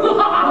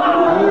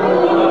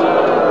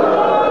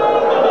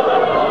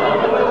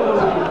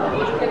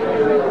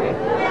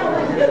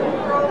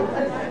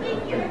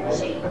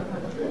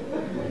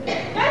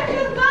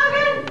 Mrs.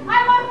 Logan, I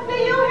must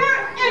see you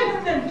here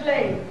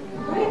instantly.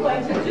 What are you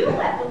going to do,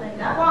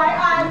 Ethelinda? Why,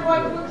 I'm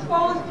going to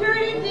expose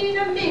Purity Dean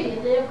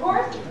immediately, of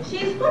course.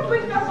 She's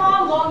hoodwinked us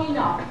all long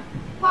enough.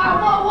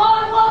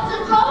 What's the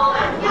trouble,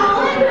 Miss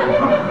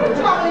Hewlett?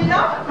 Trouble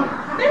enough?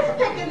 Miss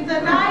Pickens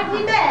and I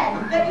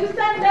demand that you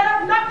send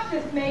that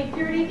obnoxious maid,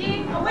 Purity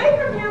Dean, away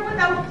from here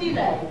without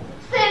delay.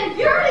 Send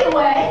Purity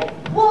away?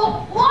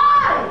 Well,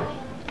 why?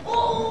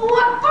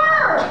 What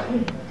for?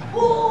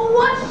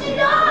 What's she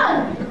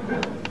done?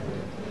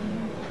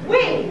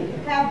 We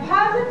have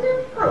positive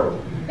proof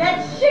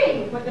that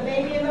she put the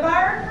baby in the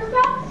barn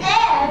herself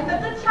and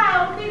that the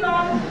child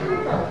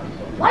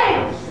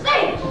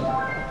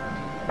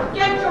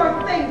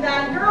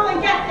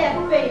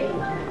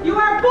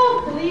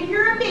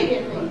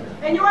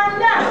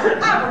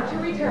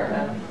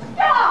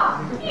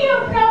Stop!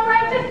 You've no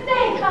right to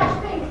say such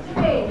things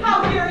to me.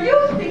 How dare you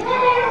speak to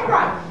me as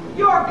right?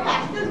 Your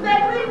past has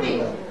been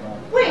revealed.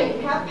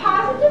 We have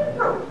positive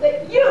proof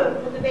that you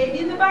put the baby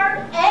in the barn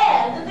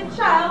and that the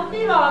child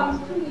belongs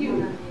to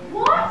you.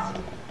 What?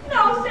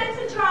 No sense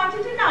in trying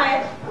to deny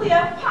it. We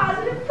have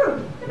positive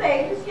proof the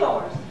baby is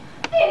yours.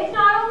 There's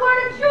not a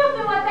word of truth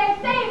in what they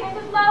say,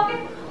 Mrs.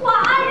 Logan.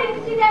 Why, I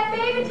didn't see that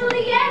baby till the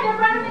end and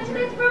run him into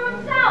this room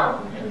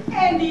himself.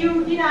 And do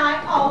you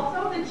deny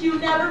also that you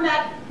never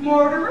met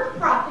Mortimer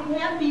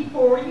Frothingham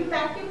before you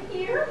met him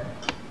here?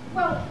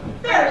 Well,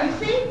 there you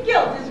see,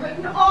 guilt is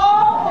written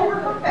all over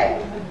her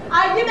face.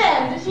 I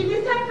demand that she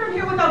be sent from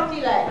here without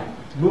delay.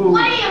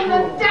 Land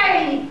the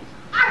day!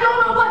 I don't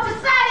know what to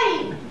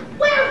say!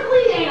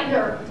 Where's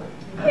Leander?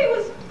 He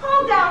was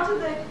called down to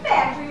the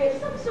factory at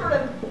some sort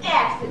of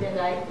accident,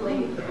 I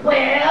believe.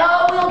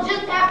 Well, we'll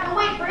just have to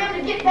wait for him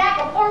to get back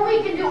before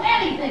we can do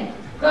anything.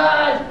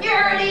 'Cause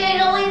Purity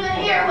ain't leaving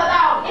here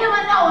without him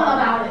knowing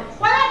about it.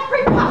 Why, that's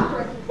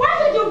preposterous. Why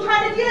should you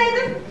try to delay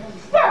this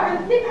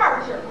servant's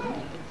departure?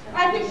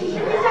 I think she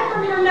should be sent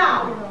from here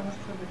now.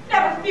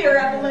 Never fear,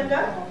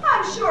 Ethelinda.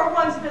 I'm sure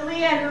once that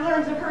Leander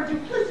learns of her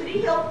duplicity,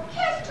 he'll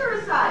cast her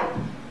aside.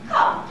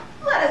 Come,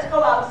 let us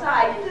go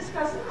outside and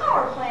discuss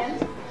our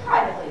plans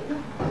privately.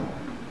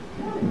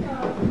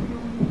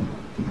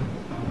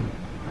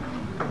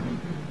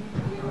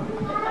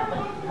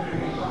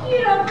 You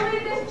don't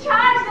believe this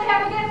charge they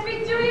have against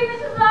me, do you,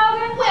 Mrs.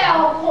 Logan?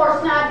 Well, of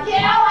course not,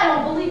 gal. I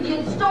don't believe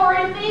you'd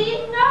story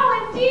me.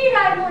 No, indeed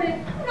I wouldn't.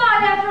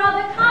 Not after all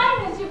the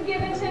kindness you've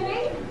given to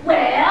me.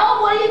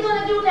 Well, what are you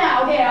gonna do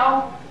now,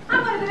 gal?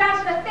 I'm going to go down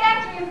to the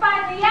factory and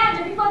find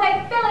Leander before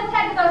they fill his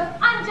head with those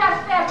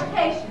unjust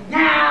fabrications.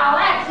 Now,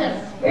 that's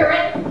a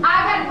spirit. I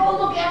gotta go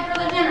look after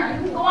the dinner.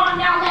 You can go on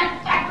down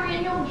that factory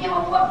and you'll give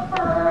a whoop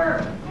for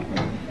her.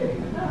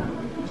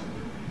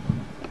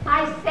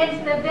 I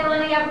sense the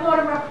villainy of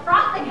Mortimer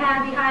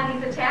Frothingham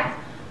behind these attacks.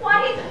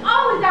 Why, he's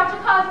always out to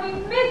cause me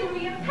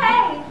misery and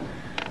pain.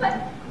 But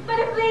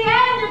if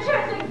Leander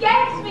turns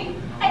against me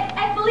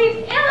and believes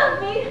ill of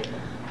me,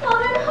 well,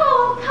 then who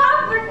will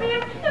comfort me in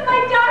my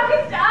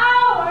darkest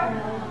hour?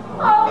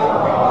 Oh,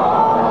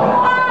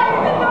 why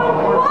is it no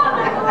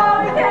woman who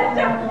always has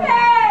to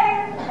pay?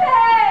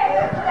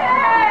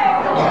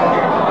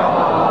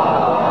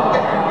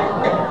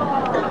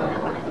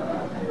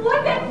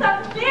 Would that some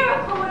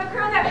miracle would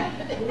occur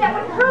that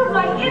would prove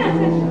my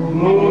innocence and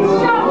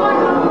show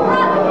Mortimer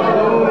Frothingham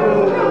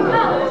his true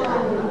colors?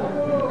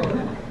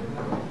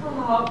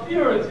 Ah,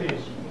 Purity.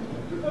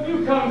 Have you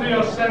come to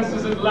your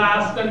senses at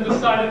last and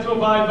decided to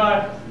abide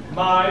by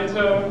my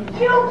terms?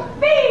 You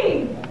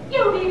fiend!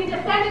 You've even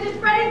descended to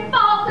spreading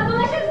false and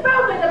malicious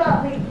rumors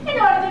about me in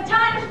order to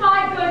tarnish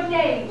my good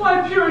name.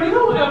 Why, Purity,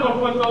 who ever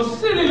put those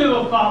silly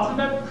little thoughts in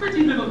that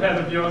pretty little head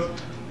of yours?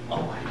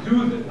 Oh,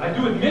 I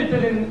do admit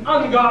that in an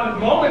unguarded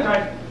moment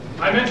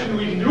I mentioned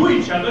we knew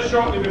each other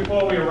shortly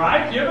before we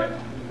arrived here,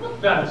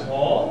 but that is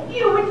all.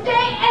 You would say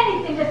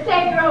anything to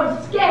save your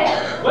own skin.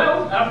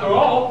 Well, after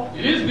all,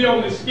 it is the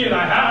only skin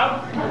I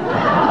have.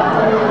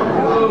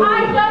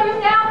 I know you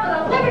now for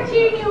the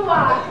libertine you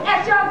are.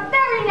 At your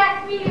very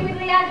next meeting with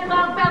Leander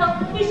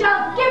Longfellow, he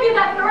shall give you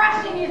the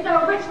thrashing you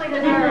so richly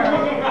deserve.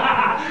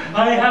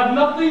 I have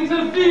nothing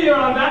to fear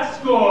on that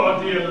score,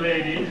 dear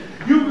lady.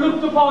 You've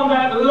looked upon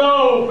that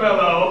low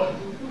fellow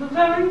for the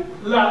very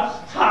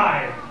last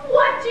time.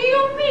 What do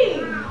you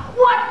mean?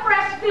 What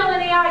fresh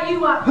villainy are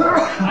you up to?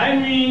 I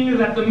mean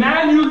that the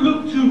man you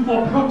look to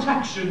for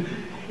protection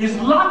is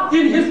locked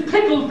in his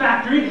pickle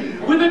factory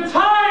with a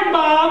time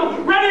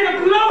bomb ready to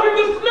blow him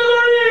to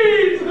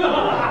smithereens!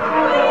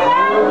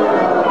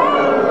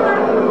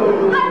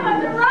 I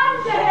must run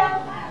to him!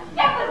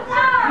 Get the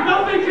time!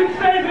 Nothing can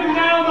save him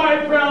now,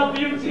 my proud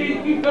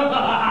beauty!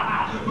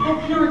 Oh,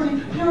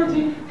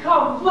 Purity,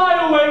 come, fly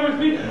away with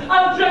me!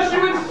 I'll dress you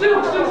in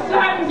silks and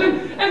satins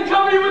and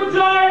cover you with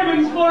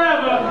diamonds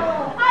forever!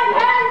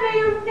 Unhand me,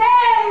 you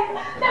knave!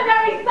 The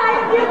very sight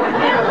of you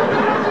fills me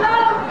with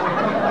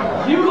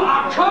love! You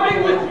are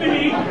coming with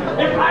me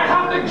if I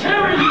have to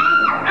carry you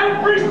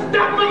every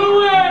step of the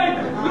way!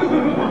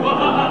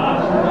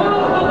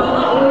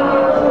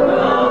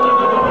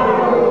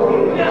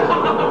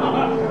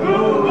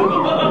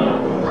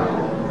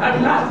 At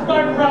last,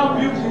 my proud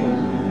beauty,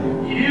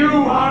 you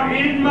are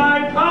in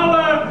my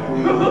power!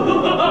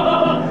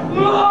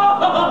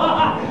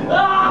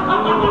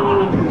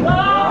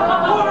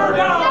 Put her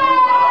down!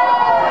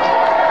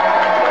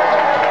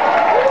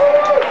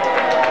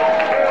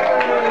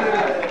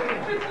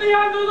 It's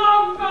Leander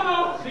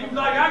Longfellow! Seems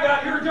like I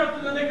got here just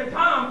in the nick of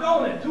time,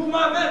 don't it? Two of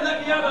my men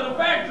let me out of the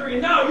factory,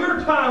 and now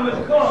your time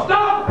has come.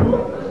 Stop!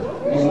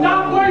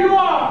 Stop where you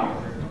are!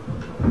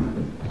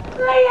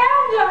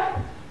 Leander!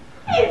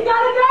 He's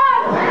got a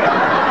gun!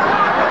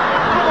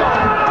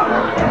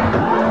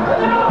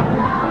 No,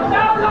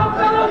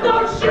 Longfellow,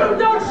 don't shoot!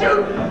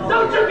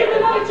 Don't you get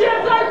another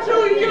chance! I'm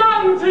too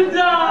young to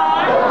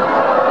die!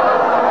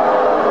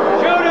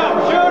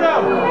 Shoot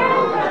him!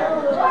 Leander,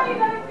 what are you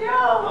gonna do?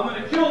 I'm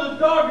gonna kill this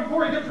dog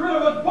before he gets rid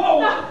of his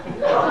bow.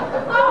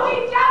 Oh,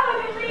 he's done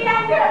with it!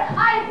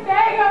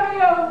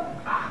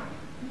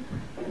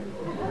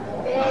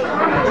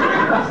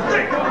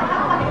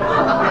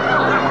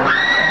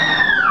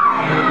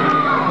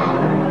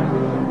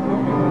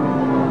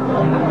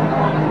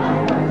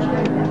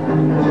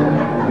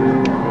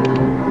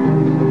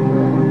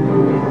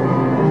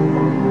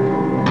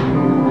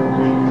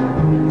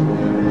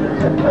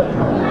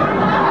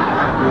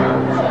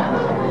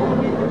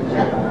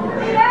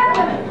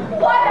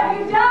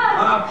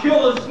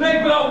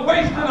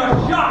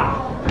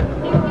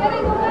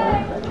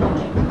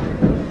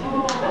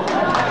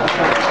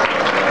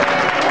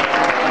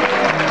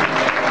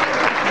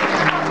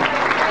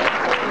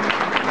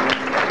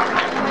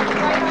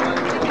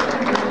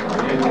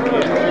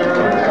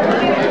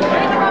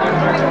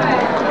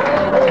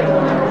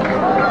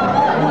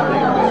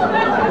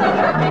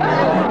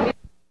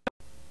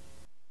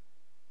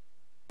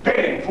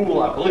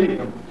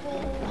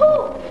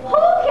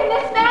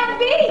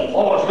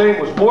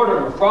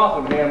 brother in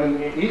Frothingham,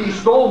 and he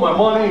stole my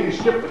money and he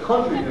skipped the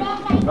country. And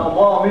now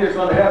Mom and me are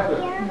going to have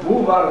to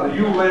move out of the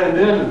U-Land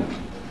Inn and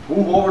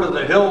move over to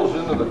the hills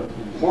into the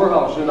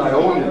poorhouse in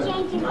Ionia.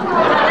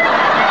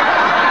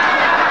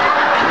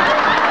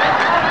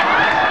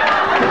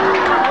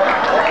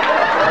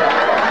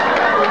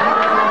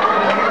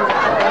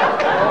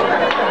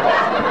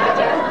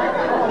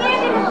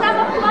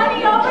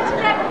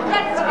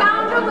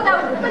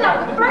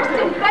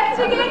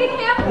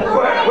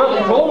 Well,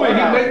 he told me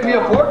he'd make me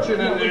a fortune,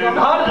 and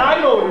how did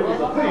I know he was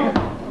a thief?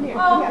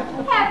 Oh,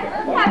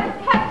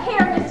 have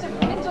care,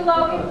 Mr.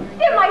 Logan.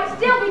 There might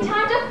still be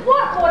time to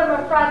thwart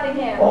Mortimer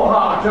Frothingham.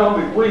 Oh, tell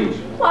me, please.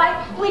 Why,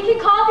 we can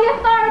call the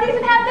authorities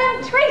and have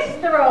them trace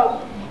the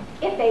rogue.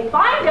 If they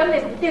find him,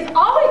 there's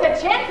always a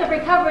chance of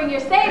recovering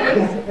your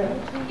savings.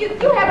 You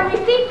have a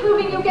receipt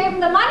proving you gave him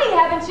the money,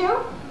 haven't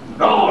you?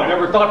 No, I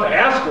never thought to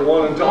ask for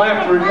one until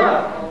after he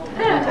left.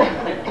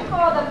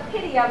 Oh, the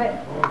pity of it.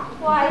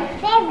 Why,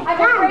 I'm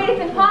afraid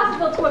it's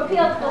impossible to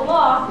appeal to the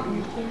law.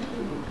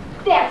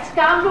 That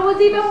scoundrel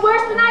was even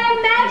worse than I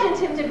imagined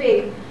him to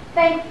be.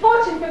 Thank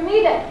fortune for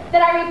me that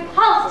I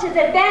repulsed his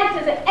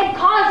advances and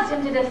caused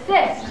him to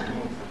desist.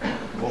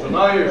 So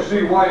now you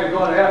see why you're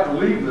going to have to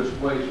leave this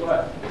place.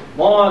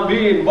 Ma and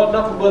me ain't but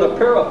nothing but a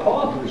pair of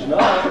paupers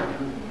now.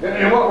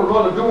 And what we're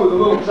going to do with the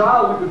little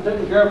child we've been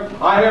taking care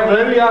of, I haven't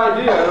any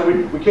idea.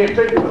 We can't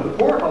take her to the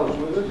poorhouse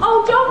with us.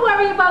 Oh, don't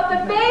worry about the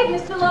babe,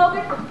 Mr.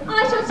 Logan.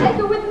 I shall take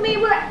her with me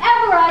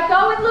wherever I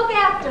go and look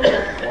after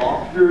her.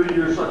 Oh, Purity,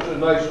 you're such a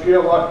nice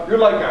girl. You're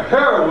like a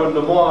heroine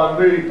to Ma and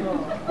me.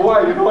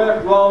 Boy, you know,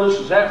 after all this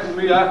has happened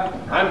to me,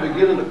 I'm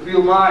beginning to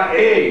feel my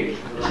age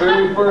for the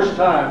very first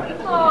time.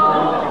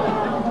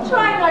 Oh,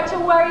 try not to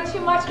worry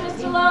too much,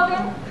 Mr.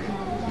 Logan.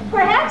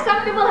 Perhaps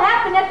something will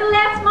happen at the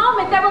last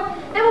moment that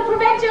will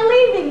prevent your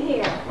leaving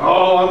here.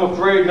 Oh, I'm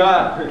afraid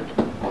not.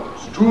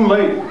 It's too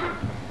late.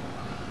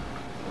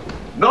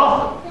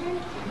 Nothing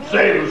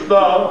saves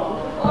love.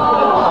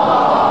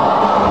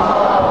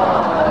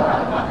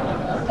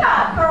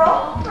 Stop,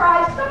 girl, for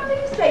I have something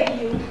to say to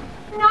you.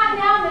 Not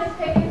now, Miss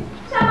Pickens.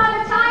 Some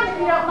other time, if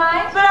you don't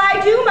mind. But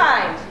I do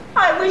mind.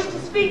 I wish to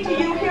speak to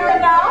you here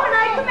and now, and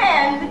I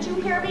command that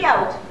you hear me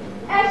out.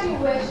 As you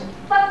wish,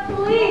 but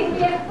please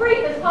be as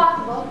brief as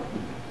possible.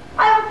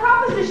 I have a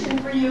proposition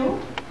for you.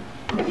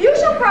 If you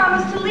shall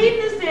promise to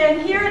leave this inn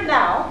here and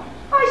now,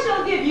 I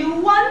shall give you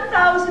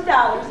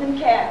 $1,000 in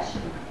cash.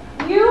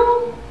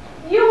 You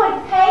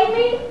would pay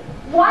me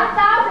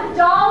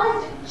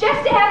 $1,000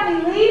 just to have me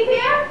leave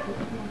here?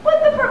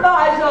 With the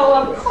proviso,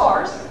 of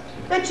course,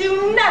 that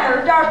you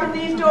never darken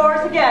these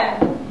doors again.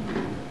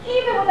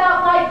 Even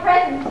without my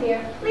presence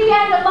here,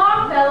 Leander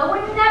Longfellow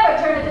would never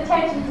turn his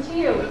attentions to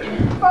you.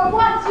 For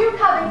once you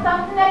covet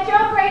something that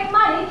your great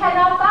money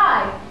cannot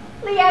buy.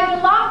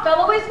 Leander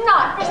Longfellow is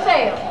not for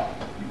sale.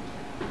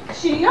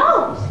 She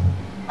knows.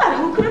 And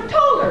who could have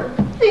told her?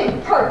 The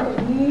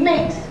impertinent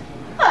minx.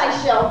 I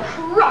shall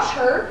crush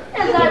her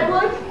as I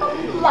would a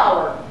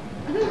flower.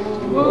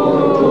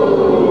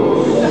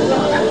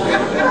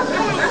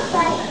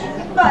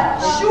 But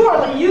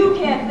surely you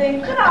can't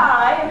think that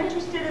I am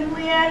interested in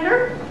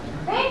Leander.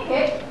 Think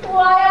it?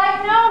 Why,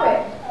 I know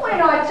it. We're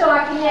not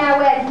talking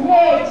now as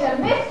maid to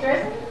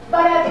mistress,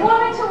 but as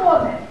woman to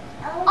woman.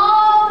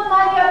 All the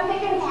money of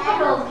Pickens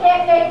Pickles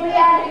can't make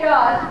Leander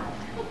yours.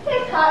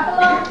 His heart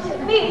belongs to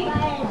me,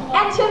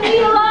 and to me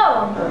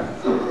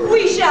alone.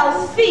 We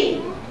shall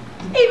see.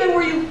 Even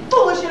were you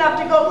foolish enough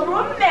to go through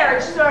a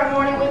marriage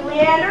ceremony with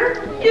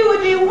Leander, you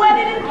would be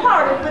wedded and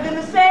parted within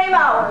the same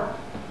hour.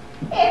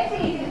 It's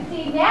easy to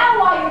see now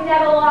why you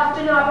never lost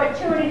an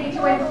opportunity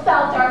to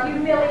insult or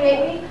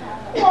humiliate me.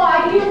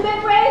 Why, you've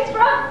been raised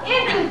from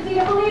infancy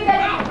to believe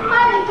that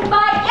money can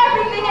buy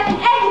everything and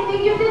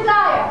anything you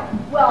desire.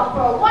 Well,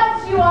 for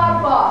once you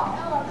are wrong.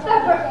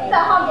 The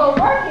humble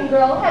working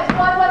girl has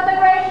won what the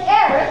great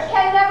heiress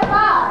can never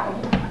buy.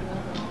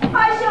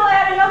 I shall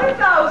add another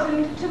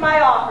 $1,000 to my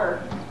offer.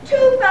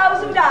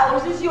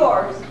 $2,000 is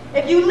yours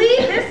if you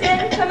leave this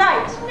inn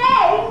tonight.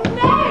 Nay,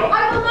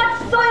 I will not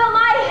soil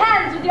my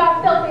hands with your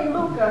filthy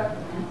lucre.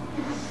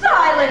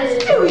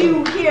 Silence, do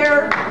you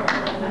hear?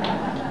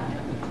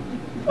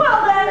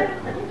 Well then,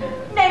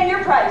 name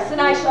your price and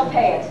I shall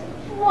pay it.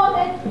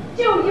 Woman,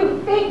 do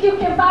you think you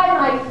can buy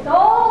my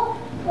soul?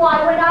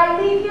 Why, when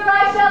I leave here,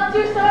 I shall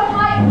do so of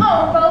my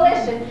own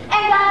volition.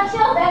 And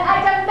until then,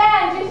 I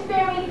demand you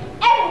spare me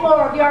any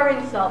more of your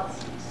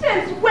insults.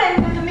 Since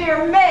when did the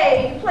mere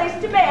maid place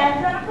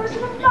demands on a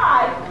person of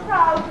my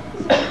proud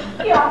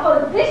position? Your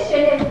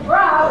position is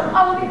proud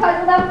only because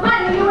of the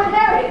money you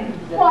inherited.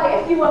 Why,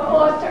 if you were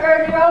forced to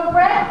earn your own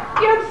bread,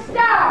 you'd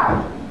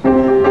starve.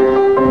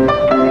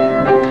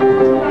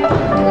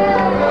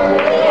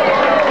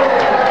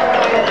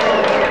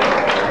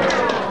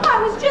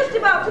 I was just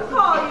about to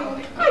call you.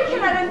 I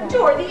cannot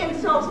endure the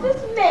insults of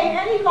this maid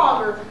any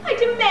longer. I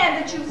demand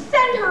that you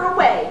send her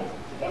away.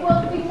 It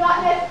will be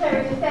not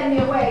necessary to send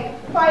me away,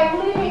 for I am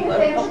leaving this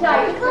inn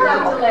tonight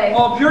without delay.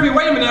 Oh, Purity,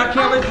 wait a minute, I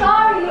can't I'm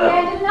sorry,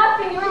 Leander.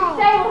 Nothing you would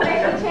say will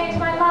make me change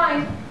my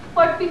mind.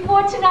 But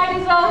before tonight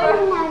is over,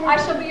 I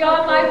shall be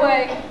on my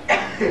way.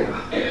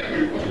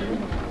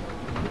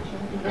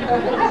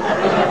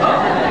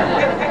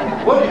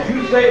 What did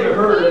you say to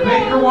her to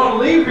make her want to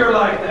leave here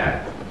like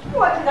that?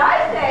 What did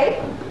I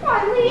say?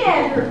 Why,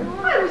 Leander,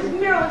 I was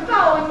merely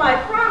following my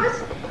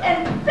promise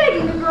and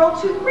begging the girl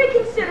to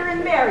reconsider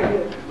and marry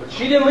you. But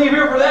she didn't leave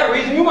here for that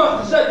reason. You must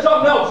have said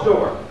something else to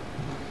her.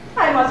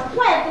 I must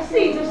plant the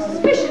seeds of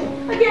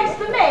suspicion against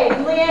the maid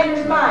in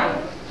Leander's mind.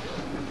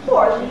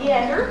 Poor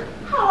Leander,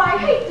 how I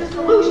hate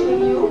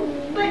disillusioning you,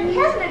 but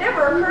hasn't it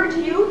ever occurred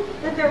to you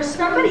that there's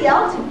somebody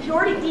else in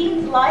Purity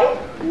Dean's life?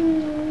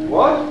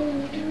 What?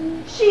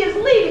 She is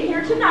leaving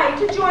here tonight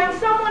to join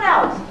someone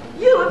else.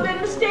 You have been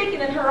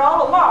mistaken in her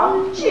all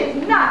along. She is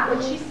not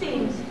what she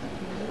seems.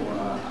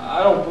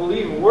 I don't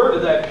believe a word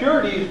of that.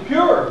 Purity is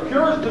pure.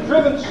 Pure as the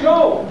driven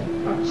snow.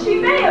 She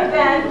may have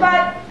been,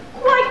 but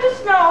like the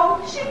snow,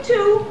 she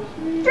too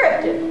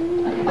drifted.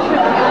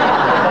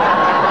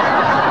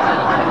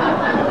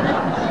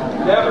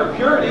 Never.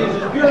 Purity is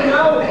as pure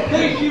now as the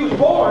day she was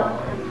born.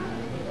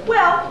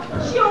 Well,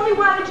 she only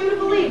wanted you to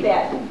believe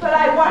that. But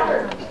I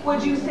wonder,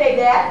 would you say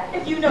that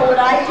if you know what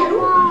I do?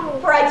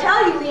 For I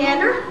tell you,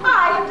 Leander,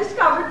 I have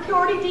discovered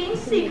Purity Dean's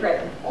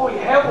secret. Oh, you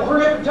have? Well,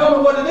 hurry up and tell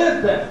me what it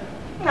is then.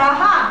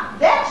 Aha!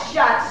 That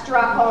shot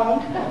struck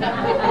home.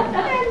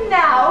 And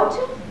now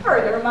to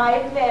further my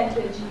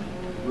advantage.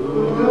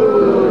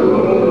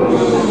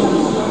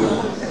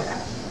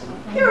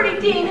 Purity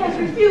Dean has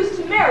refused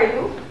to marry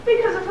you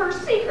because of her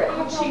secret,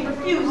 which she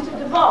refused to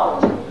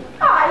divulge.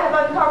 I have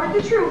uncovered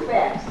the true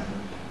facts.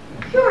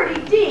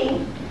 Purity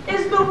Dean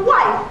is the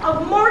wife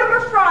of Mortimer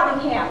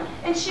Frothingham,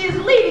 and she is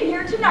leaving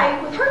here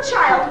tonight with her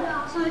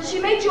child so that she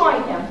may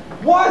join him.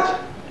 What?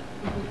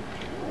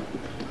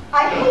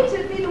 I hate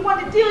to be the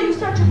one to deal you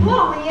such a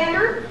blow,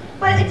 Leander,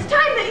 but it's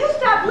time that you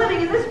stop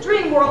living in this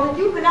dream world that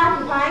you've been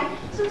occupying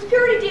since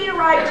Purity Dean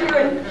arrived here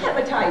and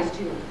hypnotized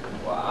you.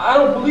 Well, I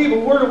don't believe a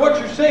word of what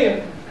you're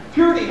saying.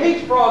 Purity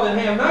hates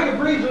Frothingham, and I can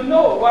breathe to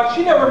know it. Why,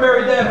 she never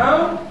married that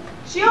hound.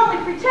 She only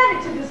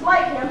pretended to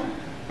dislike him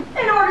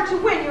in order to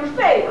win your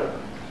favor.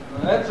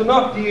 That's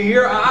enough, do you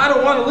hear? I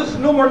don't want to listen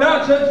to no more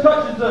nonsense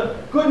such as the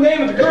good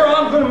name of the girl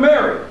I'm going to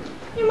marry.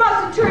 You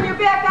mustn't turn your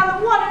back on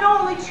the one and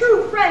only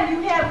true friend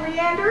you have,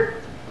 Leander.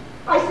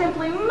 I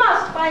simply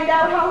must find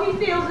out how he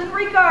feels in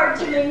regard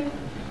to me.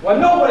 Why,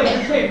 nobody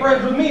can say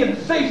friends with me and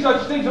say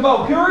such things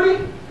about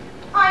Purity.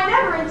 I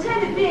never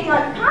intended being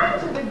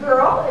unkind to the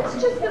girl. It's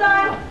just that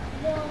I'm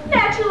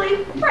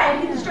naturally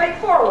frank and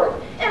straightforward,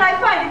 and I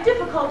find it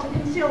difficult to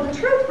conceal the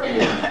truth from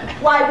you.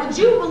 Why would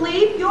you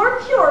believe your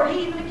Purity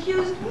even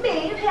accused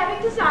me of having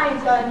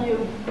designs on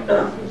you?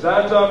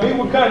 Designs on me?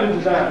 What kind of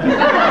designs?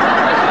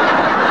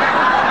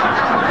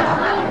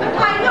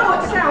 I know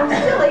it sounds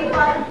silly,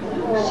 but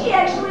she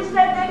actually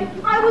said that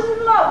I was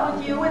in love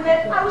with you and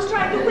that I was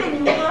trying to win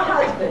you for a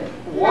husband.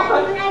 What?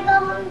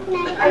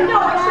 I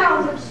know it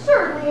sounds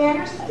absurd,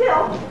 Leander,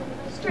 still.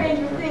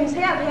 Stranger things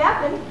have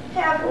happened,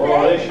 haven't they?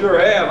 Oh, they sure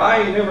have. I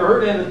ain't never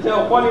heard anything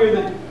tell funnier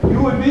than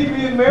you and me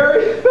being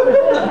married. Is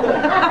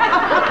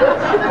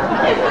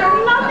there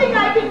nothing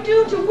I can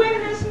do to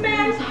win this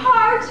man's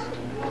heart?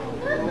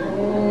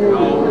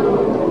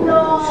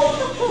 No.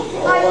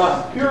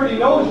 Purity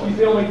knows she's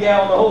the only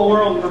gal in the whole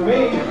world for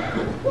me.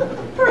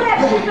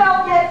 Perhaps she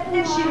felt that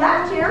if she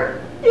left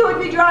here, you would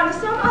be drawn to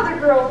some other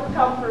girl for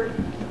comfort.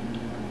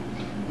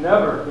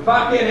 Never. If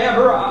I can't have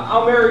her,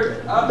 I'll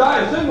die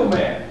a single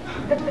man.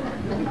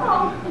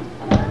 Oh.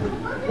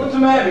 What's the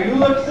matter? You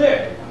look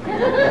sick.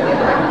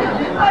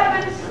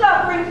 I've been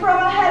suffering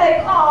from a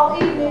headache all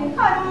evening.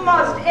 I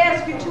must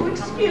ask you to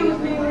excuse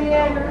me,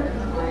 Leander.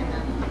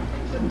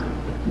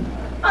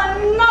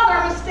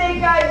 Another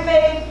mistake I've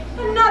made.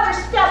 Another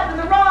step in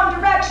the wrong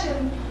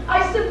direction.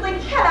 I simply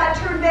cannot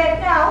turn back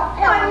now.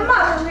 I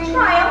must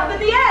triumph in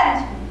the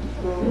end.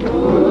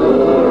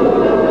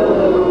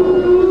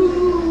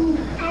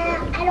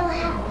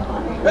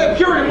 Hey,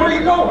 Purity, where are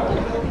you going?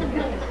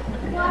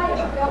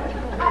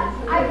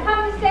 I've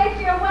come to say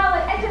farewell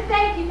and to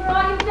thank you for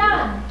all you've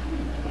done.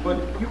 But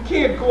you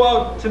can't go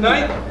out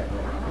tonight.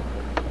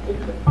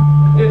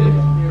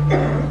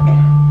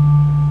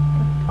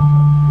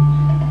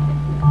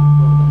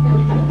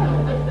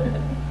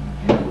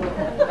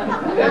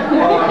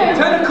 It's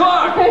 10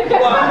 o'clock. Stay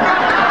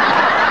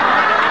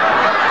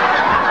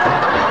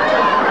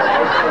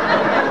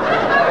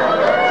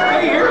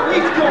here at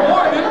least till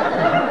morning.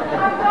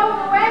 I'm going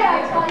away, I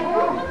tell you.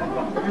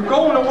 You're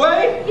going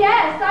away?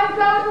 Yes, I'm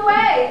going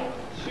away.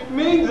 She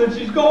means that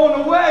she's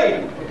going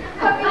away.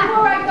 But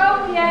before I go,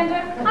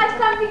 Leander, I've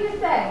something to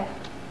say.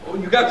 Oh,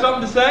 you got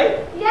something to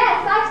say?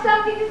 Yes, I've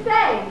something to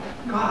say.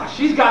 Gosh,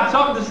 she's got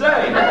something to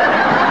say.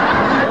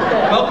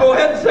 Well, go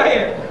ahead and say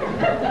it.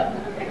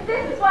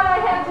 This is what I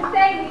have to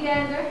say,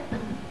 Leander.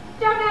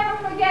 Don't ever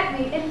forget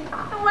me. And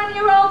when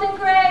you're old and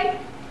gray,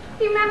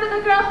 remember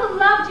the girl who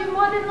loved you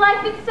more than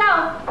life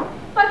itself,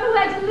 but who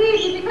had to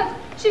leave you because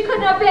she could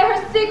not bear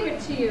her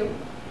secret to you.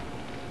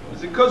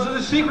 Is it because of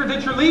the secret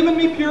that you're leaving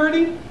me,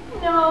 Purity?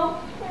 No,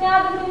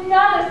 Now there's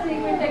another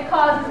secret that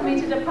causes me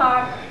to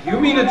depart. You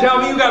mean to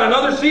tell me you got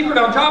another secret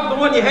on top of the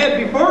one you had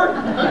before?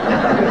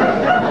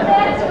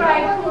 That's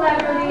right,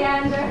 clever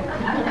Leander.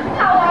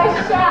 How I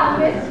shall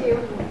miss you.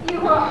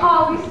 You were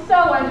always so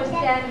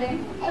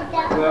understanding.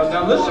 Well,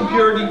 now listen,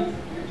 Purity.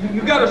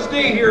 You got to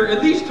stay here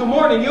at least till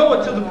morning. You owe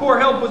it to the poor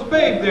helpless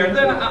babe there.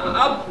 Then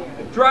I'll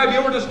drive you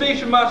over to the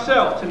station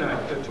myself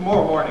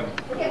tomorrow morning.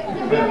 You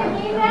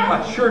really mean that?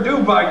 I sure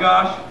do, by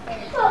gosh.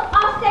 Well,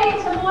 I'll stay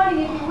until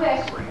morning if you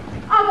wish.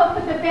 I'll go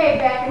put the babe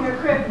back in her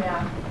crib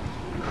now.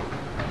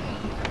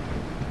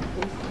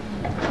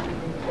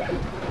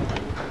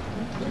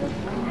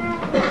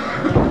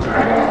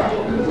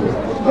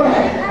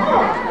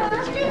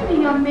 Excuse me,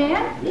 young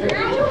man. Do you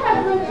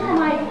have room for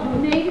my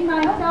maid and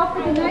myself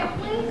for the night,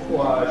 please?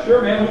 Well,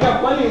 sure, man. We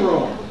got plenty of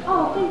room.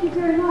 Oh, thank you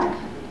very much.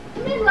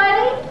 Come in,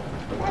 Letty.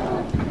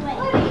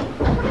 Letty,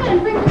 come in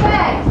and bring the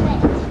bags.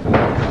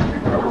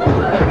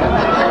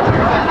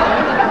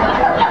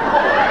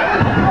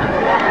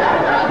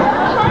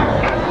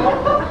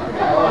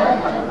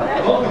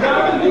 Well,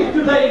 Jonathan, these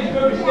two ladies are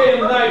going to be staying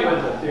the night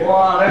with us here.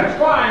 Well, that's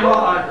fine.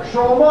 Well, I can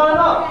show them on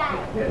up.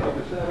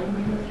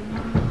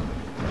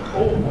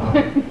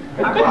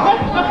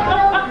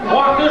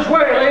 Walk this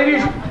way,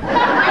 ladies. Come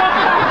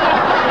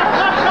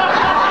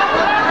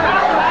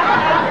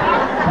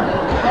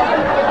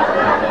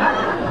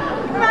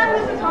on,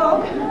 Mrs.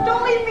 Hogue.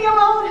 Don't leave me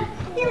alone.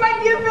 He might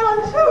be a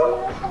villain, too.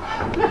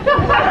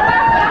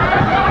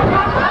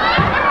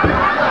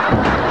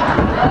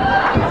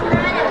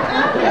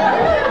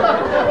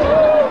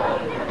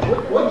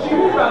 What'd she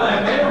mean by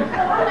that, man?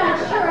 I'm not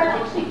sure. I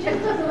think she just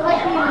doesn't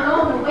like being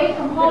alone away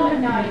from home at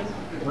night.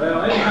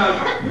 Well, anyhow,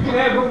 you can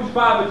have rooms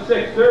 5 and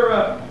 6. They're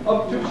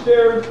up 2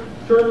 stairs,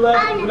 turn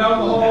left, go down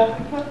the hall,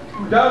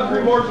 down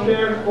 3 more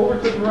stairs, over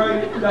to the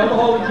right, down the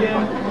hall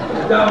again,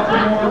 down 3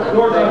 more,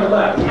 doors on the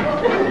left.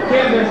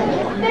 Can't miss it.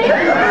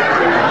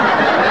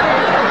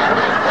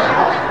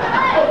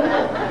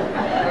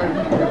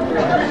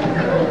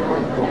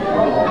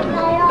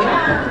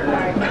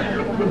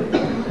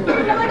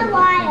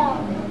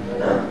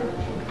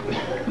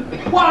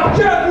 Wow,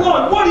 Jeff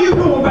Lund, what are you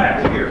doing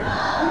back here?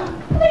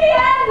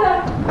 Leander!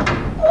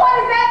 What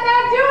is that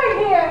man doing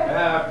here?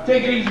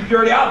 Take it easy,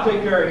 Purity. I'll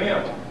take care of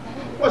him.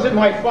 Wasn't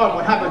my fault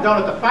what happened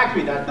down at the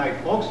factory that night,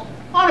 folks.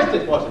 Honest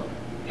it wasn't.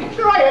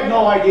 Sure, I had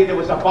no idea there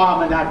was a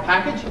bomb in that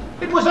package.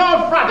 It was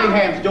all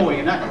Frottingham's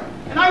doing,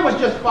 and I was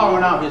just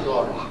following out his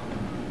orders.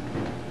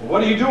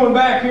 What are you doing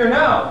back here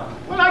now?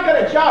 Well, I got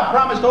a job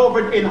promised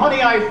over in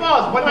Honey Eye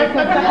Falls, but I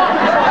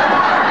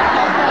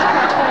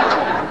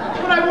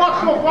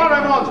walked so far,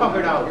 I'm all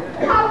tuckered out.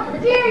 How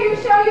dare you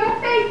show your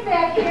face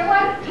back here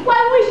when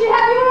we should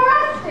have you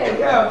arrested?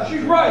 Yeah,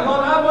 she's right,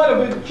 Lon. I might have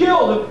been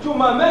killed if 2 of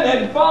my men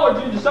hadn't followed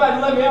you and decided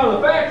to let me out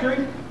of the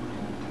factory.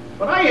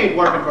 But I ain't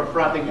working for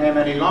Frothingham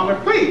any longer.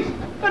 Please,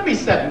 let me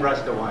sit and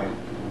rest a while.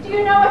 Do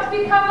you know what's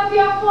become of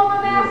your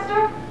former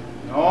master?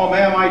 No,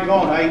 ma'am, I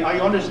don't. I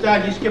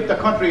understand he skipped the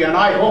country, and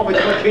I hope it's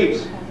for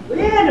keeps.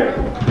 Leander!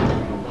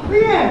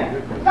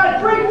 Leander!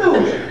 Got great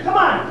news! Come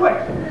on, quick!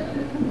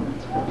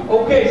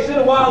 Okay, sit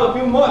a while if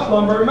you must,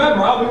 Lumber.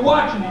 Remember, I'll be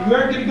watching you. You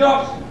aren't going to get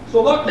off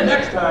so lucky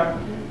next time.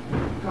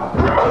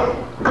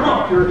 Come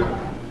on, Purity.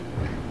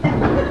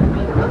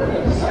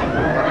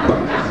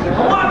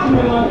 I'm watching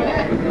you, Lumber.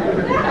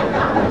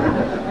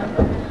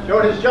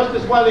 Sure, it's just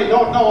as well they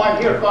don't know I'm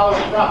here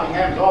following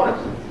Frothingham's orders.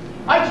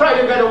 I tried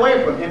to get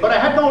away from him, but I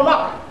had no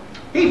luck.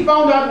 He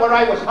found out where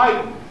I was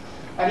hiding,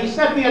 and he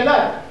sent me a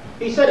letter.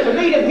 He said to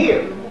meet him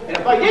here, and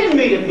if I didn't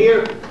meet him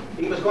here,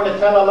 he was going to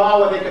tell the law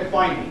where they could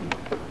find me.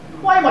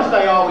 Why must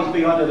I always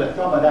be under the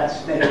thumb of that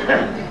snake?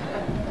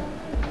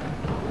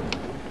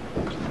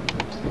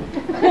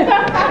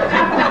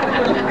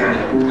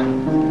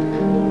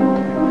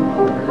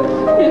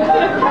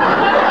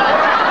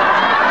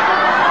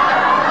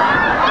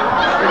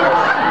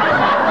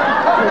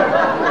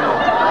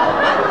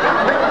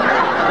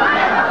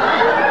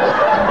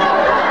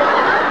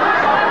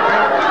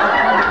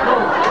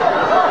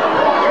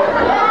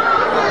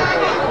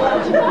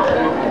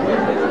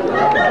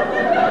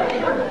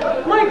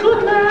 My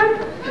good man,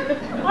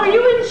 are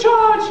you in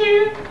charge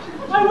here?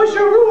 I wish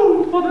a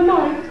room for the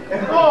night.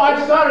 Oh, I'm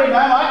sorry,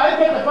 ma'am. I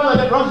take the fellow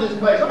that runs this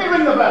place. Let me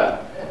ring the bell.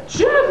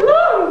 Jeff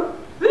Lund,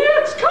 the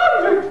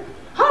ex-convict.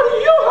 How do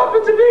you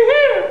happen to be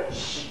here?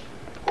 Shh.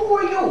 Who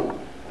are you?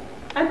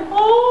 An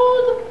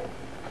old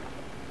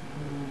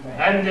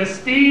and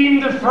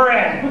esteemed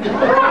friend.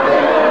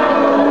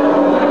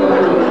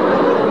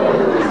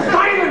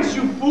 Silence,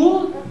 you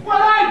fool!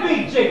 Well, I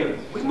be jiggered.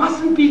 We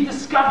mustn't be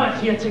discovered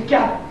here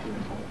together.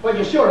 Well,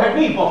 you sure had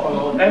me,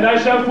 Buffalo. And I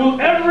shall fool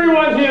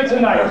everyone here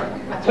tonight.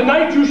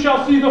 Tonight you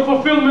shall see the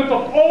fulfillment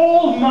of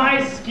all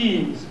my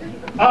schemes.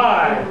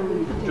 I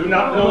do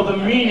not know the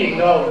meaning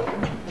of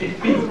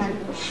defeat.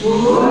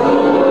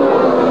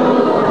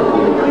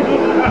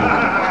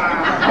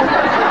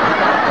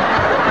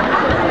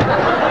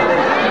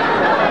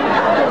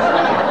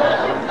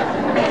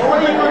 What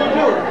are you going to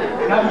do?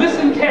 Now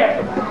listen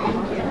carefully.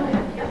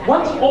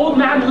 Once old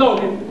man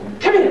Logan,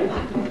 come here.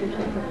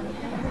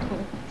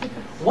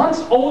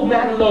 Once old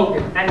man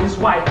Logan and his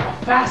wife are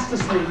fast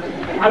asleep,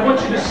 I want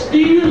you to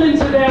steal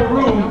into their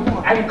room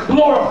and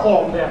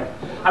chloroform them.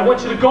 I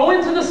want you to go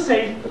into the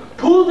safe,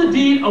 pull the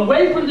deed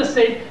away from the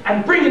safe,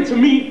 and bring it to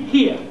me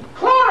here.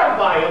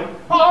 Chlorify him?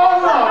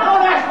 Oh, no,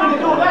 don't ask me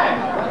to do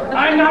that.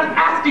 I'm not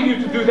asking you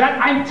to do that,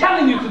 I'm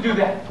telling you to do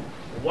that.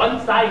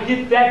 Once I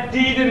get that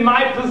deed in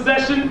my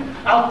possession,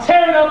 I'll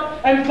tear it up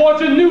and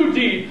forge a new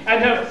deed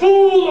and have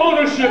full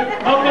ownership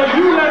of the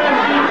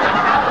Uland deed.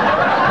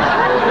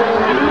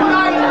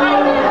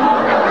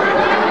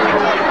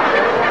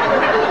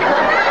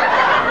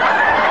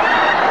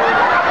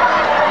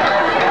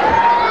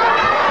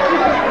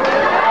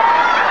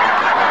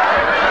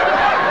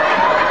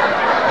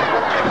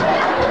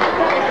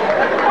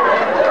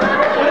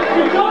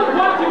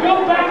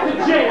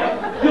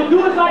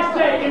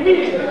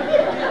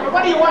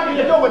 What do you want me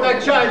to do with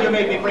that child you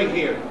made me bring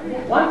here?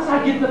 Once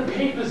I get the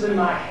papers in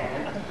my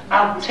hand,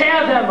 I'll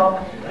tear them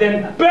up,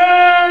 then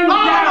burn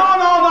down.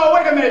 No,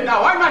 wait a minute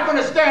now. I'm not going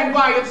to stand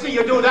by and see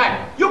you do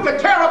that. You can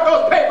tear up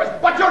those papers,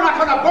 but you're not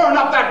going to burn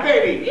up that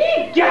baby.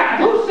 Egad,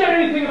 who said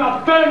anything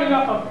about burning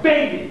up a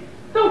baby?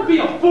 Don't be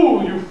a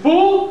fool, you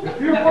fool.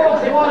 If you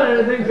folks want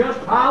anything, just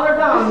holler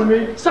down to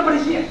me.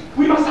 Somebody's here.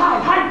 We must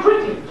hide. Hide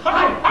quickly.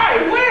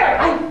 Hide? Where?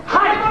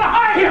 Hide. I'm going to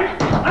hide. Here,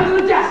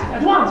 under the desk,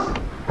 at once.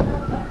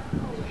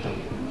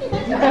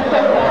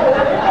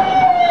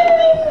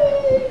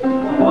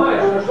 Boy,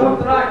 is there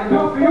something I can do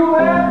for you,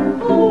 man?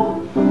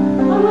 Oh,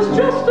 I was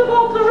just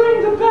about to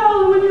ring the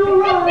bell when you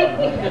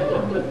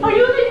arrived. Are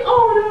you the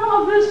owner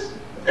of this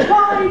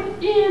fine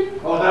inn?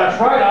 Oh, that's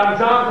right. I'm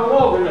Jonathan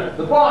Logan,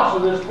 the boss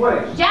of this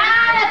place.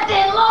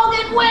 Jonathan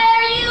Logan,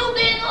 where you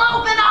been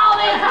loafing all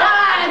this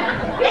time?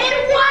 And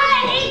why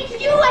ain't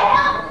you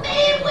help me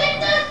with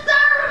the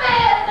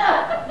serving?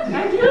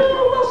 And you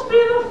must be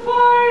the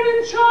fine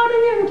and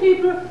charming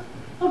innkeeper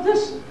of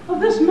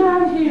this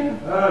man here.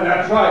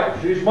 That's right.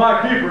 She's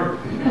my keeper.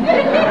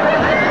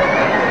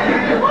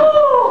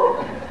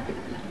 Oh,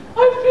 I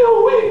feel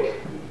weak.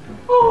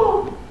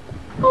 Oh,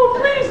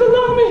 please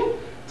allow me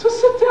to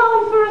sit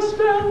down for a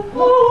spell.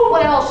 Oh.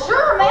 Well,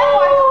 sure, man.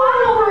 Why, come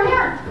on over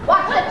here. Why,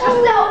 sit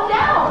yourself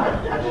down.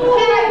 Can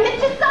I get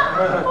you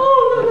something? Oh,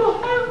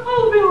 no,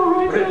 I'll be all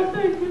right now,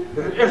 thank you.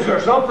 Is there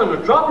something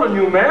that's troubling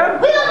you,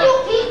 man? Will you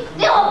keep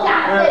still,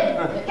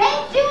 Jonathan?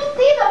 Can't you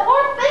see the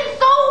poor thing's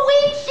so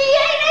weak she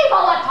ain't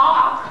able to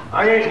talk?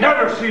 I ain't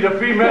never seen a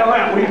female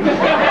that weak. You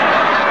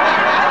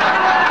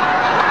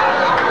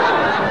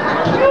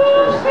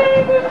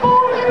see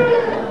before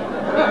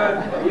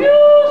you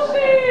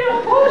see a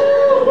poor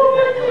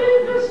woman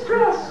in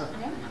distress.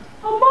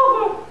 A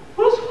mother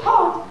whose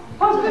heart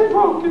has been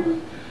broken.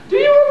 Do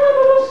you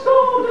remember the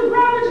storm that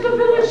ravaged the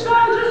village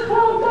side just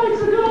 12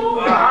 nights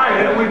ago?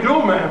 We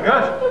do, ma'am,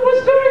 yes. It was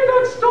during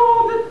that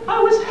storm that I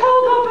was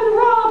held up and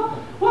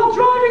robbed while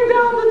driving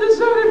down the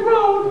deserted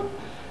road.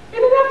 In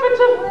an effort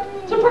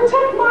to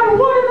protect my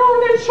one and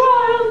only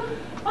child,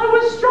 I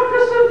was struck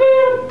a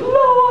severe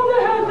blow on the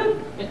head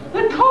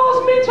that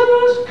caused me to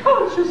lose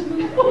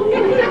consciousness.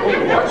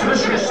 What's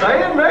this you're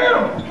saying,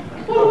 ma'am?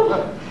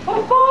 Well, a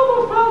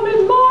farmer found me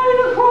lying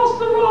across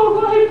the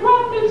road while he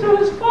brought me to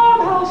his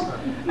farmhouse,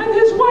 and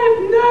his wife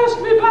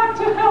nursed me back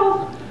to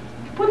health.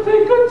 But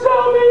they could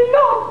tell me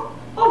naught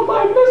of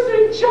my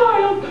missing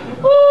child.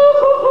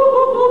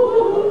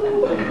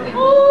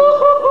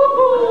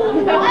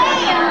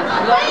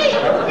 Please,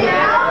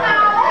 gal,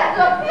 now that's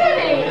a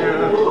pity.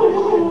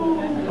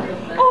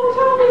 Oh,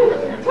 tell me,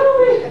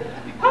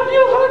 have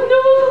you heard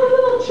news of a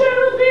little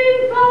cherub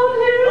being found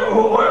here?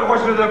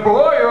 Was it a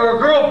boy or a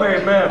girl,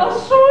 babe, ma'am? A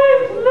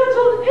sweet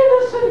little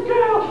innocent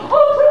girl. Oh,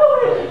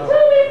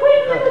 tell me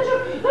quickly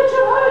that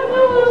you heard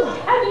news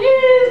and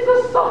ease the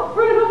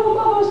suffering of a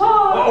mother's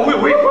heart. Oh,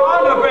 we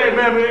found the babe,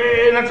 ma'am,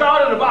 and it's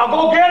out in the... I'll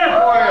go get it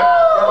for you. Oh,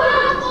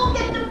 I'll go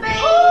get the babe.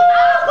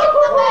 I'll get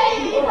the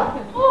babe.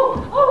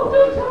 Oh, do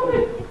tell me,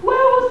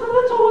 where was the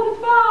little one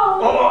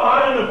found? Oh,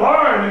 out in the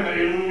barn,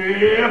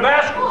 in a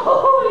basket.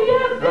 Oh,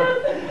 yes,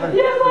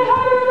 I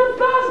had her in a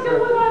basket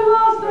when I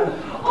lost her.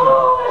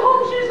 Oh, I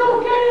hope she's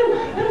okay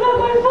and that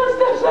my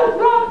footsteps have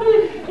brought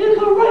me in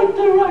the right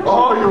direction.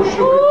 Oh, you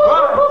should be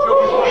fine.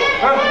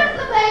 Here's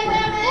the babe,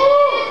 ma'am.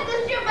 Is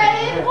this your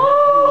babe?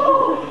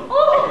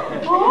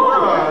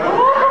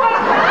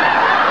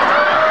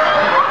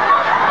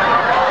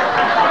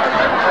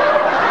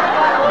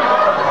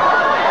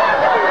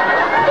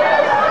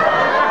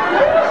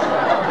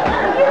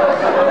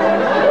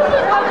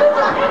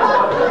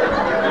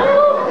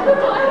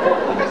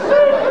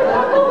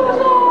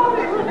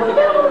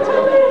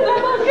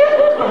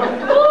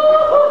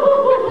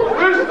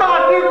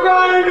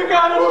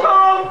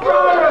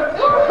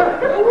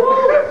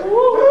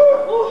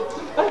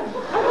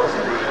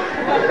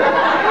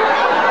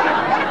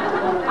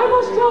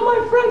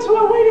 Who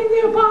are waiting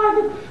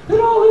nearby that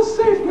all is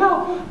safe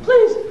now.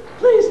 Please,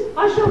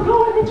 I shall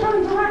go and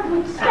return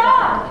directly.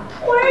 Stop!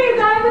 Where are you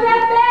going with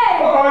that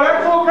bag? Oh,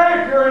 that's okay,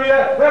 Fury.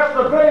 That's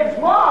the babe's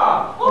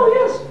mom. Oh,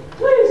 yes,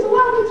 please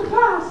allow me to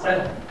pass.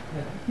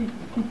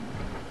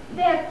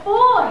 That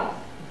voice,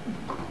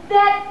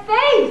 that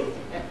face,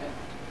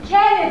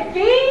 Can it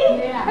be?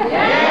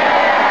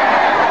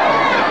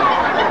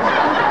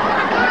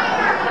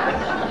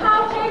 How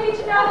came you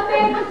to know the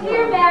babe was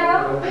here,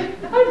 madam?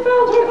 I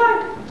found her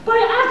by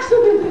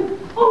accident.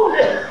 Oh,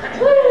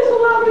 please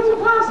allow me to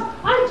pass.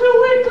 I'm too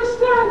weak to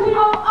stand here.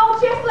 Oh,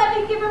 just let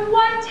me give him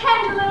one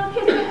tender little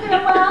kiss of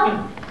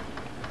farewell.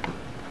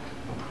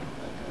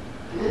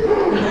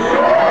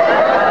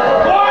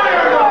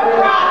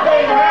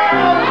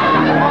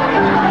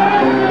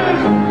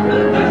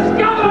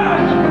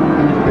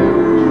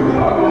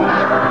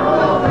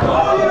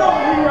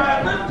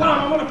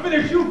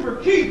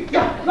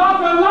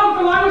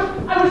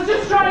 I was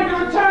just trying to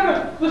return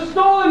the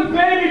stolen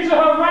baby to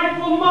her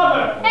rightful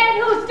mother.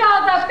 And who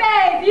stole the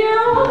babe? You?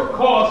 Of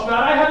course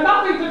not. I had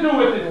nothing to do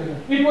with it.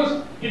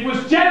 It was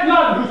Jet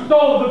Lund who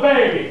stole the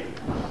baby.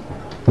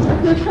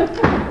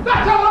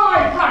 That's a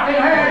lie,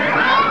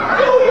 Frothingham!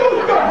 You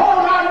used your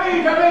hold on me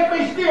to make me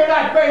steal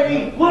that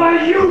baby!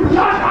 Why, you nut!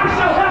 I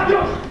shall have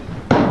you!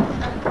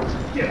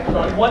 Get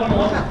on one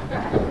more.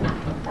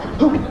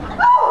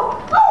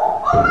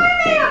 Oh, my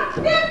man! That's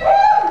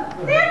him!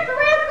 That's the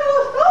rascal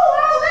who stole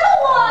our little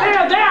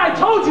one! There, I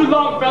told you,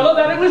 Longfellow,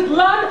 that it was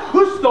Lund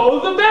who stole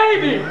the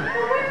baby. Well,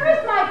 where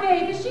is my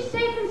babe? Is she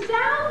safe and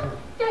sound?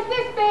 Does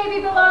this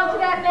baby belong to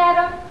that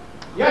madam?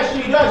 Yes,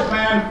 she does,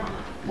 ma'am.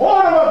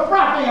 Mortimer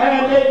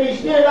Frothingham made me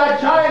steal that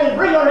child and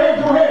bring her in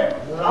to him.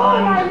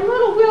 Oh, my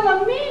little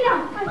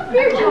Wilhelmina! I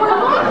feared you would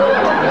have lost her.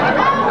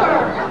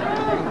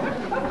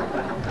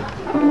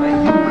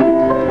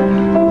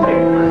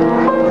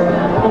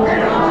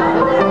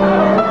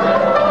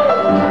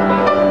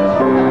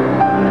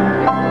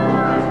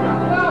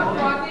 Well,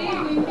 Frothy,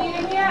 we meet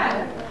again.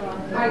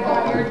 I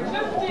got here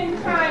just in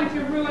time to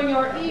ruin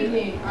your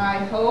evening, I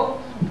hope.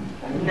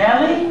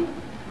 Nellie?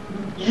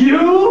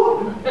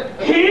 You?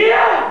 Here?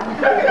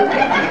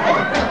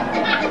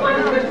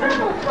 What's the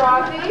trouble,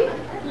 Frothy?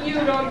 You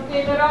don't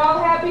seem at all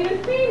happy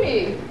to see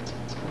me.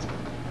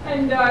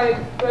 And I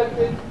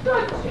expected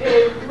such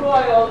a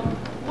royal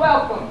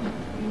welcome.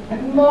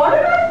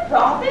 Mortimer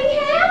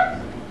Frothingham?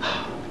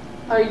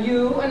 Are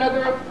you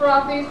another of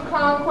Frothy's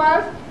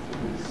conquests?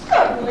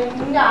 Certainly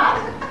not.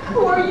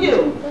 Who are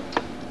you?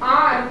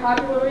 I'm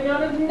popularly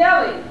known as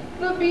Nellie,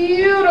 the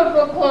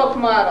beautiful cloak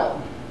model.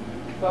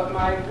 But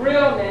my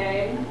real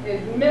name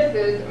is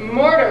Mrs.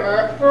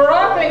 Mortimer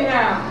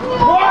Frothingham.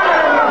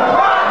 Mortimer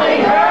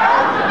Frothingham!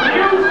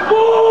 You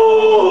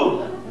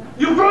fool!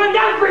 You've ruined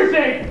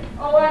everything!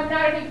 Oh, I'm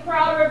not any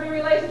prouder of the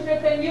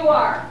relationship than you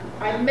are.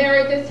 I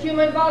married this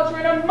human vulture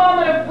in a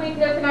moment of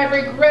weakness, and I've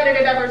regretted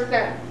it ever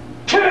since.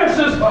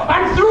 Curses!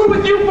 I'm through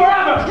with you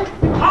forever!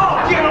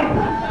 I'll get him!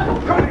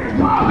 Come here,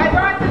 Mom! I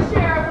brought the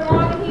sheriff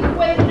along, and he's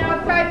waiting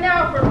outside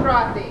now for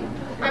Frothy.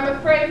 I'm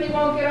afraid he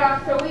won't get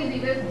off so easy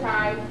this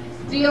time.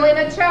 Stealing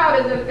a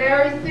child is a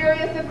very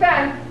serious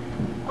offense.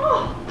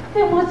 Oh,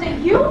 then was it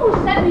you who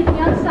sent me the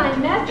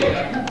unsigned message?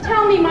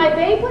 Tell me my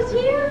babe was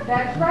here?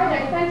 That's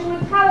right, I sent you a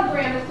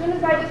telegram as soon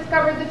as I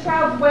discovered the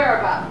child's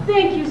whereabouts.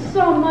 Thank you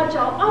so much.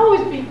 I'll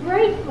always be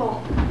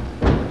grateful.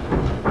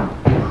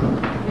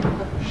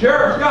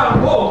 Sheriff's got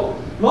them both.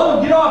 Let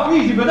them get off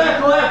easy, but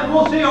that's the last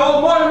we'll see of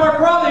old Mortimer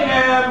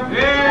Frothingham.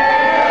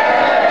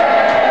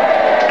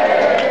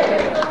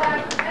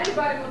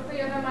 Anybody will see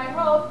them, I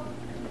hope.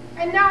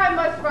 And now I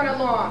must run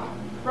along.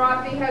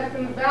 Frothy has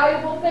some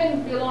valuable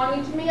things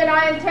belonging to me, and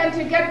I intend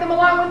to get them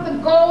along with the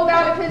gold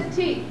out of his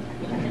teeth.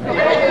 It will be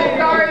a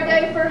sorry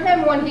day for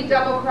him when he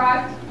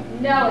double-crossed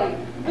Nellie,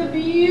 the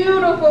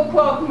beautiful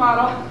cloak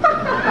model.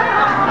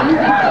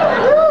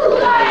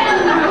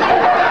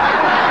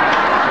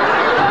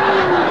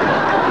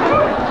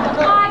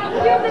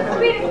 You're the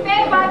sweetest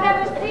babe I've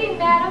ever seen,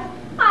 madam.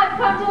 I've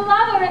come to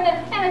love her in the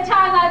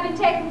time I've been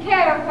taking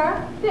care of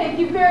her. Thank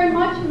you very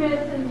much, miss.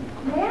 And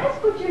may I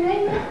ask what your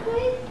name is,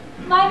 please?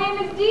 My name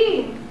is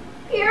Dean.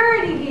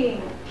 Purity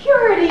Dean.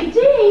 Purity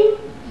Dean?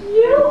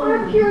 You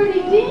are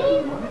Purity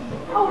Dean?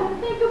 Oh, to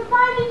think of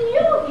finding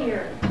you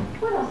here.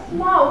 What a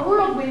small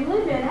world we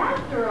live in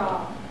after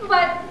all.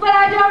 But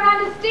I don't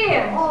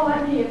understand. Oh,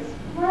 let me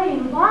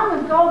explain.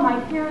 Long ago, my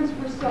parents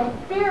were so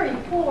very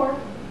poor,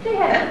 they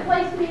had to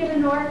place me in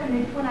an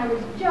orphanage when I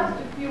was just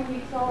a few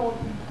weeks old.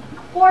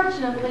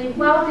 Fortunately,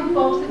 wealthy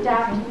folks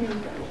adopted me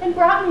and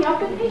brought me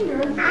up in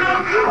ignorance of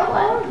my real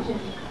origin.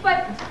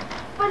 But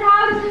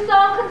how does this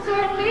all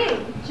concern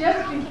me?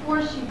 Just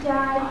before she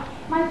died,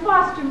 my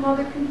foster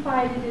mother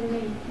confided in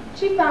me.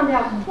 She found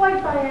out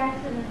quite by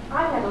accident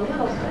I had a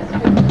little sister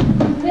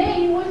whose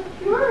name was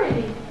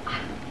Purity.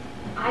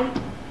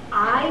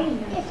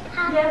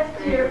 Yes,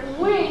 dear,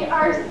 we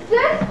are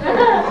sisters.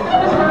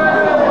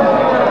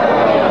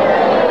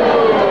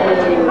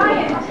 I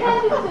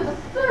intended to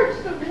search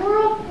the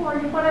world for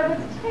you, but I was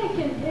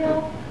taken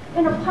ill.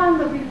 And upon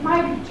my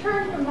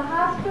return from the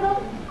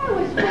hospital, I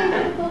was faced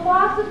with the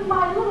loss of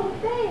my little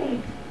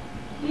babe.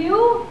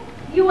 You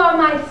are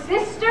my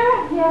sister?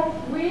 Yes,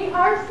 we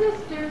are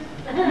sisters.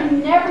 You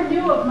never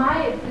knew of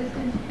my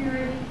existence,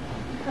 Purity,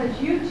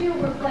 because you two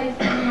were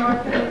placed in an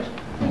orphanage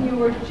when you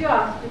were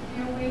just a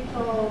few weeks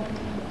old.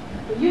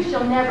 But you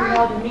shall never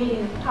know the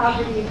meaning of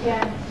poverty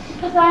again,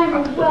 because I am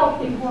a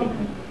wealthy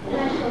woman, and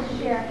I shall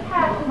share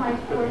half of my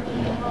fortune.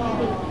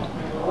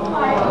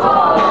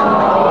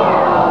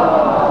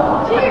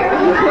 Dear.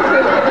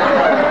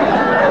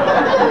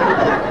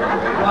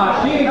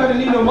 She ain't gonna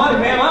need no money,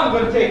 ma'am. I'm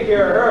gonna take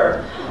care of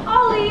her.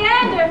 Oh,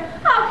 Leander,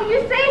 how can you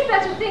say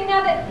such a thing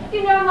now that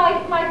you know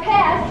my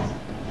past?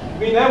 You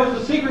mean that was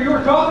the secret you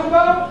were talking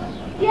about?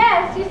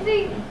 Yes, you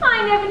see,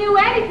 I never knew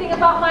anything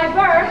about my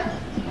birth.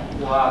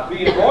 Well,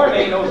 being born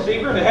ain't no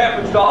secret. It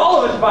happens to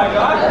all of us, by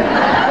God.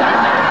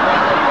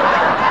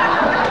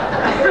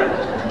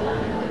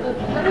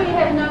 We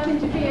have nothing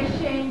to be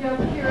ashamed of,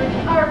 Purity.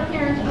 Our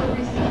parents were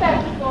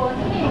respectful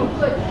and came of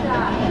good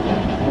stock.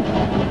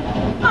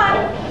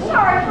 I'm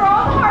sorry for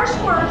all the harsh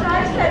words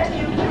I've said to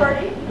you,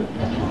 Purity.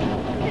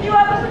 Can you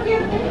ever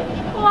forgive me?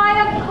 Why,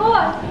 of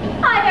course.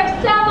 I have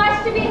so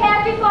much to be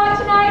happy for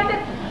tonight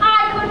that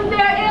I couldn't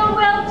bear ill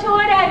will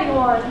toward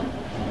anyone.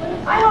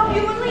 I hope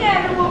you and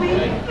Leander will be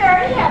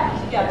very happy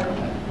together.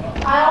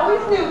 I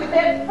always knew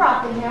that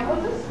Frothingham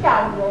was a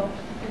scoundrel.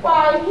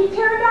 Why, he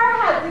turned our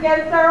heads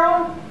against our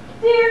own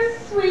dear,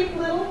 sweet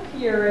little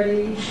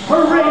Purity.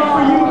 Hooray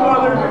for you,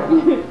 Mother!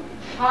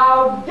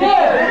 How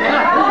dare you!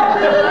 How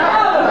dare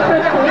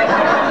you!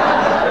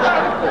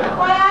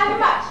 Why, I'm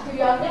much too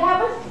young to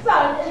have a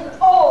son as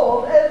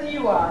old as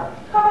you are.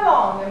 Come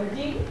along,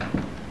 Imogene.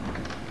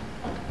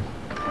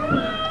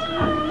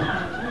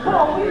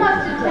 Oh, we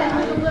must attend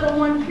to the little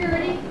one,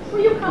 Purity.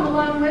 Will you come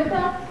along with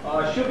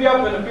us? She'll be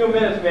up in a few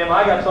minutes, ma'am.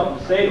 I got something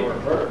to say to her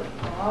first.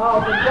 Oh,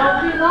 but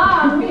don't be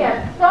long. We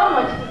have so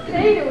much to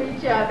say to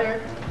each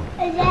other.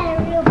 Is that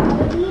a real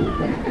baby?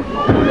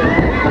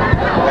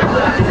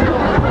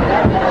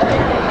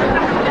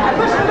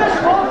 Listen to this,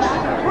 folks.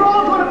 We're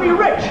all going to be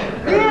rich.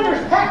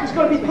 Leander's patent's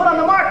going to be put on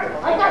the market.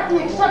 I got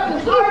the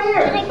acceptance right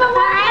here. But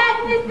what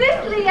patent is this,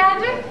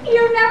 Leander?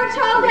 You never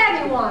told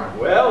anyone.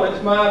 Well,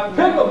 it's my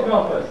pickle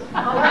compass. A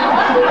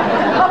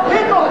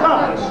pickle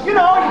compass. You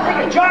know, you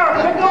take a jar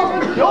of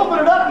pickles, you open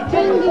it up, you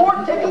take a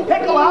fork, take a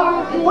pickle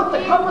out, you put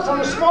the compass on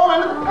the small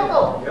end of the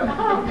pickle. Yep.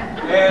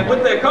 And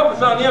with that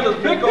compass on the end of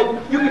the pickle,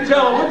 you can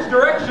tell in which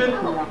direction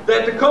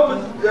that the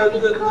compass, the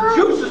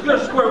juice is going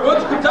to squirt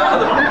once it comes out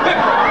of the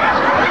pickle.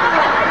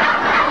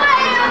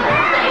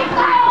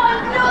 I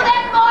always knew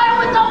that boy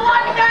was a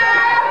wonder!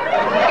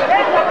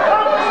 And the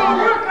compass will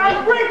work on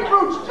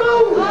grapefruits,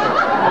 too!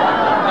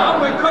 I'm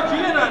going to cut you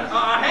in on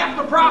half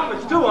the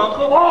profits, too,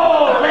 Uncle.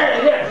 Oh,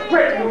 that's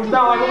great news.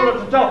 Now I don't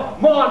have to tell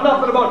Ma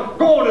nothing about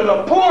going to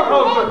the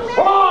poorhouse.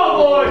 Oh,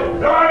 boy.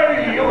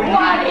 Hey, you.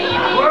 What do you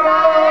mean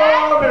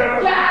by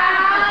that?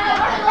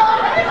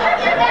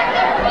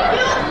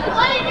 You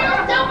explain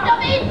yourself to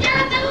me,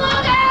 Jonathan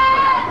Logan!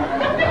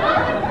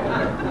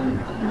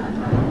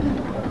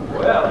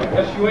 Well, I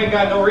guess you ain't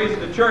got no reason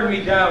to turn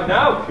me down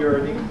now,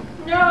 Purity.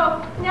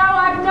 No,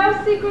 I've no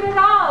secret at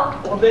all.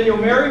 Well, then you'll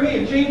marry me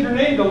and change your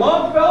name to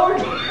Longfellow?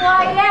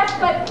 Why, yes,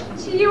 but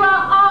to you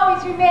I'll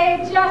always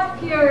remain just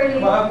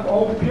Purity.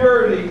 Oh,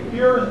 Purity,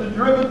 pure as the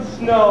driven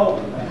snow.